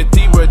accepted,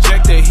 he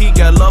rejected. He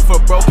got love for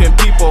broken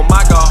people.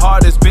 My God,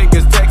 heart as big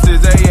as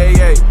Texas,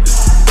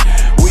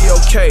 We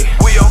okay.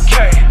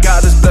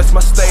 God has blessed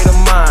my state of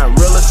mind,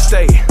 real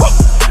estate.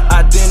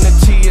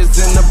 Identity is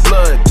in the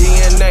blood,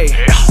 DNA.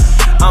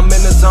 I'm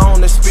in the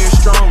zone, the spirit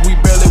strong. We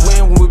barely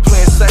win when we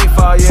playing safe.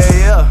 Oh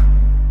yeah.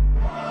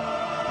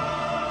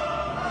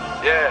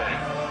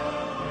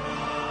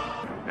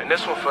 And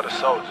this one for the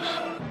soldiers.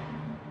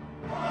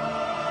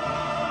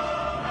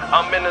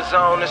 I'm in the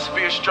zone and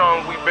spirit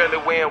strong. We barely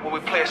win when we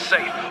play it safe.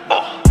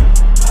 Oh.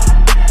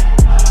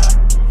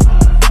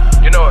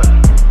 You know it.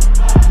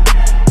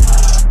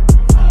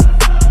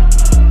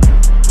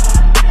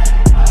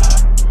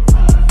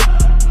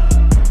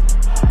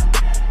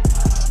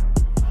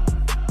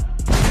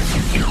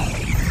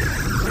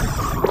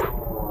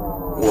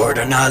 Word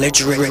of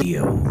Knowledge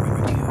Radio.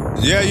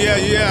 Yeah.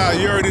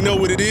 You already know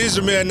what it is.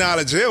 Your man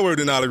Knowledge, Word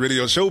of Knowledge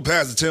Radio Show.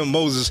 Pastor Tim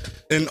Moses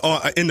in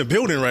the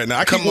building right now.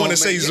 I keep wanting to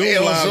say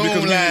Zoom line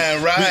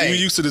because we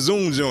used to the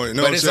Zoom joint.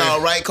 But it's all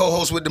right.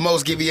 Co-host with the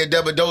most, give you a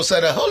double dose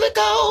of the Holy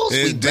Ghost.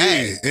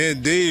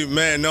 Indeed,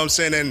 man. Know what I'm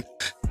saying? And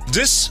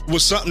this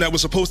was something that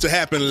was supposed to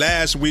happen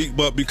last week,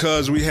 but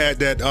because we had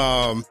that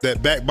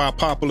Back by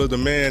Popular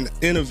Demand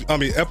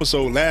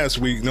episode last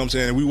week, you know what I'm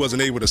saying, we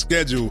wasn't able to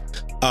schedule.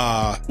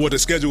 The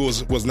schedule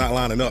was not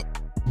lining up.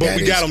 But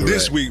that we got him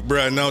this week,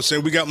 bro. You know what I'm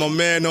saying? We got my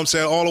man, you know what I'm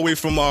saying, all the way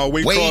from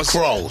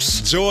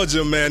Waycross,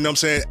 Georgia, man. You know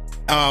what I'm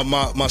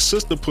saying? My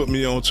sister put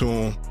me on to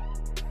him,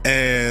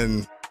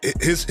 and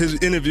his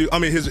interview,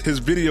 his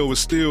video was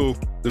still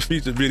the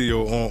featured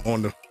video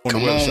on the website.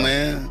 Come on,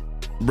 man.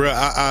 Bro,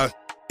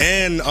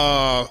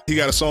 he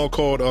got a song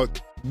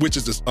called which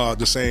is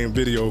the same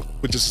video,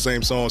 which is the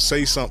same song,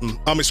 Say Something.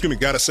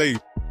 Gotta Say.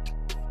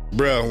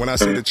 Bro, when I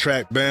see the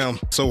track, bam,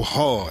 so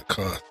hard,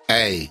 cuz.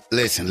 Hey,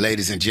 listen,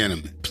 ladies and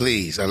gentlemen,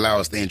 please allow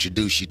us to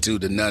introduce you to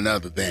none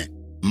other than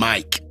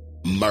Mike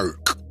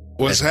Merk.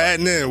 What's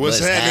happening? What's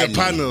happening,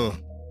 partner?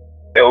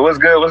 Yo, what's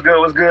good?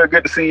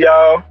 Good to see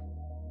y'all.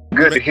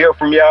 Good to hear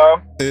from y'all.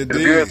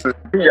 Indeed. It's good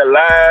to be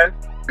alive.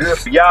 Good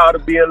for y'all to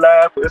be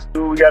alive. Let's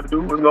do what we got to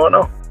do. What's going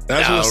on?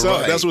 That's what's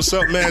up. That's what's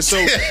up, man. So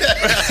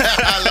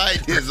I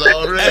like this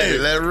already. Hey,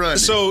 let's run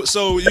it.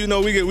 So you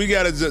know we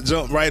gotta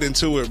jump right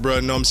into it, bro.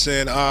 You know what I'm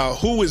saying?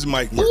 Who is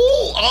Mike Merk?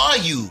 Who are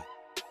you?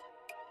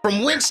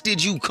 From whence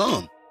did you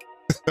come?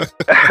 All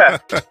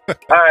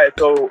right,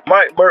 so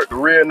Mike Merk, the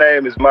real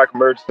name is Mike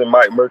Murchison.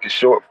 Mike Merk is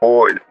short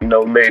for it. You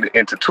know, made it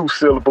into 2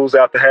 syllables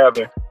after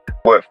having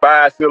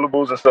 5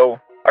 syllables, and so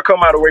I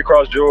come out of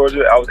Waycross,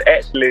 Georgia. I was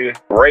actually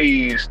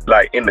raised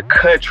like in the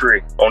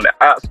country on the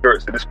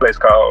outskirts of this place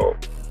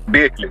called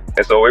Bickley.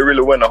 And so it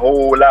really wasn't a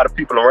whole lot of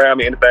people around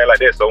me, anything like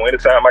that. So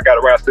anytime I got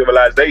around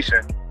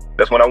civilization,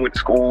 that's when I went to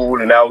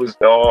school, and I was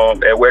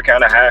at Ware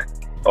County High,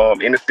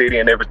 in the city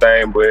and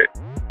everything. But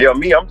yeah,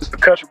 I'm just a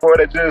country boy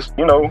that just,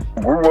 you know,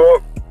 grew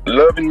up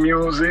loving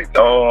music,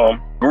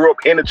 grew up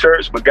in the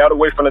church, but got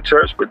away from the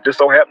church, but just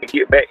so happened to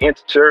get back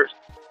into church.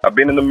 I've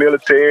been in the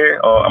military.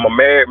 I'm a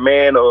married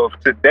man of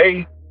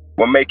today.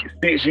 Will make it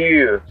 6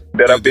 years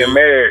that I've been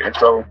married. And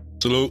so,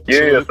 salute.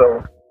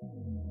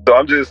 So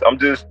I'm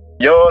just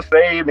young,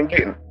 saved, and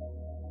getting it.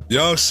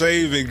 Young,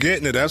 saved, and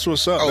getting it. That's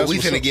what's up. Oh, we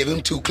finna give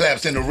him 2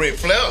 claps in the red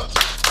flares.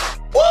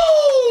 Woo!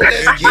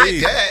 Let's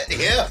get that.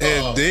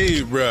 Yeah.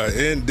 Indeed, bro.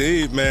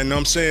 Indeed, man. Know what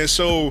I'm saying?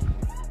 So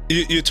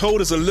you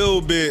told us a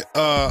little bit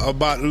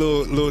about a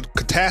little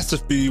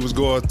catastrophe you was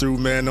going through,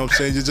 man. Know what I'm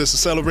saying? You just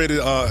celebrated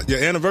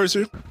your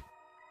anniversary?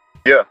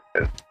 Yeah.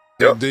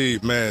 Yep.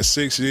 Indeed, man.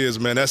 6 years,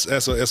 man. That's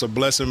a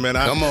blessing, man.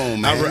 Come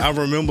on, man. I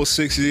remember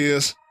 6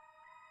 years,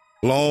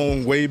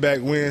 long way back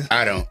when.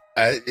 I don't.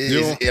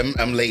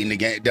 I'm late in the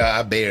game.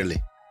 I barely.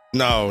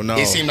 No.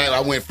 It seemed like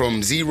I went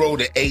from 0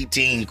 to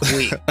 18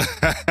 quick.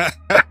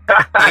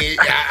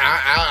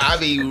 I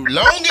be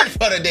longing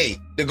for the day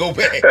to go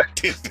back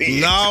to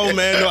see. No,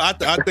 man. No, I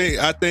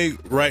think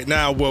right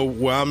now,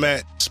 where I'm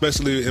at,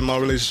 especially in my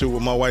relationship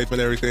with my wife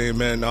and everything,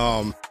 man.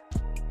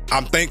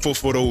 I'm thankful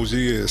for those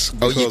years.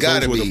 Oh, you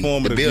gotta those were be. The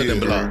formative the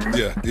building years. block.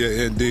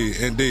 Yeah,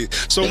 indeed.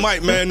 So,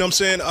 Mike, man, you know what I'm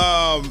saying,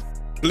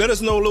 let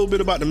us know a little bit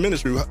about the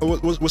ministry.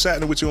 What's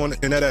happening with you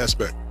in that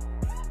aspect?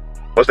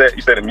 What's that?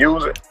 You said the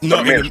music?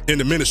 No, in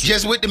the ministry.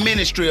 Just with the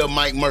ministry of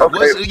Mike Merk.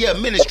 Okay.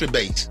 Ministry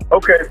base.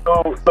 Okay,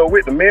 so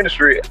with the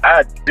ministry,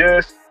 I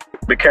just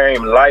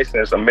became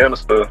licensed a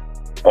minister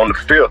on the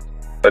 5th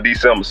of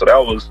December. So that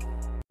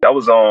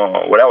was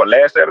on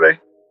last Saturday?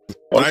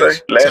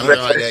 Nice. Last Something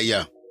Saturday. like that,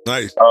 yeah.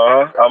 Nice.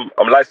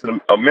 I'm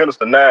licensed a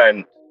minister now,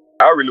 and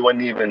I really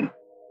wasn't even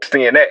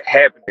seeing that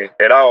happening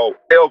at all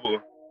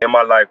ever in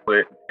my life.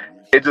 But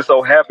it just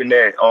so happened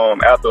that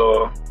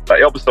after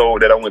an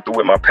episode that I went through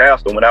with my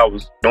pastor when I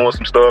was doing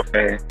some stuff,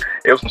 and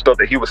it was some stuff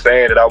that he was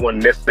saying that I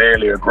wasn't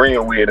necessarily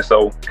agreeing with. And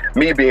so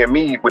me being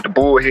me with the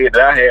bullhead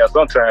that I have,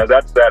 sometimes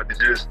I decided to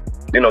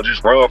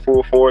just run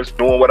full force,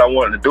 doing what I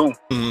wanted to do.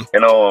 Mm-hmm.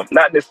 And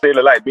not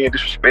necessarily like being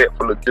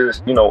disrespectful or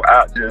just,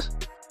 out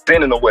just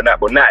sinning or whatnot,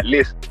 but not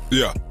listening.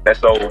 Yeah. And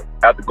so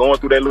after going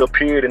through that little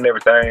period and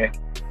everything,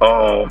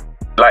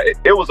 like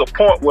it was a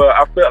point where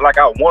I felt like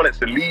I wanted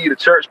to leave the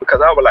church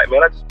because I was like,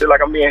 man, I just feel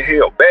like I'm being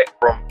held back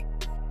from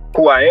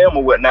who I am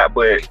or whatnot.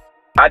 But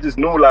I just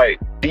knew, like,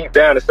 deep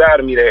down inside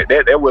of me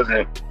that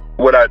wasn't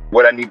what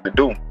I needed to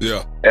do.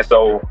 Yeah. And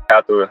so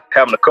after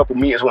having a couple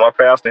meetings with my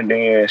pastor, and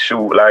then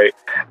like,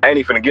 I ain't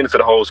even gonna get into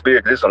the whole spiel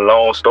because it's a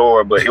long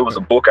story, but it was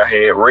a book I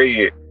had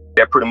read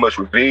that pretty much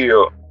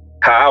revealed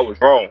how I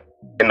was wrong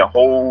in the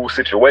whole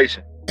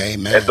situation.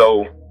 Amen. And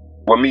so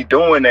with me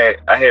doing that,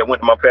 I had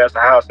went to my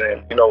pastor's house,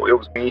 and it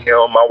was me,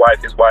 him, my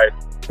wife, his wife.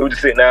 We were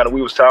just sitting down and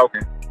we was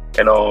talking,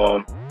 and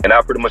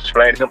I pretty much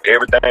explained to him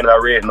everything that I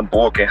read in the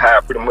book and how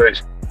I pretty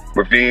much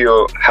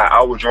revealed how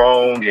I was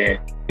wrong, and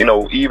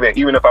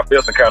even if I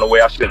felt some kind of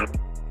way, I shouldn't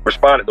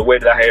responded the way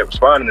that I had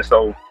responded. And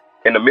so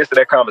in the midst of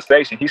that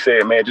conversation, he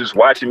said, man, just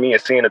watching me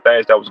and seeing the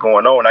things that was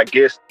going on, I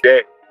guess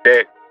that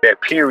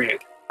period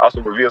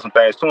also revealed some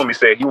things to him. He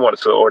said he wanted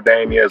to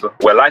ordain me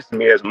license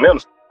me as a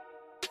minister.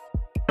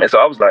 And so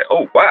I was like,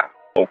 oh wow,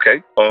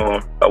 okay.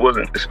 I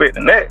wasn't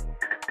expecting that.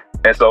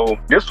 And so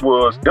this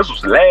was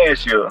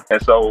last year.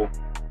 And so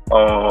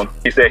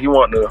he said he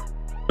wanted to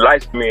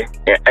license me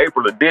in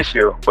April of this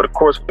year, but of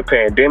course with the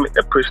pandemic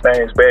that pushed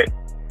things back.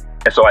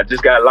 And so I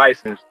just got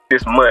licensed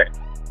this month.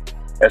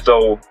 And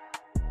so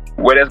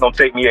where that's gonna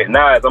take me at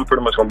now is I'm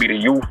pretty much gonna be the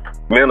youth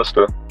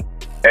minister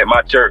at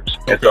my church.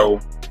 Okay. And so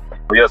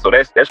so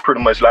that's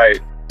pretty much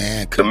like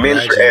the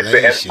ministry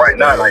aspect right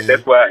now. Like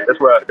that's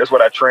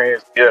what I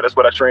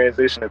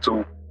transitioned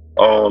into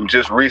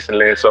just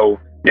recently. And so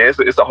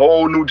it's a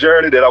whole new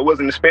journey that I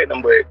wasn't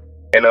expecting, but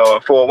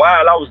for a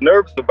while I was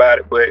nervous about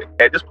it, but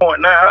at this point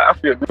now I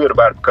feel good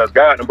about it because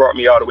God done brought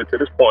me all the way to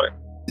this point.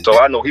 So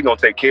I know He gonna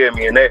take care of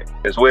me in that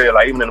as well.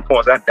 Like even in the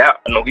points I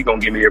doubt, I know He gonna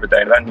give me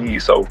everything that I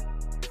need. So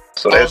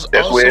that's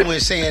also where. When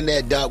saying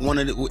that, Doc,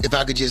 if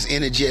I could just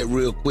interject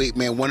real quick,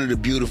 man, one of the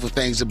beautiful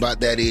things about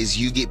that is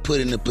you get put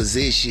in a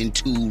position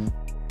to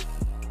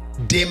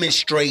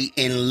demonstrate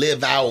and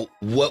live out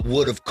what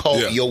would have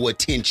caught your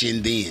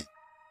attention then.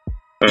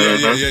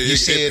 Yeah. You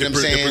see what I'm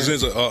saying? It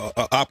presents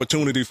an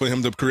opportunity for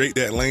him to create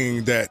that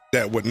lane that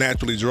would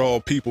naturally draw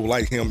people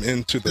like him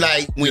into the.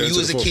 Like when you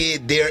was a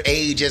kid, their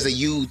age as a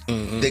youth,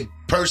 the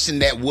person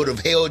that would have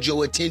held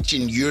your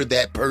attention, you're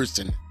that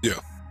person. Yeah.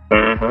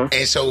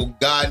 And so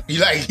God,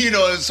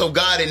 so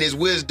God in His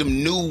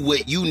wisdom knew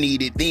what you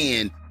needed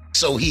then,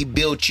 so He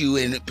built you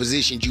and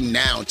positioned you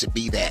now to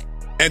be that.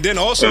 And then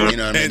also, you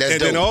know what I mean?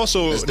 then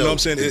also, you know what I'm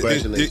saying?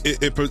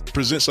 It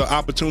presents an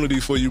opportunity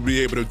for you to be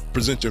able to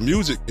present your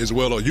music as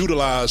well, or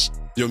utilize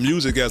your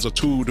music as a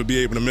tool to be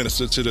able to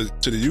minister to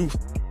the youth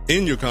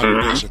in your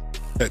congregation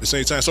at the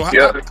same time. So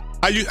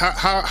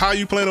how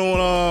you plan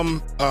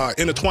on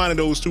intertwining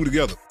those two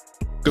together?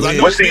 Because I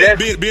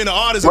know being an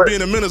artist and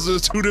being a minister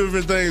is two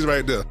different things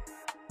right there.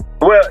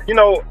 Well,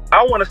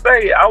 I want to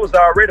say I was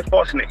already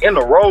functioning in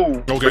the role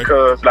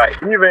because,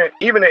 like,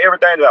 even in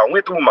everything that I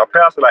went through with my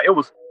pastor, like, it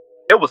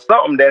was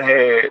something that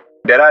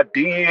I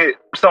did,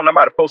 something I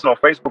might have posted on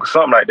Facebook or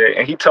something like that,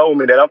 and he told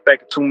me that I'm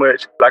thinking too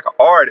much like an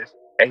artist,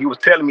 and he was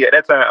telling me at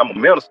that time I'm a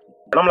minister,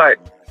 and I'm like,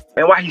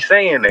 man, why he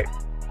saying that?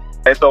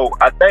 And so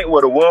I think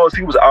what it was,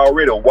 he was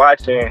already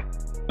watching,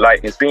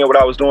 like, and seeing what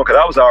I was doing, because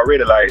I was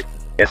already like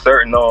in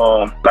certain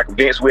like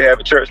events we have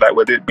at church, like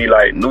whether it be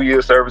like New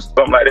Year's service or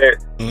something like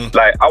that,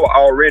 like I was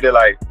already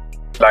like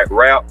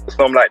rap or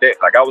something like that,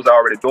 like I was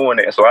already doing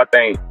that. And so I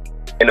think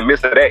in the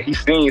midst of that, he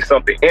seen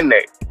something in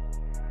that,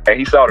 and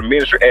he saw the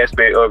ministry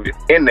aspect of it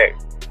in that,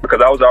 because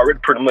I was already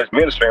pretty much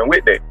ministering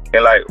with that.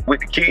 And like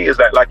with the kids,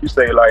 like you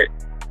say, like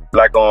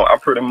I'm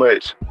pretty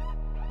much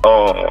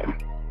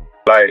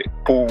like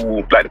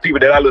the people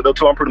that I look up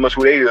to, I'm pretty much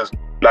who they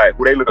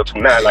look up to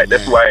now. Like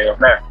that's who I am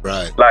now.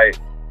 Right. Like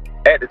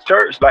at the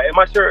church, like at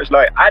my church,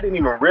 like I didn't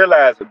even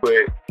realize it, but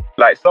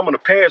like some of the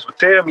parents would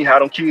tell me how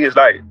them kids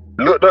like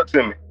looked up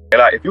to me. And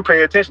like if you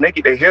pay attention, they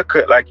get their hair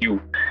cut like you.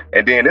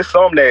 And then it's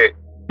some that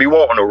be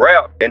wanting to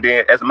rap. And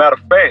then as a matter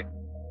of fact,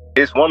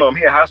 it's one of them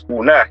here in high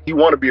school now. He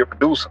want to be a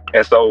producer.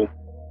 And so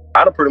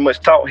I done pretty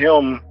much taught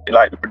him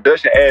like the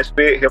production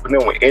aspect, helping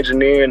him with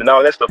engineering and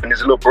all that stuff. And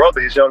his little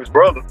brother, his youngest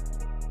brother,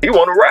 he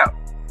want to rap.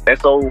 And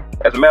so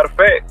as a matter of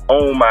fact,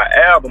 on my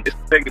album, it's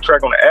the second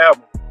track on the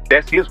album,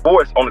 that's his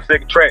voice on the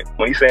second track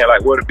when he's saying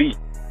like where to be.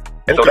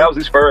 And so that was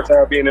his first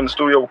time being in the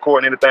studio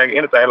recording anything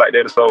like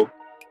that. So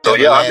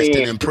yeah, I mean,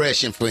 an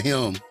impression for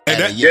him.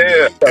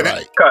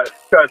 And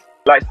cause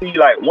like see,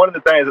 like one of the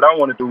things that I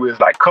want to do is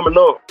like coming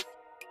up,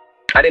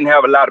 I didn't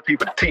have a lot of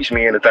people to teach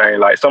me anything.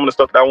 Like some of the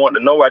stuff that I wanted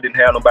to know, I didn't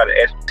have nobody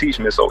to actually teach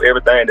me. So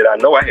everything that I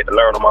know, I had to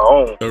learn on my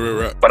own.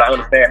 Right. But I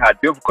understand how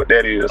difficult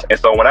that is. And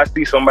so when I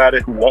see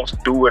somebody who wants to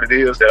do what it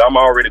is that I'm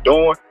already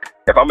doing,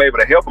 if I'm able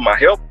to help them, I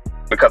help them,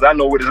 because I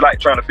know what it's like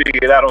trying to figure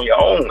it out on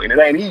your own, and it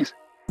ain't easy.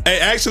 Hey,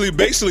 actually,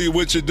 basically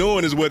what you're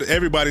doing is what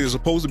everybody is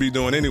supposed to be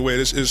doing anyway.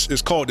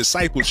 It's called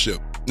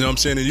discipleship. You know what I'm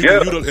saying?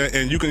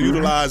 And you can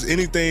utilize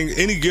anything,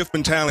 any gift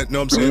and talent, you know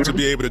what I'm saying, to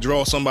be able to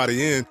draw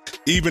somebody in,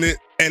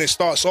 and it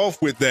starts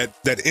off with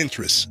that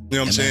interest. You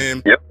know what I'm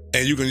saying? Yep.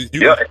 And you can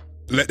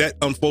let that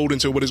unfold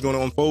into what it's going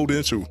to unfold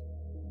into.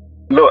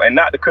 Look, and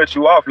not to cut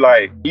you off,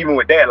 like even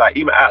with that, like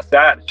even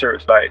outside the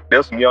church, like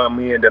there's some young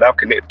men that I'm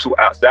connected to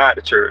outside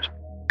the church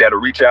that'll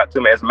reach out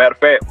to me. As a matter of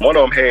fact, one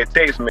of them had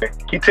texted me.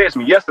 He texted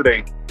me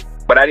yesterday,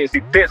 but I didn't see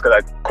the text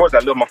because, of course, I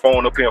left my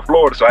phone up here in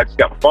Florida, so I just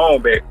got my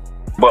phone back.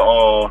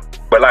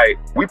 But like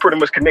we pretty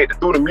much connected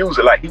through the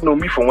music. Like he knew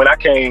me from when I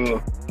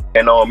came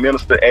and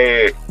ministered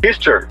at his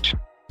church.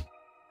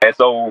 And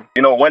so,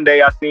 one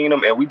day I seen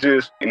him and we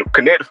just,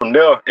 connected from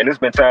there. And there's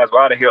been times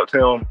where I'd have helped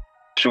him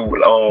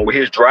with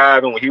his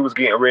driving, when he was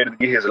getting ready to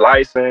get his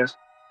license,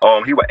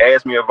 he would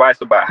ask me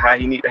advice about how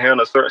he need to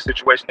handle a certain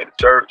situation at the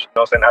church. You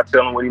know what I'm saying? I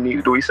tell him what he need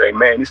to do. He say,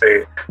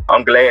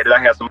 I'm glad that I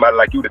have somebody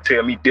like you to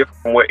tell me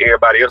different from what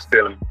everybody else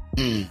telling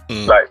me.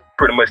 Like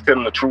pretty much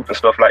telling the truth and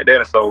stuff like that.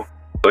 And so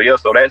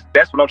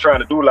that's what I'm trying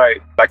to do.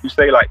 Like you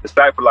say, like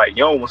disciple like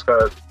young ones,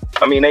 cause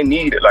I mean they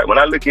need it. Like when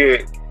I look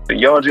at the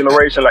young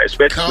generation, like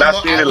especially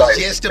I was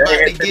just about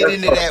to get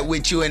into that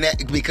with you, and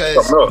that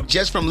because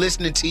just from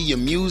listening to your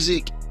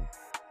music,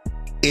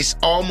 it's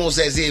almost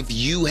as if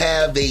you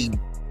have a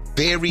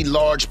very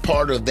large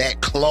part of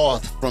that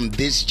cloth from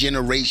this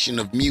generation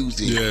of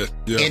music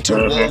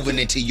interwoven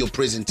into your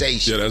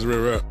presentation. Yeah, that's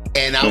real rap.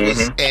 And I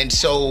was, and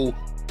so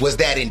was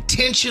that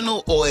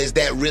intentional, or is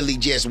that really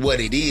just what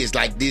it is?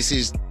 Like this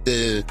is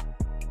the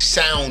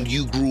sound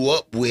you grew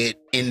up with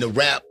in the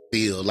rap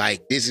field.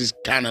 Like this is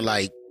kind of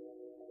like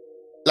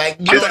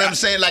you know what I'm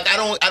saying? Like I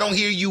don't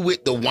hear you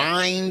with the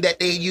whine that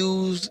they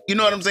use. You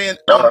know what I'm saying?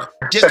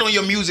 Just on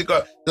your music,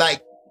 or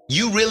like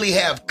you really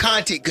have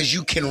content because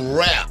you can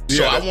rap.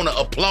 So I want to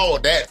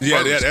applaud that.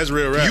 Yeah, that's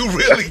real rap. You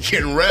really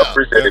can rap.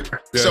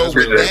 So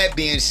with that that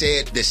being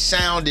said, the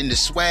sound and the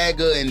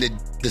swagger and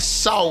the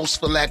sauce,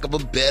 for lack of a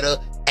better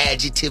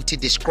adjective to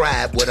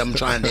describe what I'm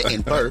trying to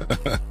infer,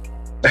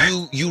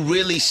 you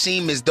really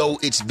seem as though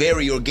it's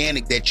very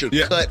organic, that you're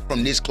cut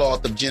from this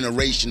cloth of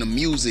generation of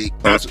music,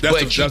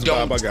 but you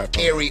don't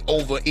carry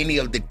over any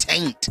of the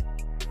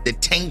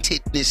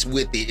taintedness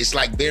with it. It's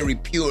like very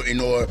pure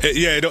and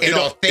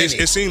authentic.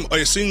 It seemed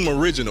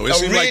original. It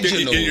seemed like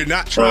you're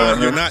not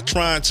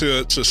trying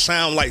to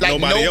sound like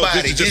nobody else.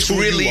 This is just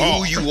really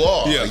who you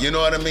are. Yeah. You know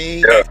what I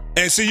mean? Yeah.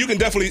 And see, you can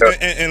definitely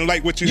and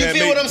like what you had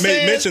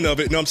made mention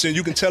of it. You know what I'm saying?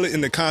 You can tell it in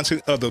the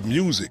content of the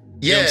music.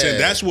 You know what I'm saying?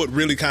 That's what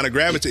really kind of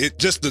gravitates.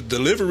 Just the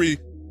delivery. You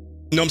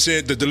know what I'm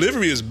saying? The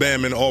delivery is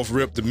bamming off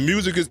rip.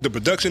 The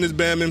production is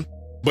bamming,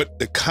 but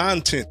the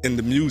content in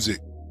the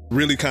music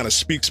really kind of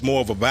speaks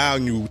more of a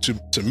value to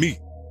me.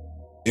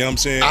 You know what I'm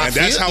saying? And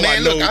that's how I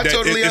know that it's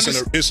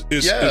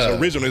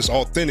original, it's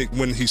authentic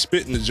when he's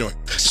spitting the joint.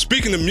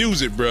 Speaking of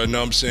music, bro, you know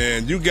what I'm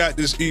saying? You got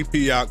this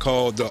EP out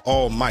called The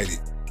Almighty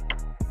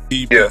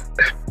EP. Yeah.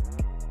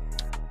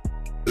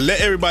 Let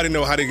everybody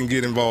know how they can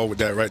get involved with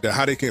that right there,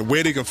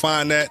 where they can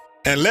find that,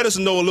 and let us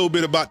know a little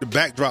bit about the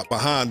backdrop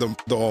behind the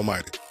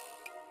Almighty.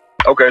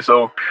 Okay,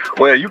 so,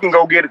 well, you can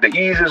go get it. The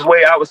easiest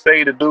way I would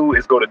say to do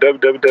is go to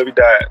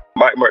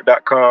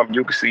www.mikemurk.com.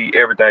 You can see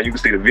everything. You can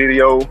see the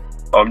video.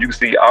 You can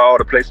see all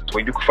the places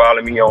where you can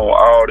follow me on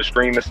all the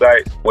streaming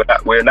sites. Well,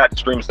 not the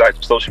streaming sites,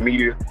 but social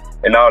media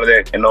and all of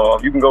that. And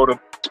you can go to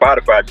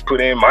Spotify, just put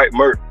in Mike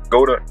Murk.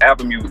 Go to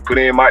Apple Music, put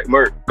in Mike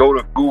Murk. Go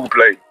to Google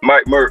Play,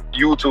 Mike Murk.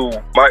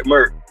 YouTube, Mike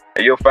Murk,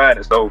 and you'll find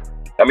it. So,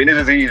 I mean, this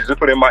is easy. Just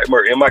put in Mike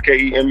Murk,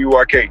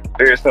 MIKEMURK.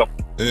 Very simple.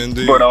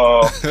 Indeed. But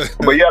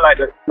yeah, like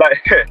the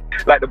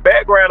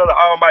background of the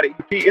Almighty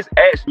EP, it's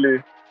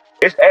actually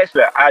an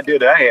idea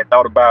that I had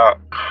thought about.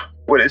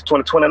 It's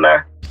 2020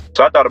 now,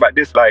 so I thought about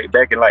this like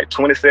back in like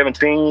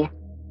 2017,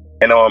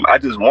 and I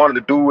just wanted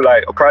to do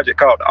like a project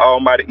called the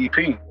Almighty EP,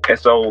 and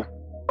so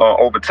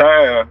over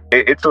time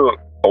it took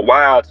a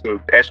while to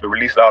actually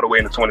release it all the way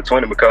into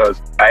 2020 because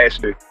I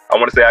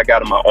want to say I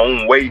got in my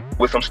own way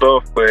with some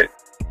stuff, but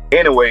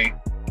anyway.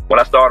 When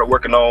I started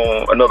working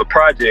on another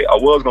project, I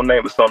was gonna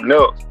name it something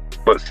else,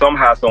 but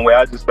somehow, somewhere,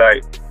 I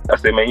said,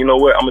 man, you know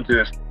what? I'm gonna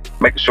just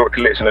make a short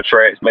collection of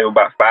tracks, maybe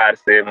about 5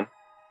 to 7,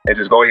 and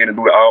just go ahead and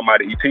do the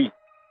Almighty EP.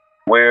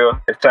 Well,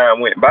 as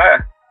time went by,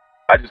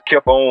 I just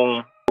kept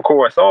on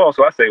recording songs,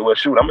 so I said, well,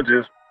 shoot, I'm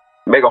gonna just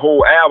make a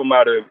whole album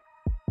out of it.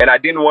 And I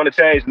didn't want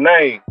to change the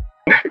name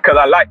because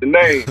I liked the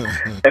name,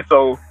 and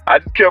so I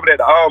just kept it at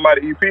the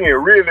Almighty EP.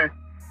 And really,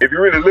 if you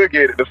really look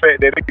at it, the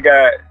fact that they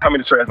got how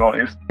many tracks on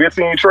it? It's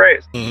 15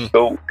 tracks. Mm-hmm.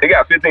 So they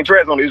got 15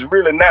 tracks on it. It's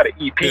really not an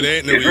EP.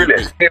 It's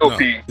really an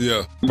LP. No.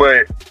 Yeah.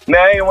 But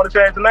now I ain't want to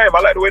change the name.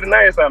 I like the way the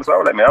name sounds. So I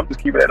was like, man, I'm just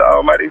keeping it at the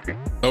Almighty EP.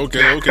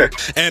 Okay.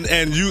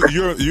 and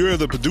you're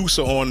the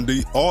producer on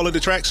all of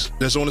the tracks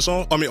that's on the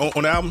song? I mean,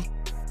 on the album?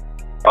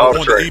 All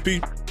the tracks. The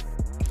EP?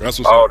 That's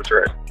what's all the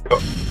tracks.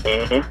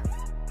 Mm-hmm.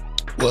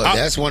 Well,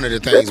 that's one of the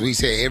things we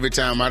say every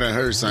time I done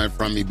heard something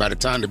from me. By the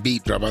time the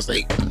beat drop, I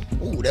say,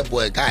 "Ooh, that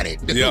boy got it."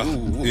 Yeah.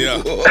 You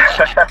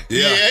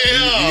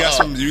got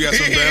some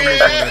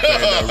Bamas on that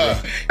thing,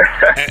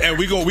 though, and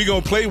we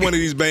gonna play one of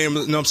these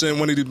Bamas. You know what I'm saying?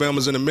 One of these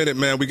Bamas in a minute,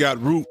 man. We got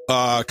Root,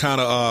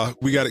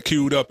 we got it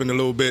queued up in a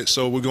little bit,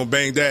 so we're gonna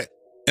bang that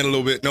in a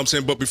little bit. You know what I'm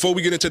saying? But before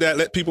we get into that,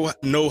 let people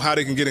know how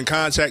they can get in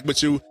contact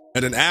with you.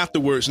 And then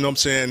afterwards, you know what I'm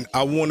saying,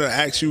 I want to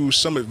ask you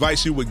some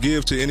advice you would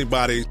give to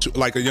anybody,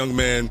 like a young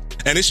man.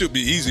 And it should be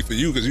easy for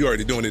you because you're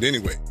already doing it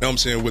anyway. You know what I'm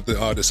saying, with the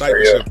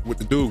discipleship with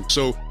the dude.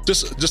 So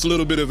just a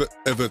little bit of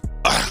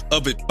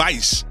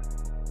advice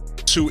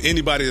to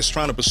anybody that's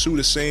trying to pursue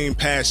the same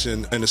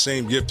passion and the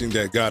same gifting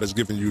that God has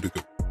given you to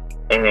do.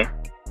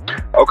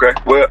 Mm-hmm. Okay.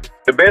 Well,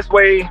 the best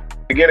way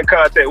to get in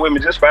contact with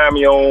me, just find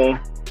me on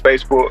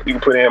Facebook. You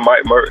can put in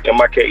Mike Murk,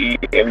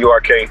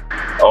 MIKEMURK.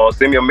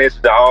 Send me a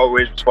message. I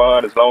always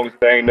respond as long as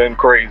there ain't nothing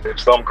crazy.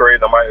 If something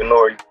crazy, I might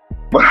ignore you.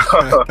 But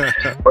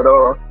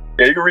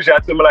Yeah, you can reach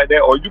out to me like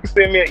that, or you can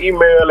send me an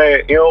email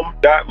at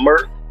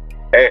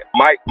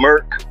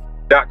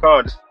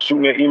m.merk@mikemurk.com. Just shoot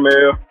me an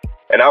email,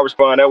 and I'll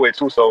respond that way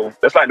too. So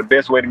that's like the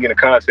best way to get in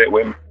contact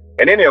with me.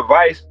 And any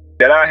advice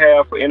that I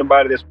have for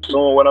anybody that's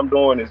pursuing what I'm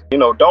doing is,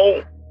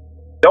 don't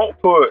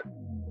put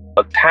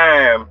a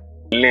time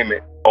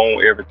limit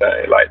on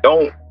everything. Like,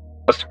 don't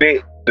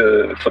expect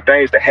for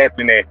things to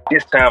happen at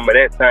this time or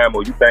that time,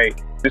 or you think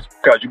just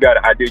because you got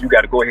an idea, you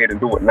got to go ahead and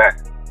do it now.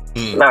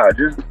 Nah,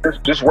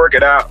 just work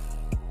it out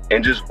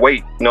and just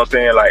wait. You know what I'm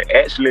saying? Like,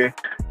 actually,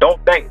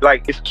 don't think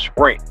like it's a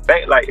sprint.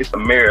 Think like it's a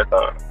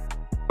marathon,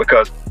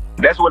 because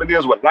that's what it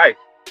is with life.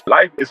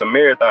 Life is a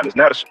marathon. It's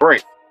not a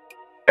sprint.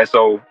 And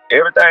so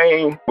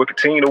everything will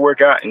continue to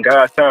work out in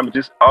God's time, and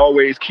just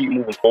always keep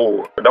moving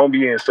forward. But don't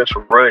be in such a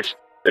rush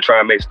to try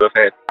and make stuff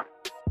happen.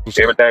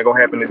 Everything gonna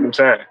happen in due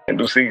time, in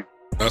due season.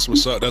 That's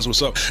what's up. That's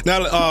what's up.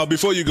 Now,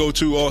 before you go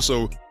to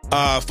also,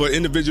 for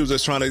individuals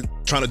that's trying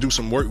to do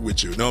some work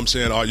with you, know what I'm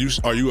saying? Are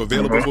you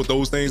available for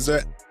those things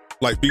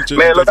like features?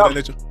 Man, look,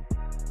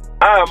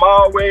 I'm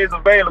always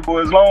available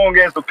as long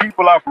as the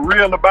people are for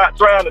real about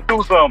trying to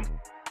do something.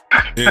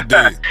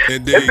 Indeed.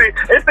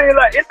 It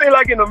seems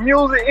like in the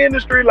music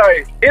industry,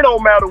 like, it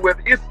don't matter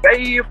whether it's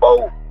saved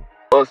folk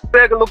or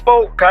secular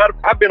folk. Cause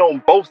I've been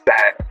on both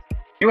sides.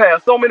 You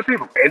have so many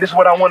people, man, this is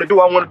what I want to do.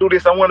 I want to do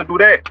this. I want to do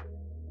that.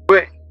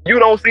 But you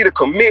don't see the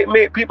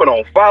commitment. People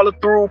don't follow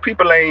through.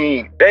 People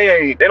they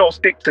don't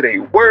stick to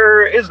their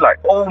word. It's like,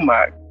 oh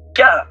my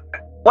God.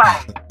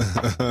 Wow.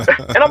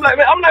 And I'm like,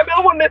 man, I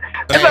want to.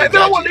 It's like,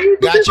 man, I want to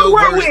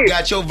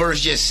got your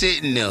verse just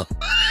sitting there.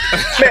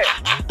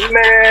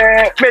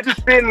 man,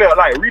 just sitting there.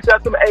 Like, reach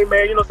out to me, hey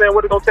man, you know what I'm saying?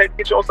 What it gonna take to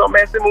get you on something,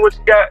 man? Send me what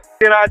you got.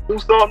 Then I do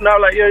something.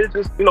 I'm like, yeah, it's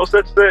just,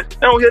 such and such.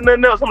 I don't hear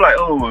nothing else. I'm like,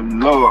 oh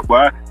Lord,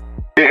 boy.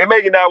 It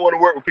make you not want to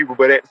work with people,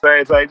 but at the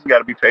same time, you got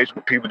to be patient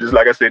with people. Just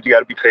like I said, you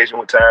got to be patient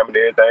with time and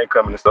everything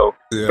coming. So,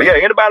 But yeah,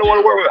 anybody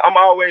want to work with, I'm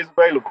always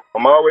available.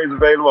 I'm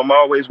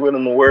always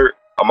willing to work.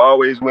 I'm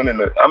always willing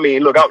to. I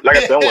mean, look, like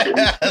I said, I want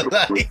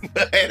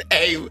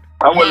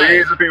to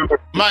ease people.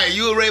 Mike,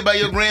 you were raised by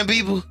your grand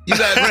people? You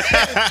got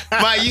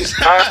Mike, you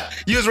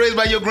was raised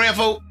by your grand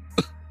folk?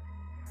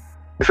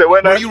 You said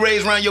what now? Were you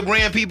raised around your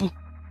grand people?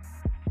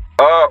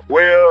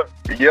 Well,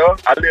 yeah.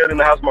 I lived in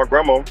the house with my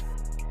grandma.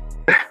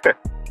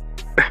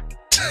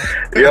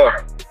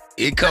 Yeah.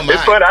 It's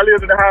funny. I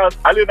lived in the house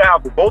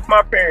with both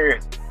my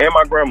parents and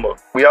my grandma.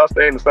 We all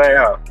stayed in the same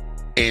house.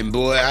 And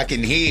boy, I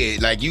can hear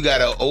it. Like, you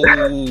got an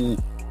old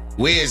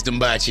wisdom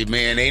about you,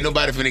 man. Ain't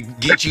nobody finna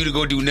get you to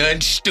go do nothing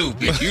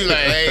stupid. You like,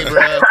 hey,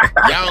 bro,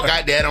 y'all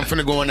got that. I'm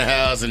finna go in the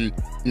house and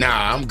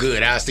nah, I'm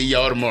good. I'll see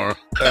y'all tomorrow.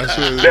 That's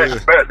how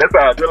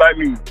I feel like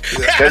me.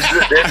 That's me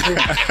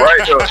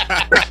right there.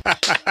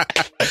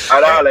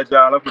 I'll let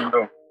y'all. I'm finna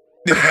go.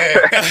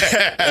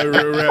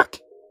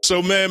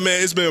 So, man,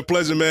 it's been a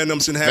pleasure, man. I'm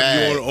sitting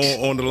having you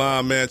on the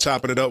line, man,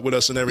 chopping it up with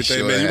us and everything,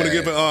 sure, man. You want to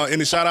give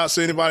any shout-outs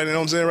to anybody, you know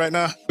what I'm saying, right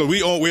now?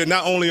 Because we're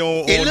not only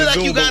on it look like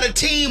Zoom, you got a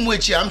team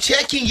with you. I'm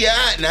checking you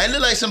out now. It look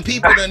like some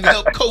people done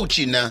help coach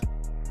you now.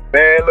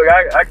 Man, look,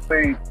 I can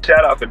say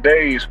shout-out for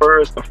days.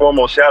 First and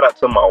foremost, shout-out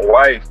to my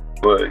wife,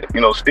 but,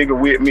 sticking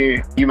with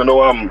me, even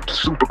though I'm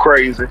super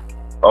crazy.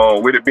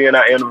 With it being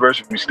our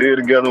anniversary, we still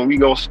together and we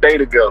gonna stay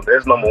together.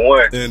 That's number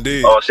one.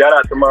 Indeed. Shout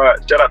out to my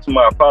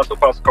Apostle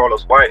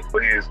Carlos White, for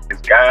his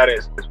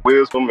guidance, his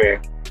wisdom,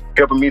 and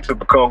helping me to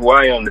become who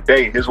I am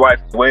today. His wife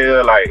as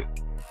well, like,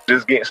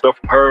 just getting stuff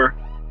from her.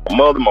 My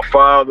mother, my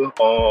father.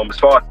 As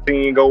far as the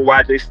team go,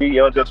 YJC,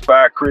 Young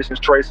Justified Christians,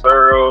 Trey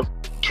Searles,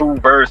 True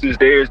Verses,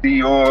 There's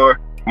Dior,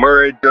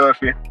 Murray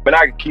Duffy. But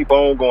I can keep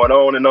on going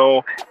on and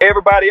on.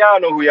 Everybody, y'all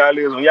know who y'all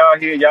is. When y'all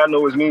here, y'all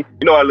know it's me. You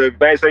know I love you.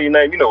 If I ain't say your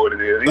name, you know what it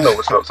is. You know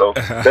what's up. So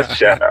that's a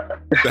shout out.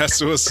 That's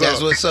what's up.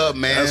 That's what's up,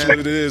 man. That's what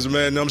it is,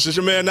 man. I'm just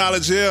your man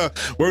Knowledge here.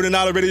 Word of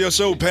Knowledge Radio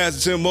Show.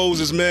 Pastor Tim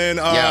Moses, man.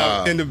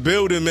 In the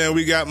building, man.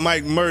 We got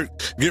Mike Merk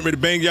getting ready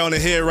to bang you on the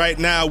head right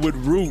now with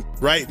Root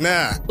right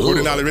now. Word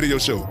of Knowledge Radio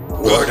Show.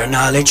 Word of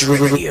Knowledge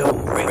Radio.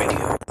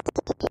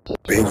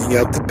 Banging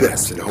out the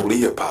best in holy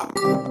hip hop.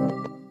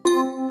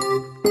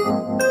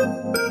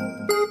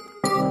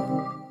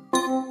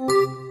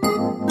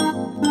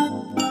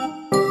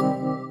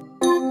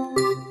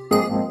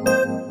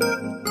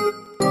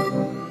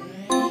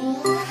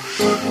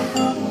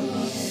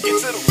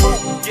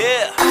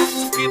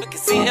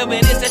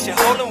 Evidence that you're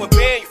holding when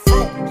bearing your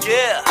fruit.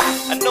 Yeah,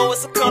 I know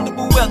it's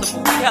uncomfortable weather,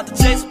 but we have to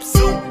chase a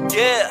pursuit.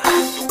 Yeah,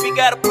 if we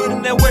gotta put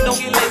in that work, don't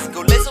get lazy,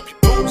 go lace up your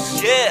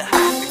boots. Yeah,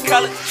 they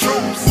call it the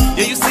troops.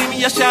 Yeah, you see me,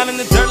 I shine in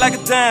the dirt like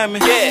a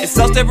diamond. Yeah,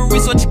 exhaust every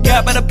resource you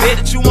got, but I bet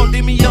that you won't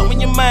dig me up when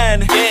you're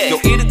mining. Yeah,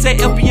 go irritate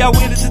FBI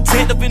with it, the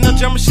tent up in no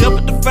German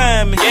shepherd to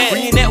find me. Yeah,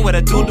 bringing that what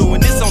I do, doing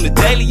this on the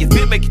daily. If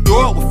it make you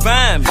throw up, we'll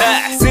find me.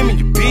 Send me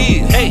your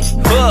bid, hey,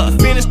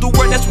 finish the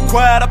work, that's that's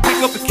required, I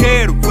pick up and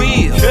carry the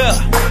wheel.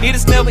 Yeah, it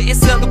is never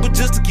acceptable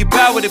just to get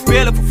by with it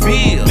barely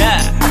fulfilled.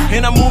 Nah,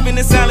 and I'm moving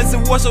in silence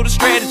and war, so the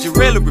strategy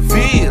rarely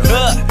revealed.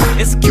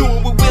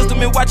 Executing with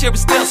wisdom and watch every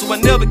step so I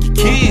never get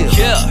killed.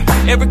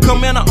 Yeah, every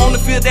comment I only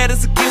feel that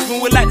it's against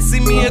me would like to see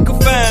me in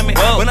confinement.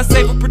 When I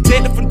say for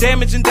protected from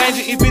damage and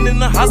danger, even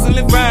in a hostile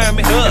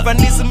environment. If I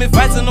need some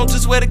advice, I know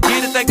just where to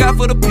get it. Thank God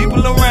for the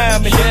people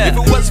around me. If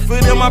it wasn't for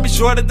them, I'd be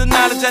short of the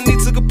knowledge I need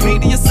to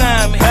complete the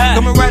assignment.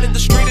 Coming right at the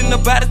street and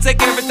about to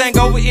take everything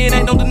over, it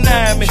ain't no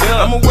denying me.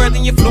 I'm a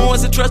worthy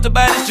influence and trusted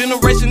by this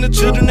generation of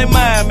children they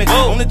mind me.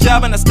 On the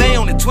job and I stay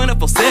on it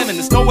 24/7.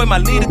 There's no way my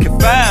leader can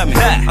find me.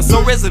 I'm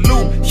so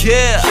resolute,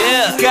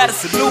 yeah. You gotta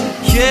salute,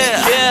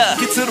 yeah.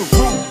 Get to the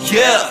root,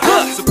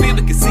 yeah. So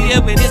people can see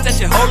evidence that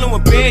you're holding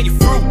when bearing your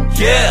fruit,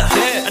 yeah.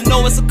 I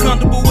know it's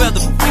uncomfortable weather,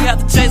 but we have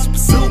to chase and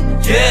pursue,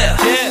 yeah.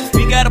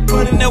 We gotta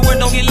put in that work,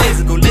 don't get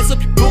lazy, go lace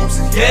up your boots,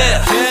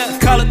 yeah.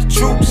 Call it the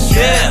troops,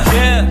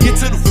 yeah. Get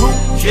to the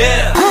root,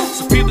 yeah.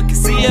 So people can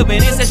see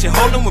evidence that you're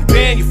holding when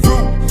bearing your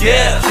fruit,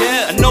 yeah.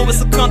 I know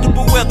it's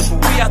uncomfortable weather, but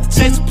we have to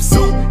chase and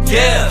pursue,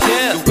 yeah.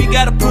 We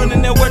gotta put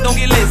in that work, don't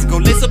get lazy, go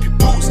lace up your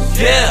boots,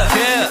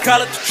 yeah.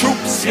 Call it the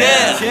troops,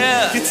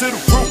 yeah. Get to the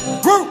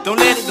root, don't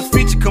let it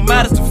defeat you, come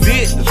out as the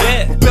victor,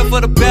 yeah. Prepare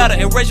for the battle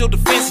and raise your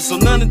defenses so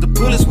none of the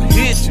bullets will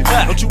hit you.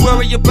 Don't you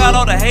worry about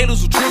all the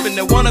haters who tripping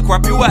that wanna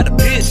crop you out the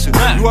picture.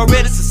 You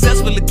already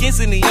successful against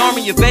any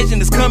army invasion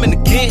that's coming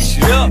against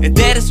you, and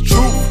that is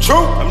true.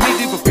 I'm knee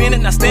deep up in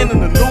it, not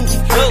standing aloof.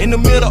 In the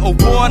middle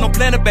of war, I don't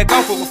plan to back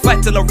off, but we'll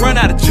fight till I run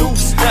out of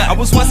juice. I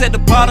was once at the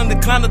bottom,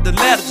 then climbed up the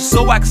ladder just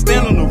so I could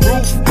stand on the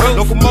roof.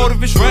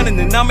 Locomotive is running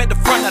and I'm at the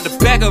front, not the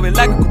back of it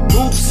like a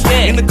caboose.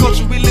 In the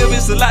culture we live,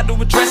 it's a lot to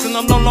address, and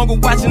I'm no longer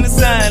watching the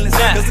silence.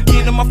 Cause the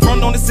kingdom I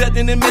front on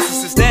accepting and missing.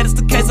 Since that is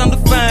the case, I'm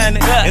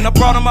defining. And I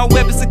brought on my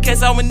weapons in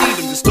case I would need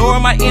them,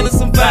 destroying my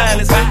innocent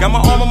violence. Got my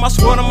armor, my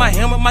sword, and my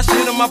helmet, my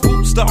shield, and my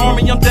boots. The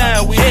army I'm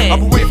down with.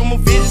 Operate from a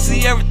vision,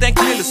 see everything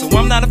clearly, so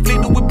I'm not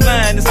afflicted with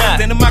blindness.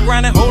 Standing my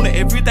ground and holding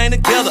everything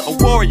together. A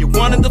warrior,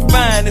 one of the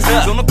finest.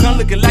 So don't come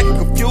looking like you're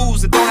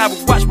confused and don't have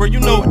a watch, bro. You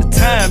know what the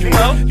time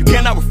is. You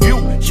cannot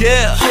refute,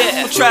 yeah.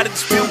 Don't try to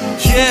dispute,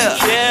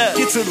 yeah.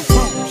 Get to the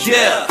root,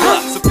 yeah.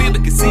 So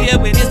people can see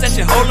evidence that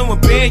you're holding when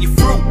bearing your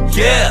fruit,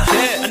 yeah.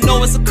 I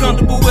know it's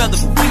uncomfortable weather,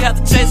 but we have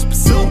to chase and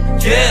pursue,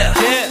 yeah.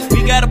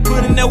 We gotta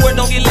put in that work,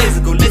 don't get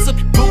lazy, go lace up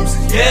your boots,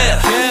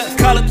 yeah.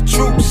 Call it the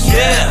troops,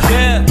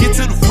 yeah. Get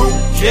to the root,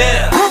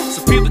 yeah.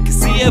 So people can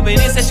see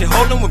evidence that you're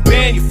holding when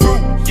bearing your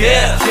fruit,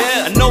 yeah.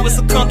 I know it's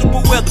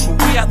uncomfortable weather,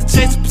 but we have to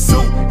chase and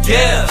pursue,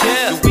 yeah.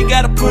 We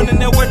gotta put in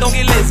that work, don't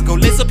get lazy, go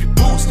lace up your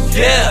boots,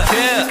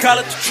 yeah. Call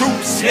it the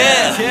troops,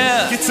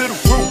 yeah. Get to the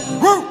root.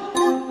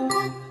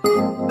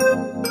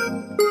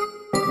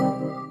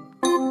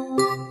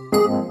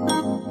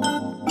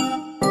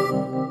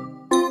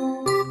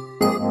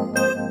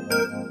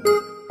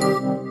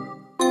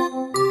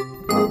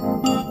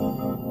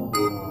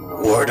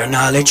 Word of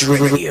Knowledge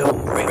Radio.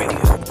 Bringing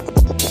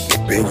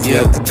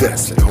out the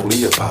best in holy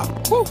hip hop.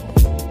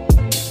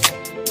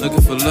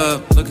 Looking for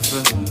love, looking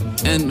for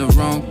in the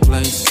wrong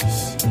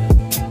places.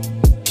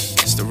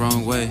 It's the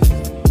wrong way.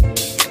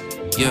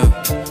 Yeah.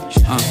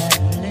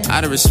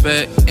 Out of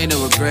respect, ain't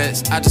no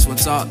regrets. I just want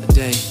to talk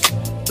today.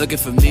 Looking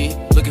for me,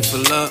 looking for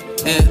love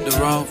in the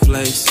wrong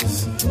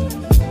places.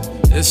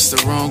 It's the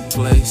wrong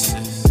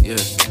places. Yeah.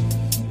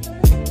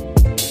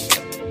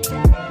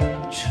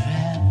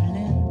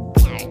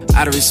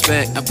 Out of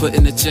respect, I put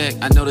in the check.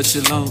 I know that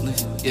you're lonely.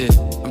 Yeah.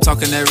 I'm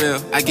talking that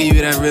real. I give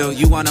you that real.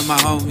 You one of my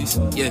homies.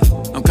 Yeah.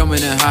 I'm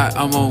coming in hot.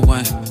 I'm on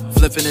one.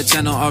 Flipping the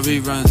channel, all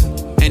reruns.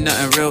 Ain't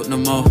nothing real no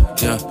more.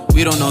 Yeah.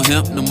 We don't know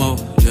him no more.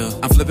 Yeah.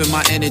 I'm flipping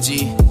my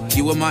energy.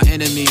 You were my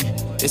enemy.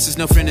 This is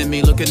no friend of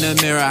me. Look in the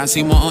mirror. I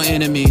see my own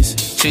enemies.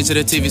 Change to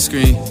the TV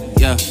screen.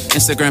 Yeah.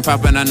 Instagram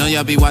poppin'. I know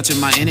y'all be watching.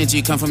 My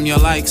energy come from your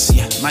likes.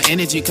 Yeah. My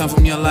energy come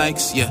from your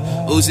likes. Yeah.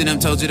 Uzi them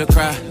told you to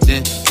cry.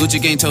 Then Gucci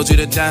Gang told you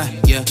to die.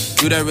 Yeah.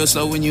 Do that real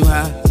slow when you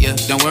high. Yeah.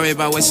 Don't worry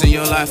about wasting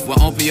your life.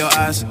 Well, open your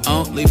eyes.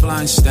 Only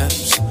blind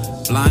steps.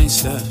 Blind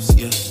steps.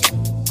 Yeah.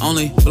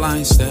 Only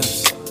blind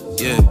steps.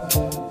 Yeah.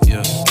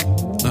 Yeah.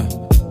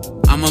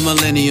 I'm a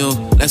millennial.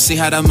 Let's see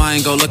how the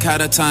mind go. Look how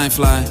the time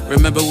fly.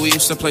 Remember we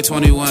used to play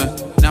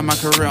 21. Now my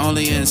career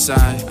only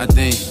inside. I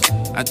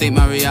think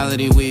my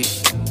reality weak.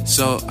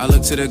 So I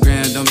look to the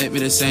ground. Don't make me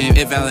the same.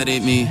 It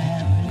validate me.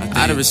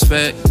 Out of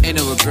respect, ain't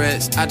no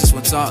regrets. I just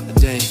want to talk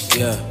today.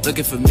 Yeah.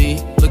 Looking for me,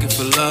 looking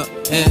for love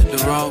in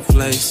the wrong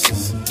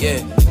places.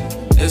 Yeah.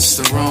 It's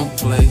the wrong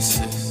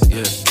places.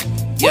 Yeah.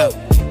 Yeah.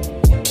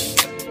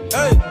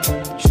 Hey.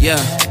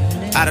 Yeah.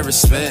 Out of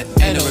respect,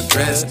 ain't no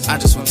regrets. I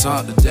just want to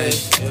talk today.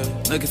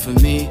 Looking for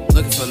me,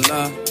 looking for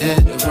love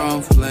in the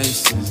wrong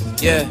places.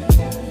 Yeah,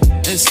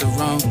 it's the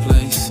wrong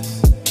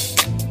places.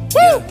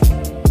 Yeah,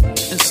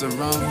 it's the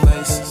wrong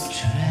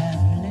places.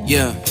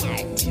 Yeah,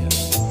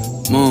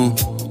 Moon,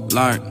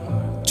 Lark,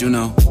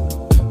 Juno,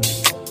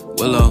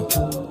 Willow,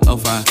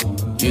 Lo-Fi,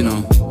 you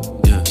know.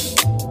 Yeah,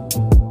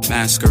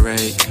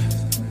 Masquerade,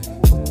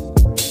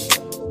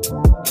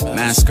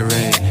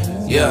 Masquerade.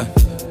 Yeah,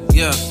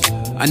 yeah.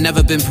 I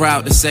never been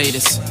proud to say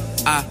this.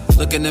 I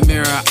look in the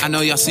mirror, I know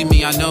y'all see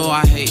me, I know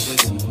I hate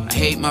this. I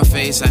hate my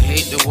face, I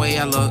hate the way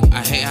I look, I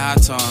hate how I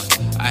talk,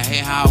 I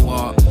hate how I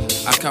walk.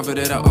 I covered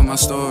it up on my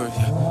story.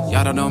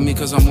 Y'all don't know me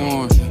cause I'm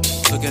worn.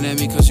 Looking at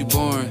me cause you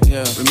boring,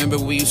 yeah. Remember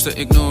we used to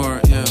ignore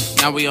it, yeah.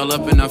 Now we all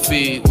up in our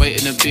feet,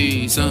 waiting to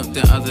be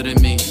something other than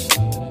me.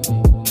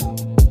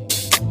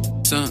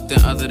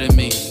 Something other than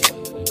me.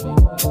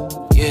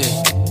 Yeah,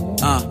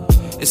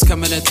 it's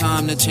coming a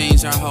time to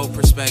change our whole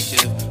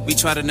perspective. We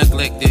try to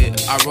neglect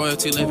it. Our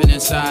royalty living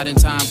inside, in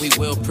time we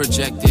will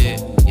project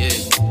it. Yeah,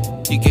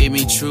 he gave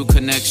me true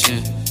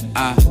connection.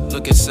 I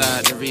look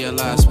inside to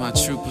realize my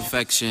true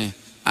perfection.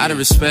 Out of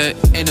respect,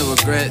 ain't no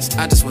regrets,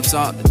 I just want to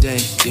talk today.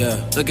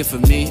 Yeah, looking for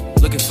me,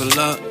 looking for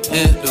love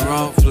in the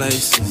wrong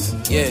places.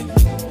 Yeah,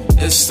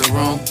 it's the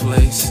wrong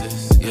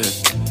places.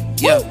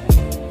 Yeah,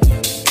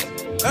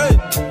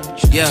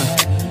 yeah,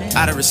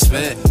 out of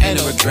respect, ain't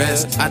no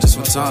regrets, I just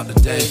want to talk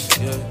today.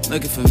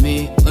 Looking for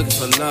me, looking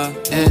for love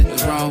in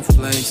the wrong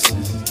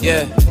places.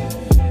 Yeah,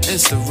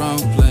 it's the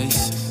wrong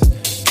places.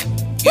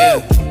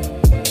 Yeah,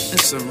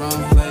 it's the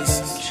wrong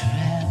places.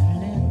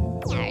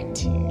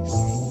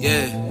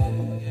 Yeah.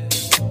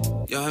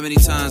 Yo, how many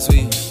times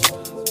we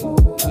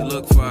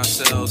look for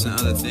ourselves in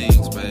other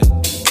things, babe?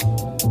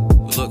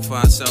 We look for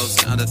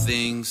ourselves in other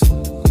things.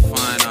 We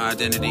find our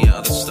identity in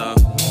other stuff,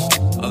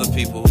 other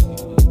people,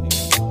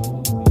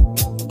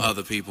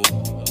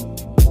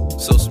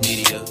 social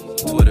media,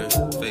 Twitter,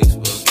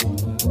 Facebook.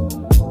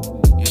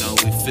 You know,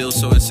 we feel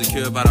so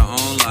insecure about our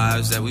own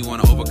lives that we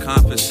want to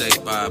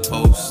overcompensate by a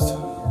post,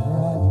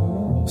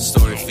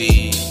 story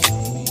feed,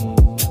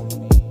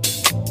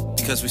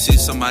 because we see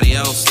somebody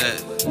else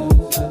that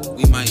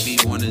we might be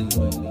wanting,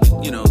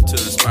 you know, to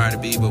aspire to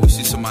be, but we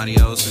see somebody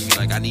else and be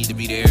like, I need to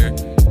be there.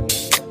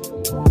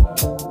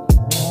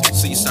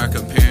 So you start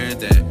comparing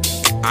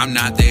that I'm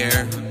not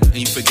there, and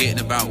you forgetting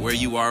about where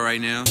you are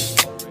right now.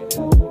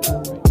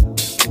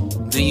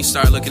 Then you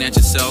start looking at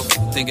yourself,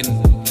 thinking,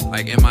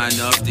 like, am I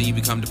enough? Then you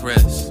become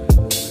depressed.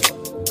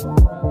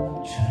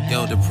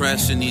 Yo,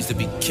 depression needs to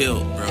be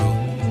killed, bro.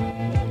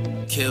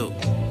 Killed.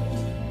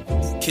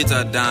 Kids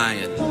are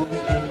dying.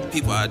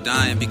 People are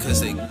dying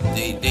because they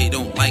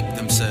don't like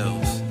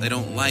themselves. They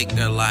don't like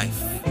their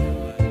life.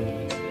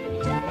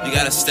 We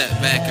gotta step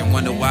back and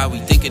wonder why we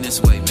thinking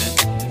this way,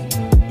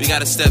 man. We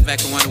gotta step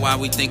back and wonder why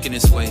we thinking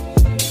this way.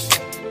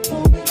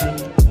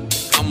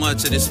 How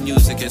much of this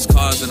music is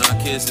causing our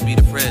kids to be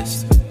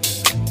depressed?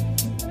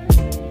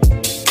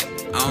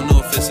 I don't know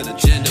if it's an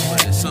agenda,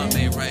 but if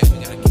something ain't right, we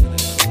gotta kill it.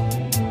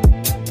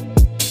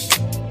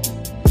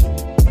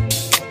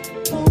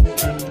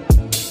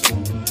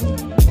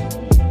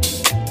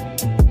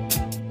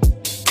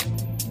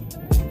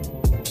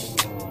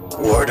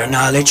 Word of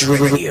Knowledge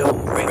Radio.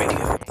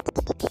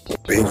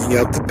 Bringing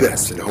out the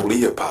best in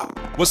holy hip-hop.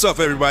 What's up,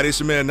 everybody? It's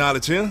your man,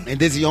 Knowledge Tim. And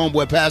this is your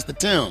homeboy, Pastor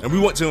Tim. And we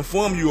want to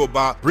inform you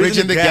about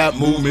Bridging the Gap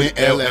Movement,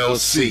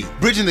 LLC.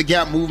 Bridging the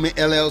Gap Movement,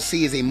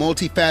 LLC is a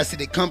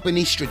multifaceted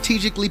company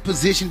strategically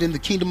positioned in the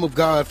kingdom of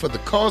God for the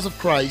cause of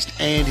Christ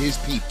and his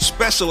people.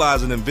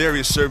 Specializing in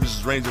various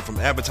services ranging from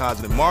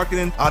advertising and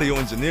marketing, audio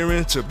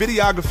engineering, to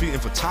videography and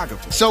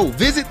photography. So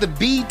visit the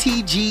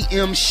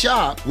BTGM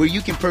shop where you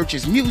can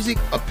purchase music,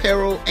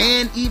 apparel,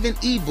 and even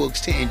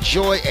ebooks to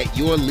enjoy at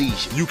your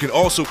leisure. You can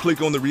also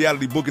click on the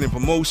reality booking and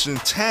promotion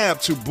tab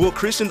to book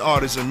Christian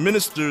artists and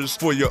ministers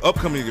for your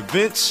upcoming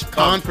events,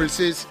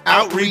 conferences,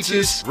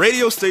 outreaches,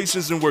 radio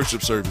stations, and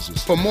worship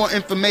services. For more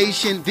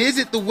information,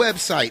 visit the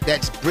website.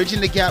 That's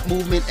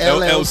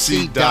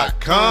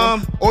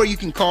bridgingthegapmovementllc.com, or you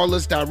can call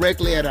us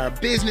directly at our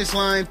business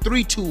line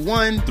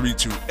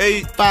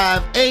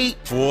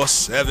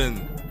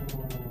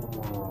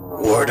 321-328-5847.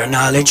 Word of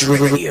Knowledge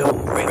Radio.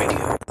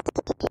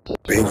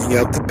 Bringing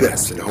out the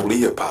best in holy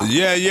hip-hop.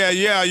 Yeah.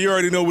 You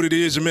already know what it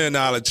is, your man,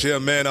 Knowledge here,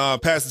 man.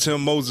 Pastor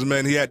Tim Moses,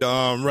 man, he had to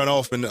run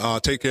off and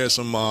take care of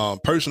some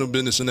personal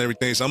business and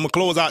everything. So I'm going to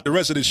close out the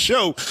rest of this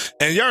show.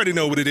 And you already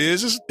know what it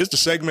is. It's the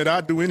segment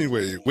I do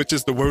anyway, which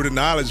is the Word of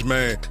Knowledge,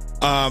 man.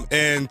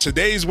 And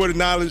today's Word of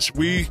Knowledge,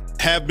 we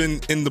have been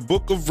in the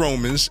book of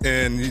Romans.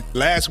 And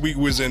last week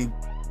was in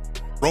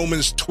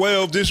Romans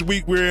 12. This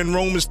week we're in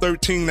Romans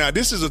 13. Now,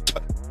 this is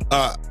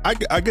I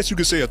guess you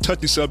could say a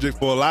touchy subject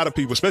for a lot of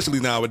people,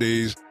 especially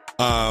nowadays,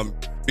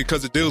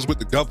 because it deals with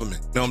the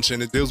government. You know what I'm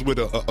saying? It deals with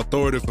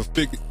authoritative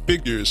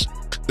figures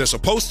that's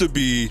supposed to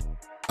be,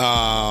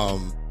 I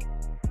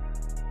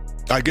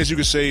guess you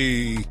could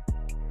say,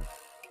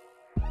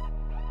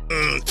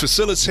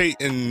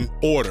 facilitating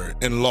order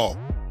and law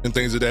and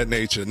things of that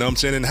nature. You know what I'm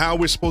saying? And how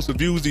we're supposed to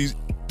view these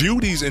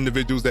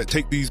individuals that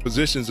take these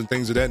positions and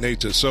things of that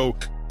nature. So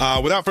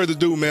without further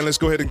ado, man, let's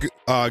go ahead and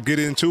get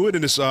into it.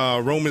 And it's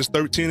Romans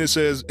 13. It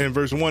says in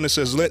verse 1, it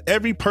says, let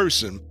every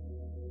person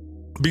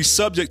be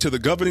subject to the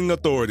governing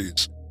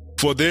authorities,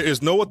 for there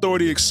is no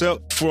authority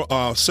except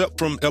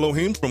from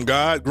Elohim, from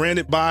God,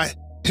 granted by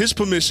his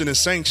permission and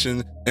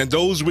sanction, and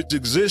those which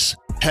exist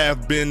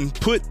have been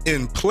put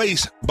in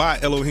place by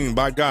Elohim,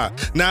 by God.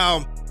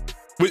 Now,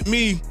 with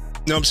me, you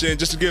know what I'm saying,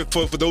 just to give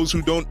for those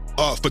who don't,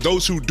 for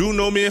those who do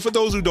know me and for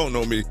those who don't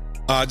know me,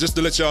 just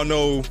to let y'all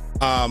know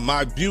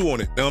my view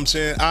on it. You know what I'm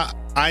saying?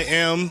 I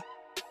am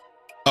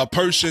a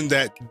person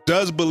that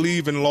does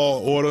believe in law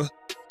and order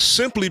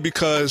simply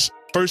because,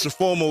 first and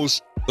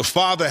foremost, the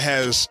Father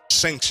has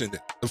sanctioned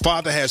it. The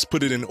Father has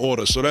put it in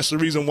order. So that's the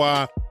reason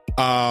why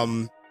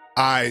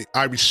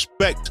I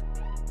respect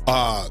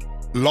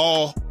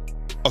law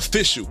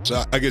officials,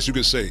 I guess you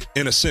could say,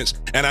 in a sense.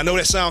 And I know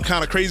that sounds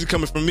kind of crazy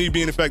coming from me,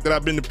 being the fact that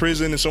I've been to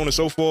prison and so on and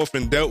so forth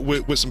and dealt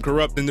with some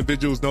corrupt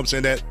individuals, you know what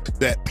I'm saying,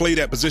 that play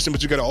that position.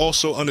 But you got to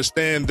also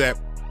understand that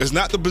it's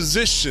not the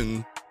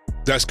position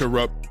that's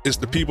corrupt, it's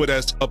the people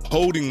that's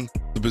upholding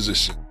the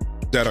position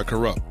that are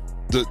corrupt.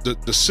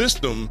 The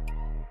system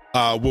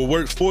will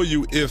work for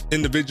you if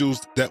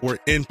individuals that were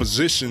in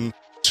position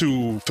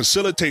to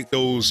facilitate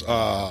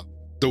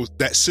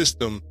that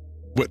system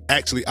would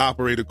actually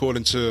operate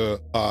according to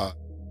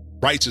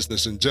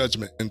righteousness and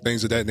judgment and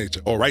things of that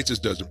nature, or righteous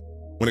judgment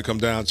when it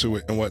comes down to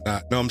it and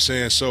whatnot. Know what I'm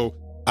saying? So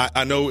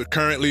I know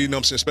currently, you know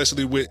what I'm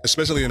saying,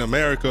 especially in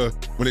America,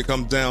 when it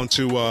comes down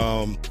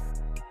to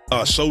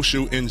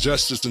social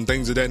injustice and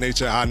things of that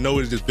nature, I know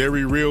it is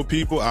very real,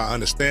 people. I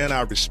understand,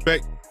 I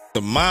respect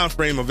the mind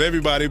frame of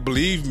everybody.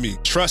 Believe me,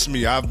 trust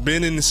me, I've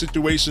been in the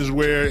situations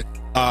where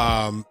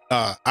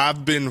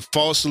I've been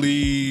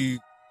falsely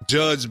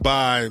judged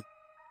by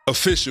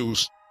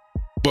officials.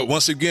 But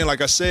once again,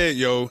 like I said,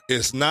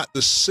 it's not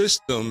the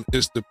system,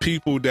 it's the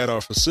people that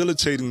are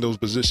facilitating those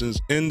positions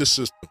in the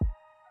system.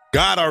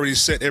 God already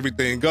set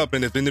everything up,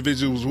 and if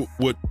individuals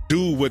would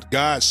do what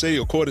God say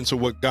according to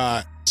what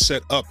God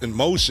set up in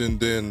motion,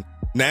 then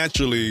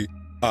naturally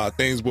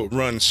things would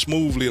run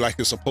smoothly like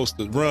it's supposed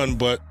to run.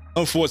 But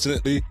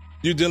unfortunately,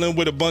 you're dealing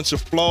with a bunch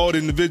of flawed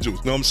individuals,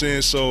 you know what I'm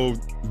saying? So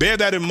bear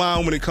that in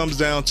mind when it comes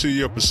down to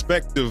your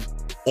perspective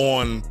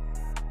on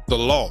the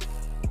law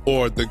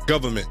or the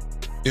government,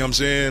 you know what I'm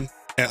saying?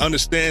 And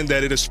understand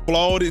that it is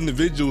flawed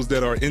individuals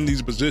that are in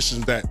these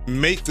positions that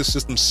make the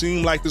system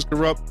seem like it's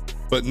corrupt,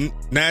 but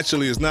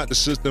naturally it's not the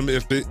system.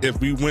 If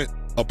we went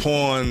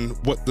upon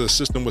what the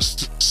system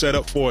was set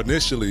up for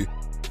initially,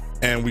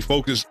 and we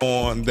focus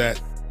on that,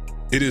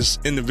 it is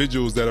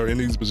individuals that are in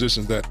these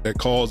positions that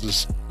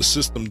causes the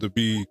system to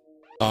be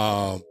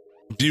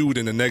viewed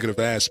in a negative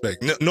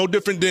aspect. No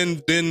different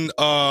than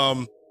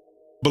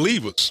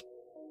believers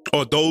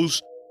or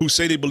those who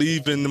say they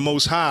believe in the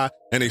Most High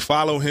and they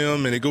follow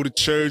him and they go to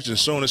church and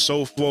so on and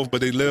so forth,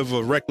 but they live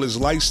a reckless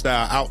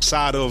lifestyle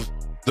outside of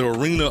the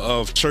arena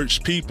of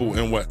church people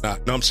and whatnot.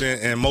 You know what I'm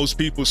saying? And most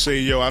people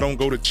say, I don't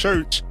go to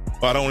church,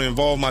 or I don't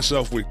involve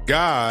myself with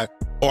God,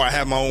 or I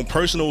have my own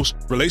personal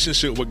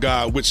relationship with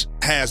God, which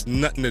has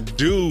nothing to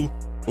do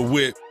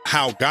with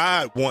how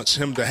God wants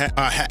him to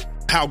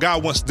how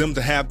God wants them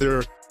to have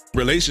their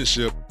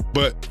relationship.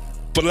 But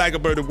for lack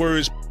of better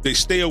words, they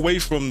stay away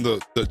from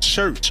the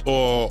church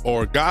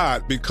or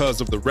God because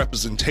of the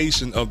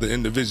representation of the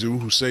individual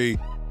who say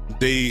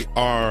they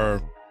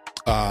are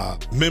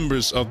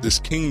members of this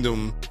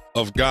kingdom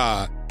of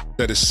God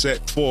that is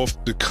set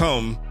forth to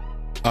come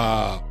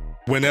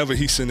whenever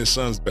he sent his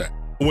sons back.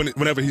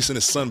 Whenever he sent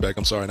his son back,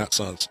 I'm sorry, not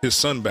sons, his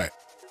son back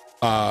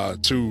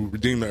to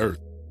redeem the earth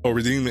or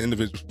redeem the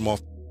individuals from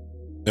off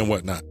and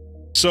whatnot.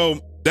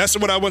 So that's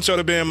what I want y'all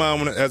to bear in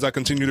mind as I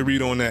continue to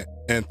read on that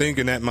and think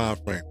in that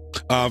mind frame.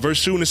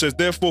 Verse 2, and it says,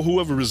 therefore,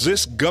 whoever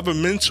resists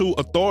governmental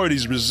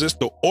authorities resists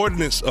the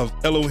ordinance of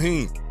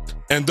Elohim.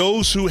 And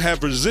those who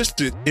have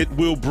resisted it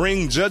will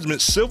bring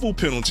judgment, civil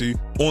penalty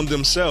on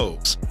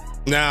themselves.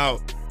 Now,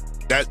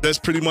 that's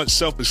pretty much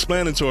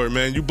self-explanatory,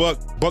 man. You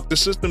buck the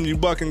system, you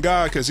bucking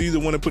God, because he either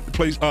want to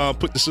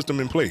put the system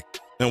in play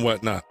and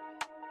whatnot.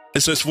 It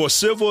says, for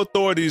civil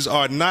authorities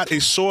are not a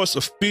source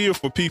of fear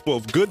for people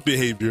of good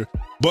behavior,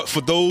 but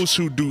for those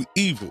who do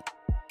evil.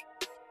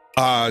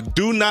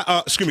 Do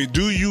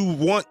you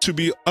want to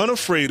be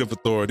unafraid of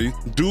authority?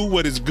 Do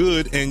what is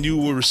good and you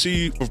will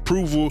receive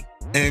approval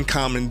and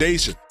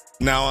commendation.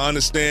 Now, I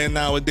understand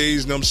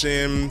nowadays, you know what I'm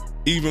saying,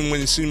 even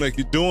when it seems like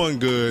you're doing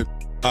good,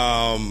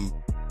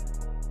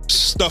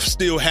 stuff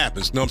still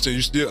happens. You know what I'm saying?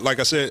 You still, like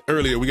I said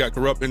earlier, we got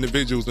corrupt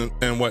individuals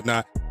and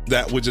whatnot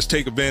that would just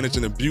take advantage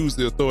and abuse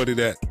the authority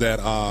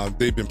that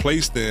they've been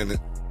placed in.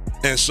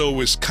 And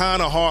so it's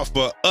kind of hard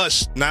for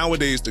us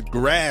nowadays to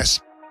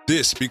grasp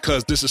this,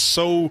 because this is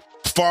so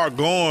far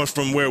gone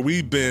from where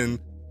we've been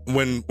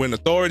when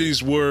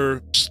authorities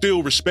were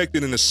still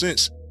respected in a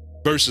sense,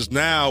 versus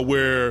now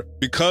where,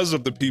 because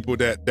of the people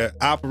that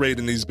operate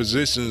in these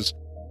positions,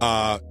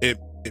 it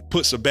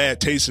puts a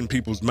bad taste in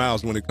people's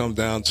mouths when it comes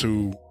down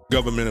to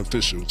government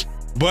officials.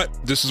 But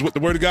this is what the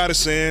word of God is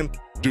saying.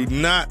 Do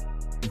not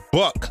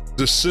buck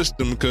the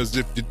system, because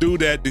if you do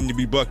that, then you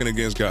be bucking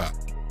against God.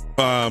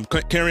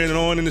 Carrying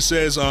on, and it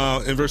says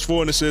in verse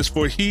 4, and it says,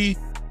 for he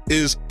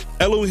is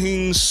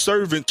Elohim's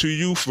servant to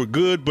you for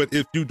good, but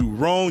if you do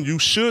wrong, you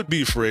should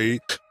be afraid,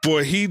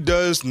 for he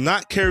does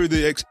not carry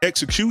the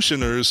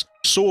executioner's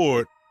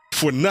sword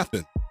for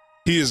nothing.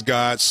 He is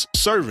God's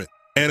servant,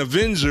 an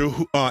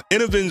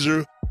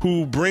avenger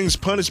who brings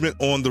punishment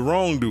on the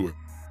wrongdoer.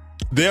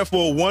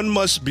 Therefore, one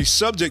must be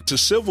subject to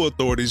civil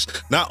authorities,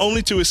 not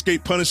only to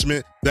escape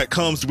punishment that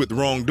comes with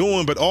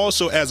wrongdoing, but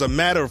also as a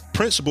matter of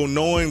principle,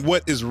 knowing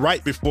what is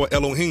right before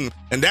Elohim.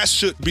 And that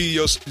should be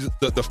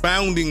the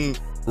founding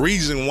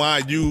reason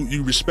why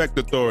you respect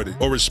authority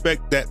or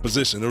respect that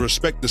position or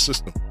respect the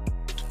system.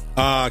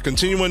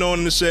 Continuing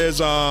on, it says,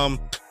 in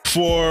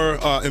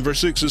verse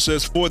 6, it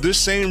says, for this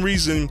same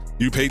reason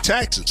you pay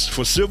taxes,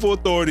 for civil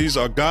authorities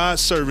are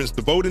God's servants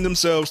devoting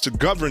themselves to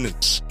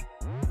governance.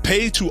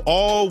 Pay to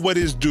all what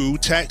is due,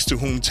 tax to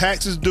whom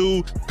tax is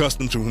due,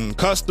 custom to whom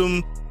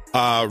custom,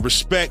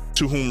 respect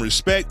to whom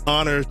respect,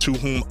 honor to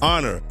whom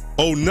honor.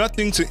 Owe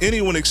nothing to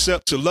anyone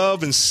except to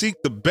love and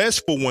seek the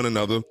best for one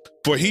another.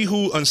 For he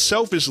who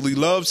unselfishly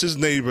loves his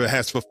neighbor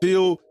has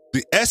fulfilled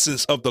the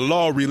essence of the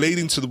law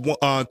relating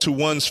to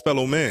one's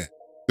fellow man.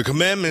 The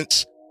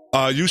commandments,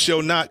 you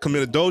shall not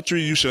commit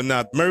adultery, you shall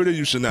not murder,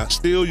 you shall not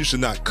steal, you shall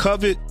not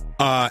covet,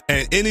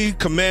 and any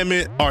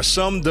commandment are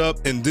summed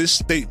up in this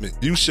statement: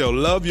 you shall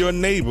love your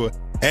neighbor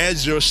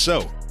as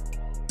yourself.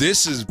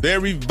 This is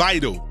very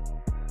vital.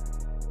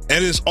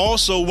 And it's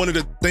also one of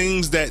the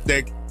things that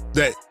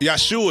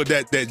Yeshua,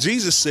 that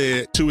Jesus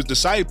said to his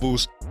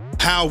disciples,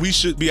 how we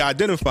should be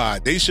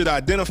identified. They should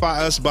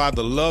identify us by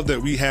the love that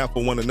we have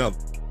for one another.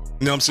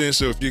 You know what I'm saying?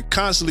 So if you're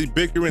constantly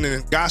bickering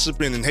and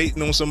gossiping and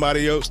hating on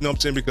somebody else, you know what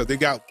I'm saying, because they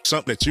got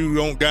something that you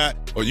don't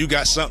got, or you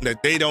got something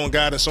that they don't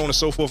got, and so on and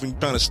so forth, and you're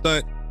trying to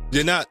stunt,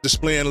 you're not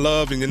displaying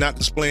love and you're not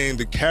displaying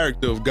the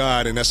character of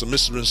God, and that's a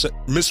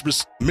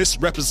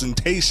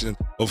misrepresentation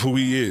of who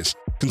he is.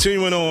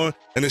 Continuing on,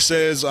 and it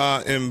says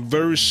in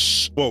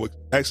verse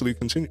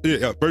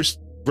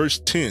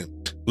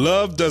 10,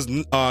 love does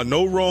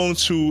no wrong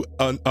to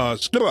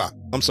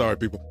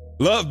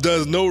love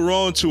does no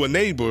wrong to a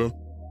neighbor.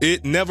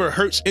 It never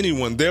hurts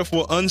anyone.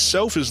 Therefore,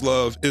 unselfish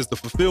love is the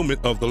fulfillment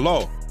of the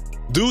law.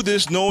 Do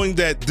this knowing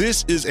that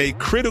this is a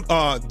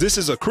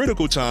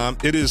critical time.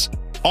 It is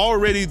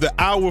already the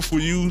hour for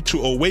you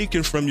to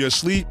awaken from your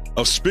sleep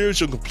of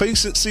spiritual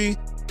complacency.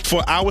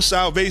 For our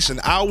salvation,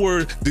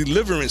 our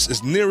deliverance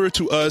is nearer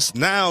to us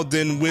now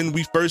than when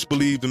we first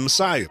believed in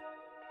Messiah.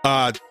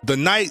 The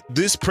night,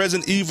 this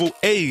present evil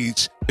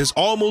age is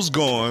almost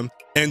gone,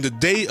 and the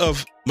day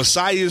of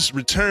Messiah's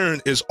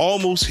return is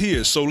almost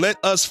here. So let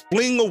us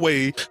fling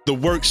away the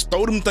works,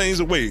 throw them things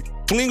away,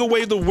 fling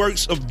away the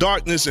works of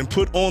darkness and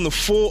put on the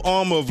full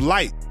armor of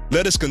light.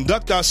 Let us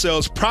conduct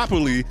ourselves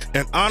properly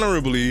and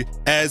honorably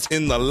as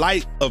in the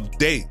light of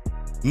day,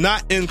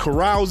 not in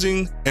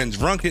carousing and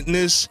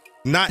drunkenness,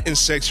 not in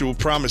sexual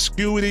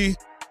promiscuity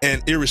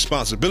and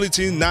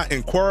irresponsibility, not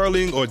in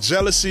quarreling or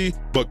jealousy,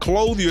 but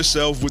clothe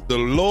yourself with the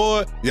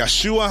Lord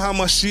Yeshua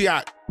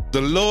HaMashiach,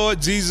 the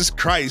Lord Jesus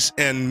Christ,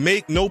 and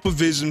make no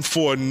provision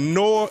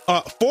nor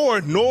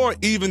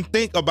even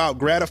think about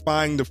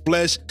gratifying the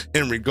flesh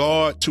in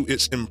regard to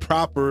its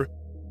improper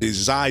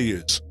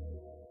desires.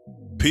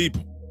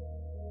 People,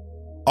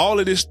 all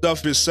of this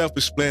stuff is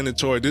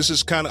self-explanatory. This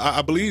is kind of,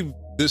 I believe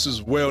this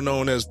is well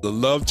known as the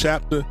love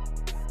chapter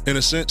in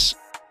a sense.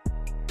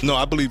 No,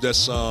 I believe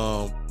that's,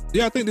 I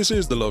think this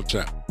is the love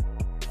chapter.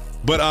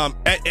 But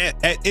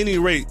at any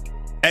rate,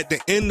 at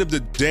the end of the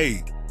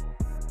day,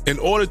 in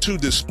order to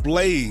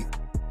display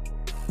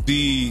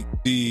the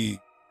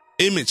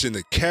image and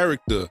the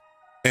character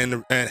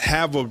and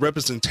have a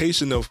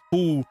representation of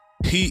who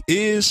he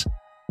is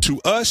to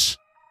us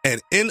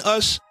and in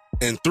us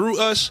and through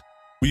us,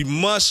 we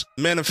must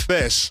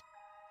manifest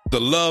the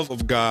love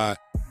of God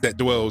that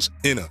dwells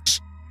in us.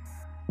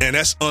 And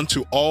that's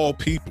unto all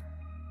people,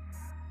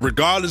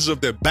 regardless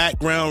of their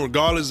background,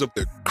 regardless of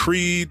their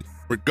creed,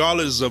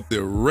 regardless of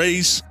their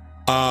race.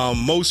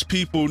 Most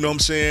people, you know what I'm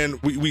saying,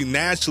 we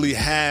naturally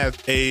have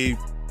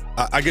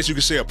I guess you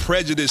could say a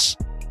prejudice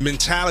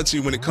mentality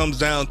when it comes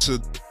down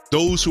to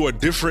those who are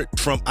different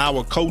from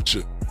our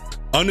culture.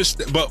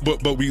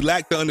 But we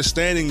lack the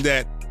understanding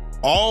that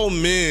all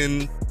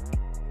men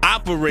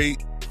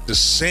operate the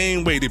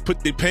same way. They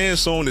put their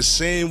pants on the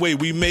same way.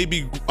 We may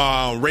be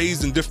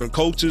raised in different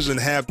cultures and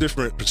have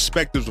different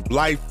perspectives of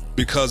life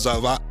because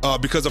of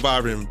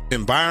our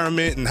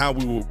environment and how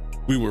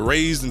we were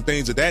raised and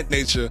things of that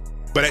nature.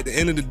 But at the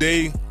end of the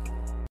day,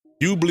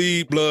 you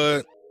bleed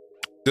blood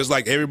just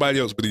like everybody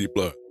else bleeds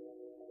blood.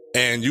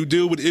 And you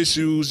deal with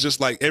issues just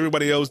like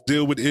everybody else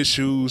deal with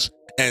issues.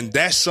 And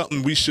that's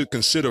something we should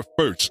consider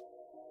first.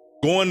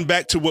 Going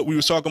back to what we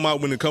were talking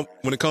about when it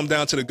comes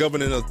down to the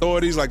governing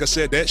authorities, like I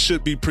said, that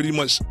should be pretty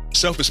much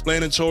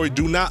self-explanatory.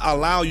 Do not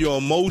allow your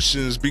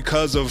emotions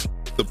because of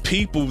the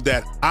people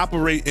that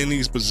operate in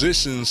these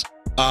positions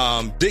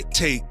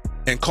dictate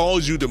and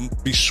cause you to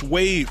be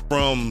swayed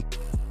from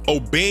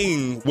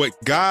obeying what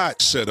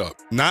God set up,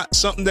 not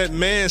something that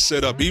man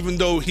set up. Even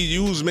though he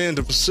used man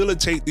to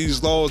facilitate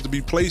these laws to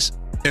be placed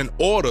in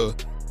order,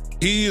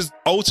 he is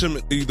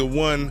ultimately the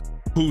one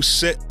who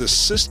set the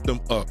system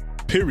up,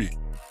 period.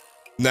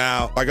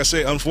 Now, like I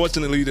said,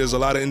 unfortunately, there's a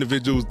lot of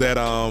individuals that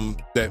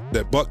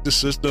buck the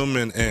system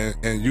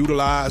and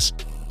utilize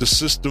the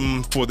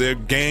system for their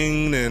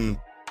gain and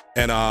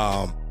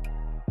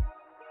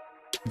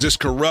just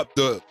corrupt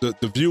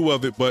the view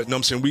of it. But you know what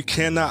I'm saying, we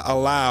cannot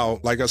allow,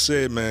 like I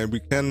said, man, we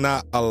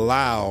cannot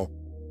allow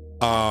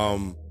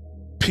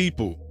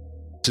people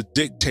to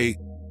dictate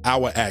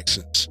our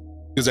actions.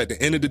 Because at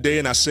the end of the day,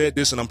 and I said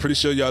this, and I'm pretty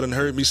sure y'all done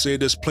heard me say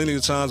this plenty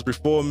of times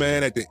before,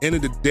 man, at the end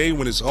of the day,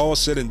 when it's all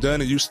said and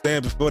done and you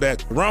stand before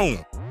that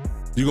throne,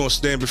 you're going to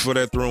stand before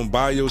that throne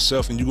by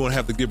yourself, and you're going to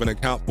have to give an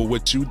account for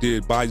what you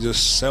did by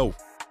yourself.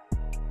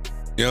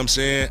 You know what I'm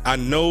saying? I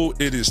know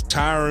it is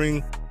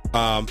tiring,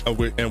 and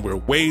we're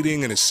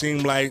waiting, and it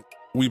seemed like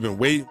we've been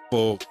waiting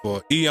for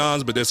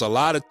eons, but there's a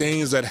lot of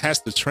things that has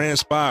to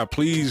transpire.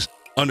 Please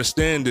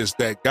understand this,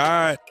 that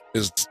God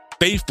is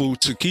faithful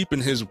to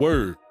keeping his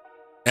word.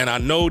 And I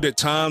know that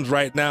times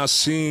right now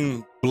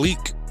seem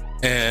bleak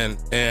and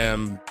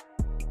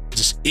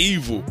just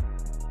evil,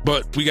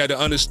 but we got to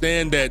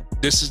understand that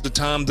this is the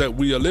time that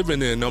we are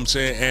living in, you know what I'm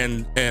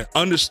saying? And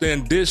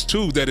understand this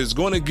too, that it's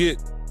going to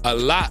get a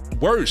lot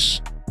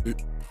worse,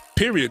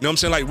 period. You know what I'm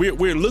saying? Like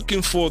we're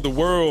looking for the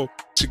world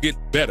to get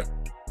better.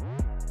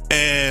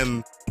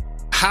 And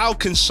how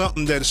can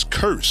something that is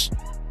cursed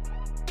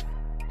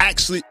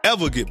actually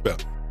ever get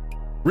better?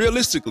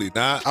 Realistically,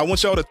 now I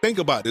want y'all to think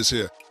about this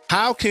here.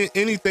 How can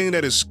anything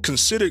that is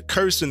considered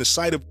cursed in the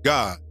sight of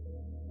God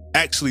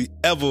actually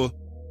ever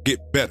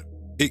get better?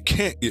 It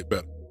can't get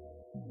better.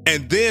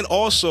 And then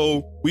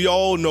also, we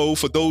all know,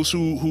 for those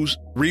who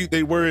read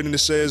their word, and it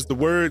says the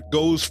word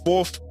goes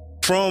forth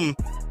from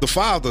the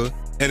Father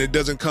and it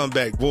doesn't come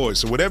back void.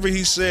 So whatever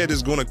he said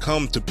is going to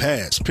come to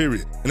pass,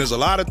 period. And there's a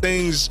lot of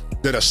things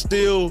that are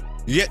still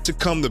yet to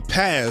come to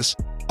pass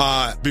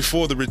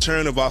before the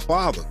return of our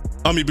Father.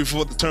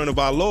 Before the return of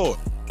our Lord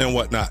and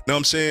whatnot. You know what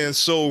I'm saying?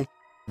 So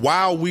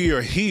while we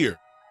are here,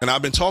 and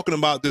I've been talking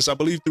about this, I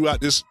believe throughout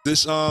this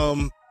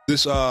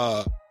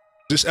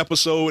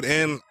episode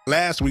and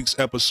last week's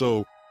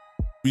episode,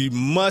 we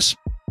must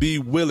be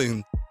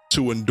willing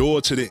to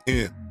endure to the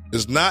end.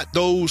 It's not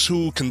those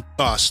who can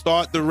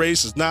start the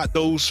race. It's not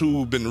those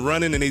who've been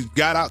running and they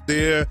got out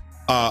there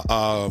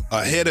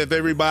ahead of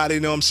everybody,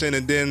 you know what I'm saying,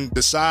 and then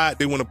decide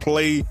they want to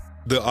play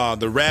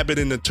the rabbit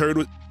and the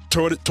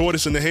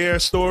tortoise and the hare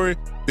story.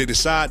 They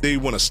decide they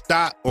want to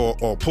stop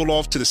or pull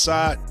off to the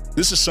side.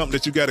 This is something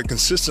that you got to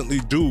consistently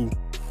do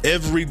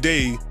every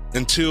day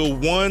until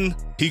one,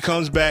 he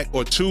comes back,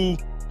 or two,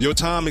 your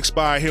time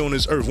expires here on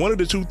this earth. One of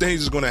the two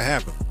things is going to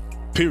happen,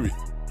 period.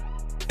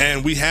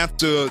 And we have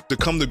to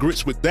come to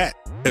grips with that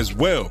as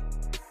well.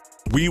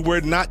 We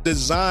were not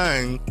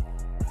designed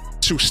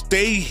to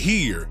stay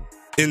here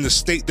in the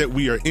state that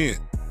we are in.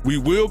 We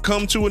will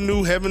come to a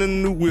new heaven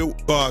and a new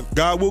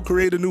God will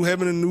create a new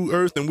heaven and a new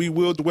earth, and we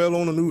will dwell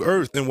on a new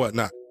earth and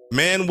whatnot.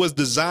 Man was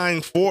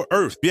designed for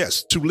earth,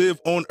 yes, to live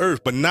on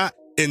earth, but not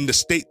in the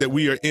state that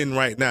we are in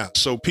right now.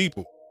 So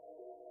people,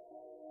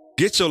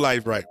 get your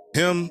life right with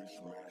him.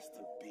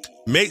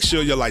 Make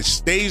sure your life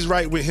stays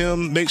right with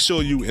him. Make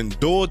sure you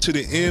endure to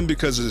the end,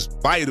 because it is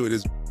vital. It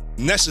is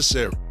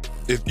necessary.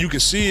 If you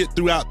can see it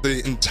throughout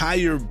the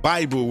entire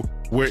Bible,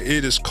 where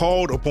it is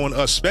called upon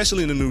us,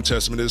 especially in the New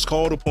Testament, it is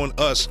called upon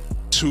us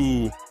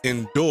to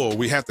endure.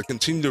 We have to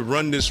continue to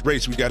run this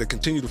race. We got to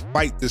continue to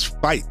fight this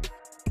fight.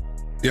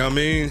 You know what I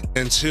mean?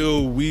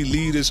 Until we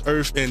leave this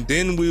earth, and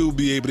then we'll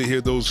be able to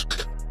hear those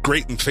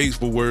great and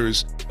faithful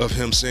words of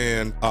him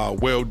saying,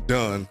 well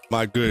done,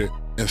 my good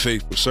and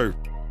faithful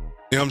servant.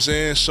 You know what I'm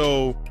saying?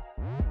 So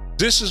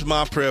this is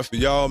my prayer for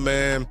y'all,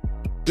 man.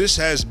 This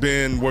has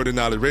been Word of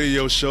Knowledge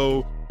Radio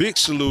Show. Big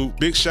salute,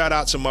 big shout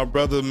out to my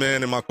brother,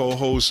 man, and my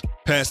co-host,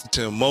 Pastor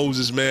Tim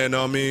Moses, man.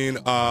 Know what I mean?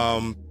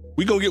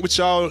 We gonna get with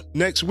y'all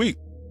next week.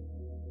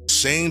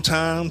 Same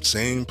time,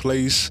 same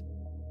place,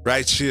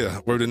 right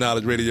here, Word of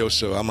Knowledge Radio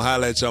Show. I'm gonna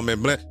holler at y'all,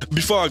 man.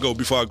 Before I go,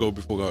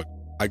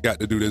 I got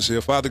to do this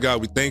here. Father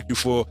God, we thank you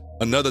for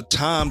another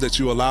time that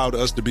you allowed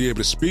us to be able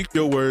to speak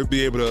your word,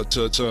 be able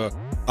to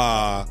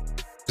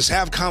just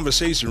have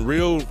conversation,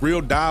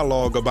 real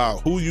dialogue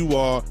about who you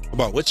are,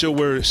 about what your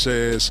word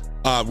says.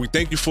 We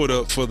thank you for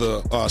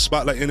the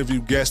spotlight interview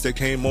guest that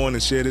came on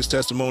and shared his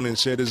testimony and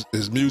shared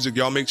his music.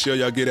 Y'all make sure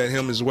y'all get at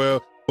him as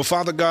well. But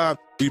Father God,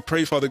 we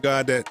pray, Father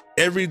God, that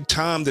every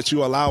time that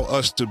you allow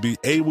us to be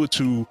able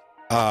to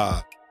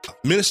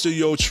minister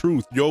your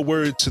truth, your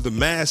word to the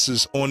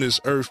masses on this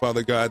earth,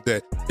 Father God,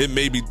 that it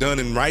may be done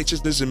in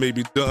righteousness, it may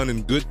be done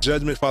in good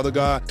judgment, Father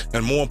God,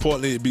 and more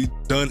importantly, it be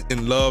done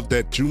in love,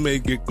 that you may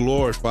get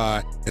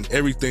glorified in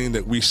everything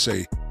that we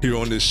say here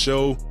on this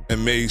show,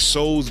 and may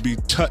souls be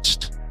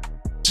touched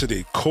to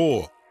their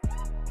core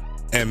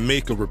and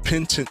make a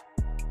repentant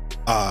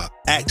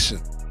action,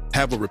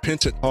 have a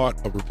repentant heart,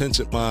 a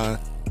repentant mind,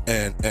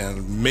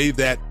 and may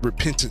that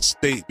repentant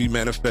state be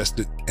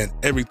manifested in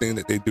everything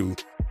that they do,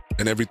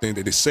 and everything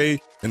that they say,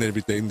 and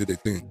everything that they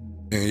think.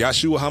 In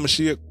Yahshua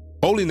HaMashiach,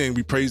 holy name,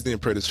 we praise thee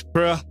and pray this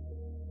prayer.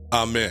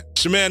 Amen.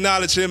 It's your man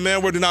Knowledge here,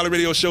 man. Word of Knowledge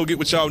Radio Show. Get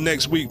with y'all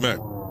next week, man.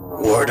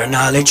 Word of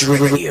Knowledge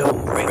Radio.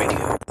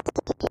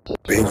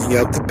 Banging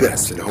out the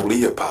best in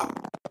holy hip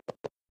hop.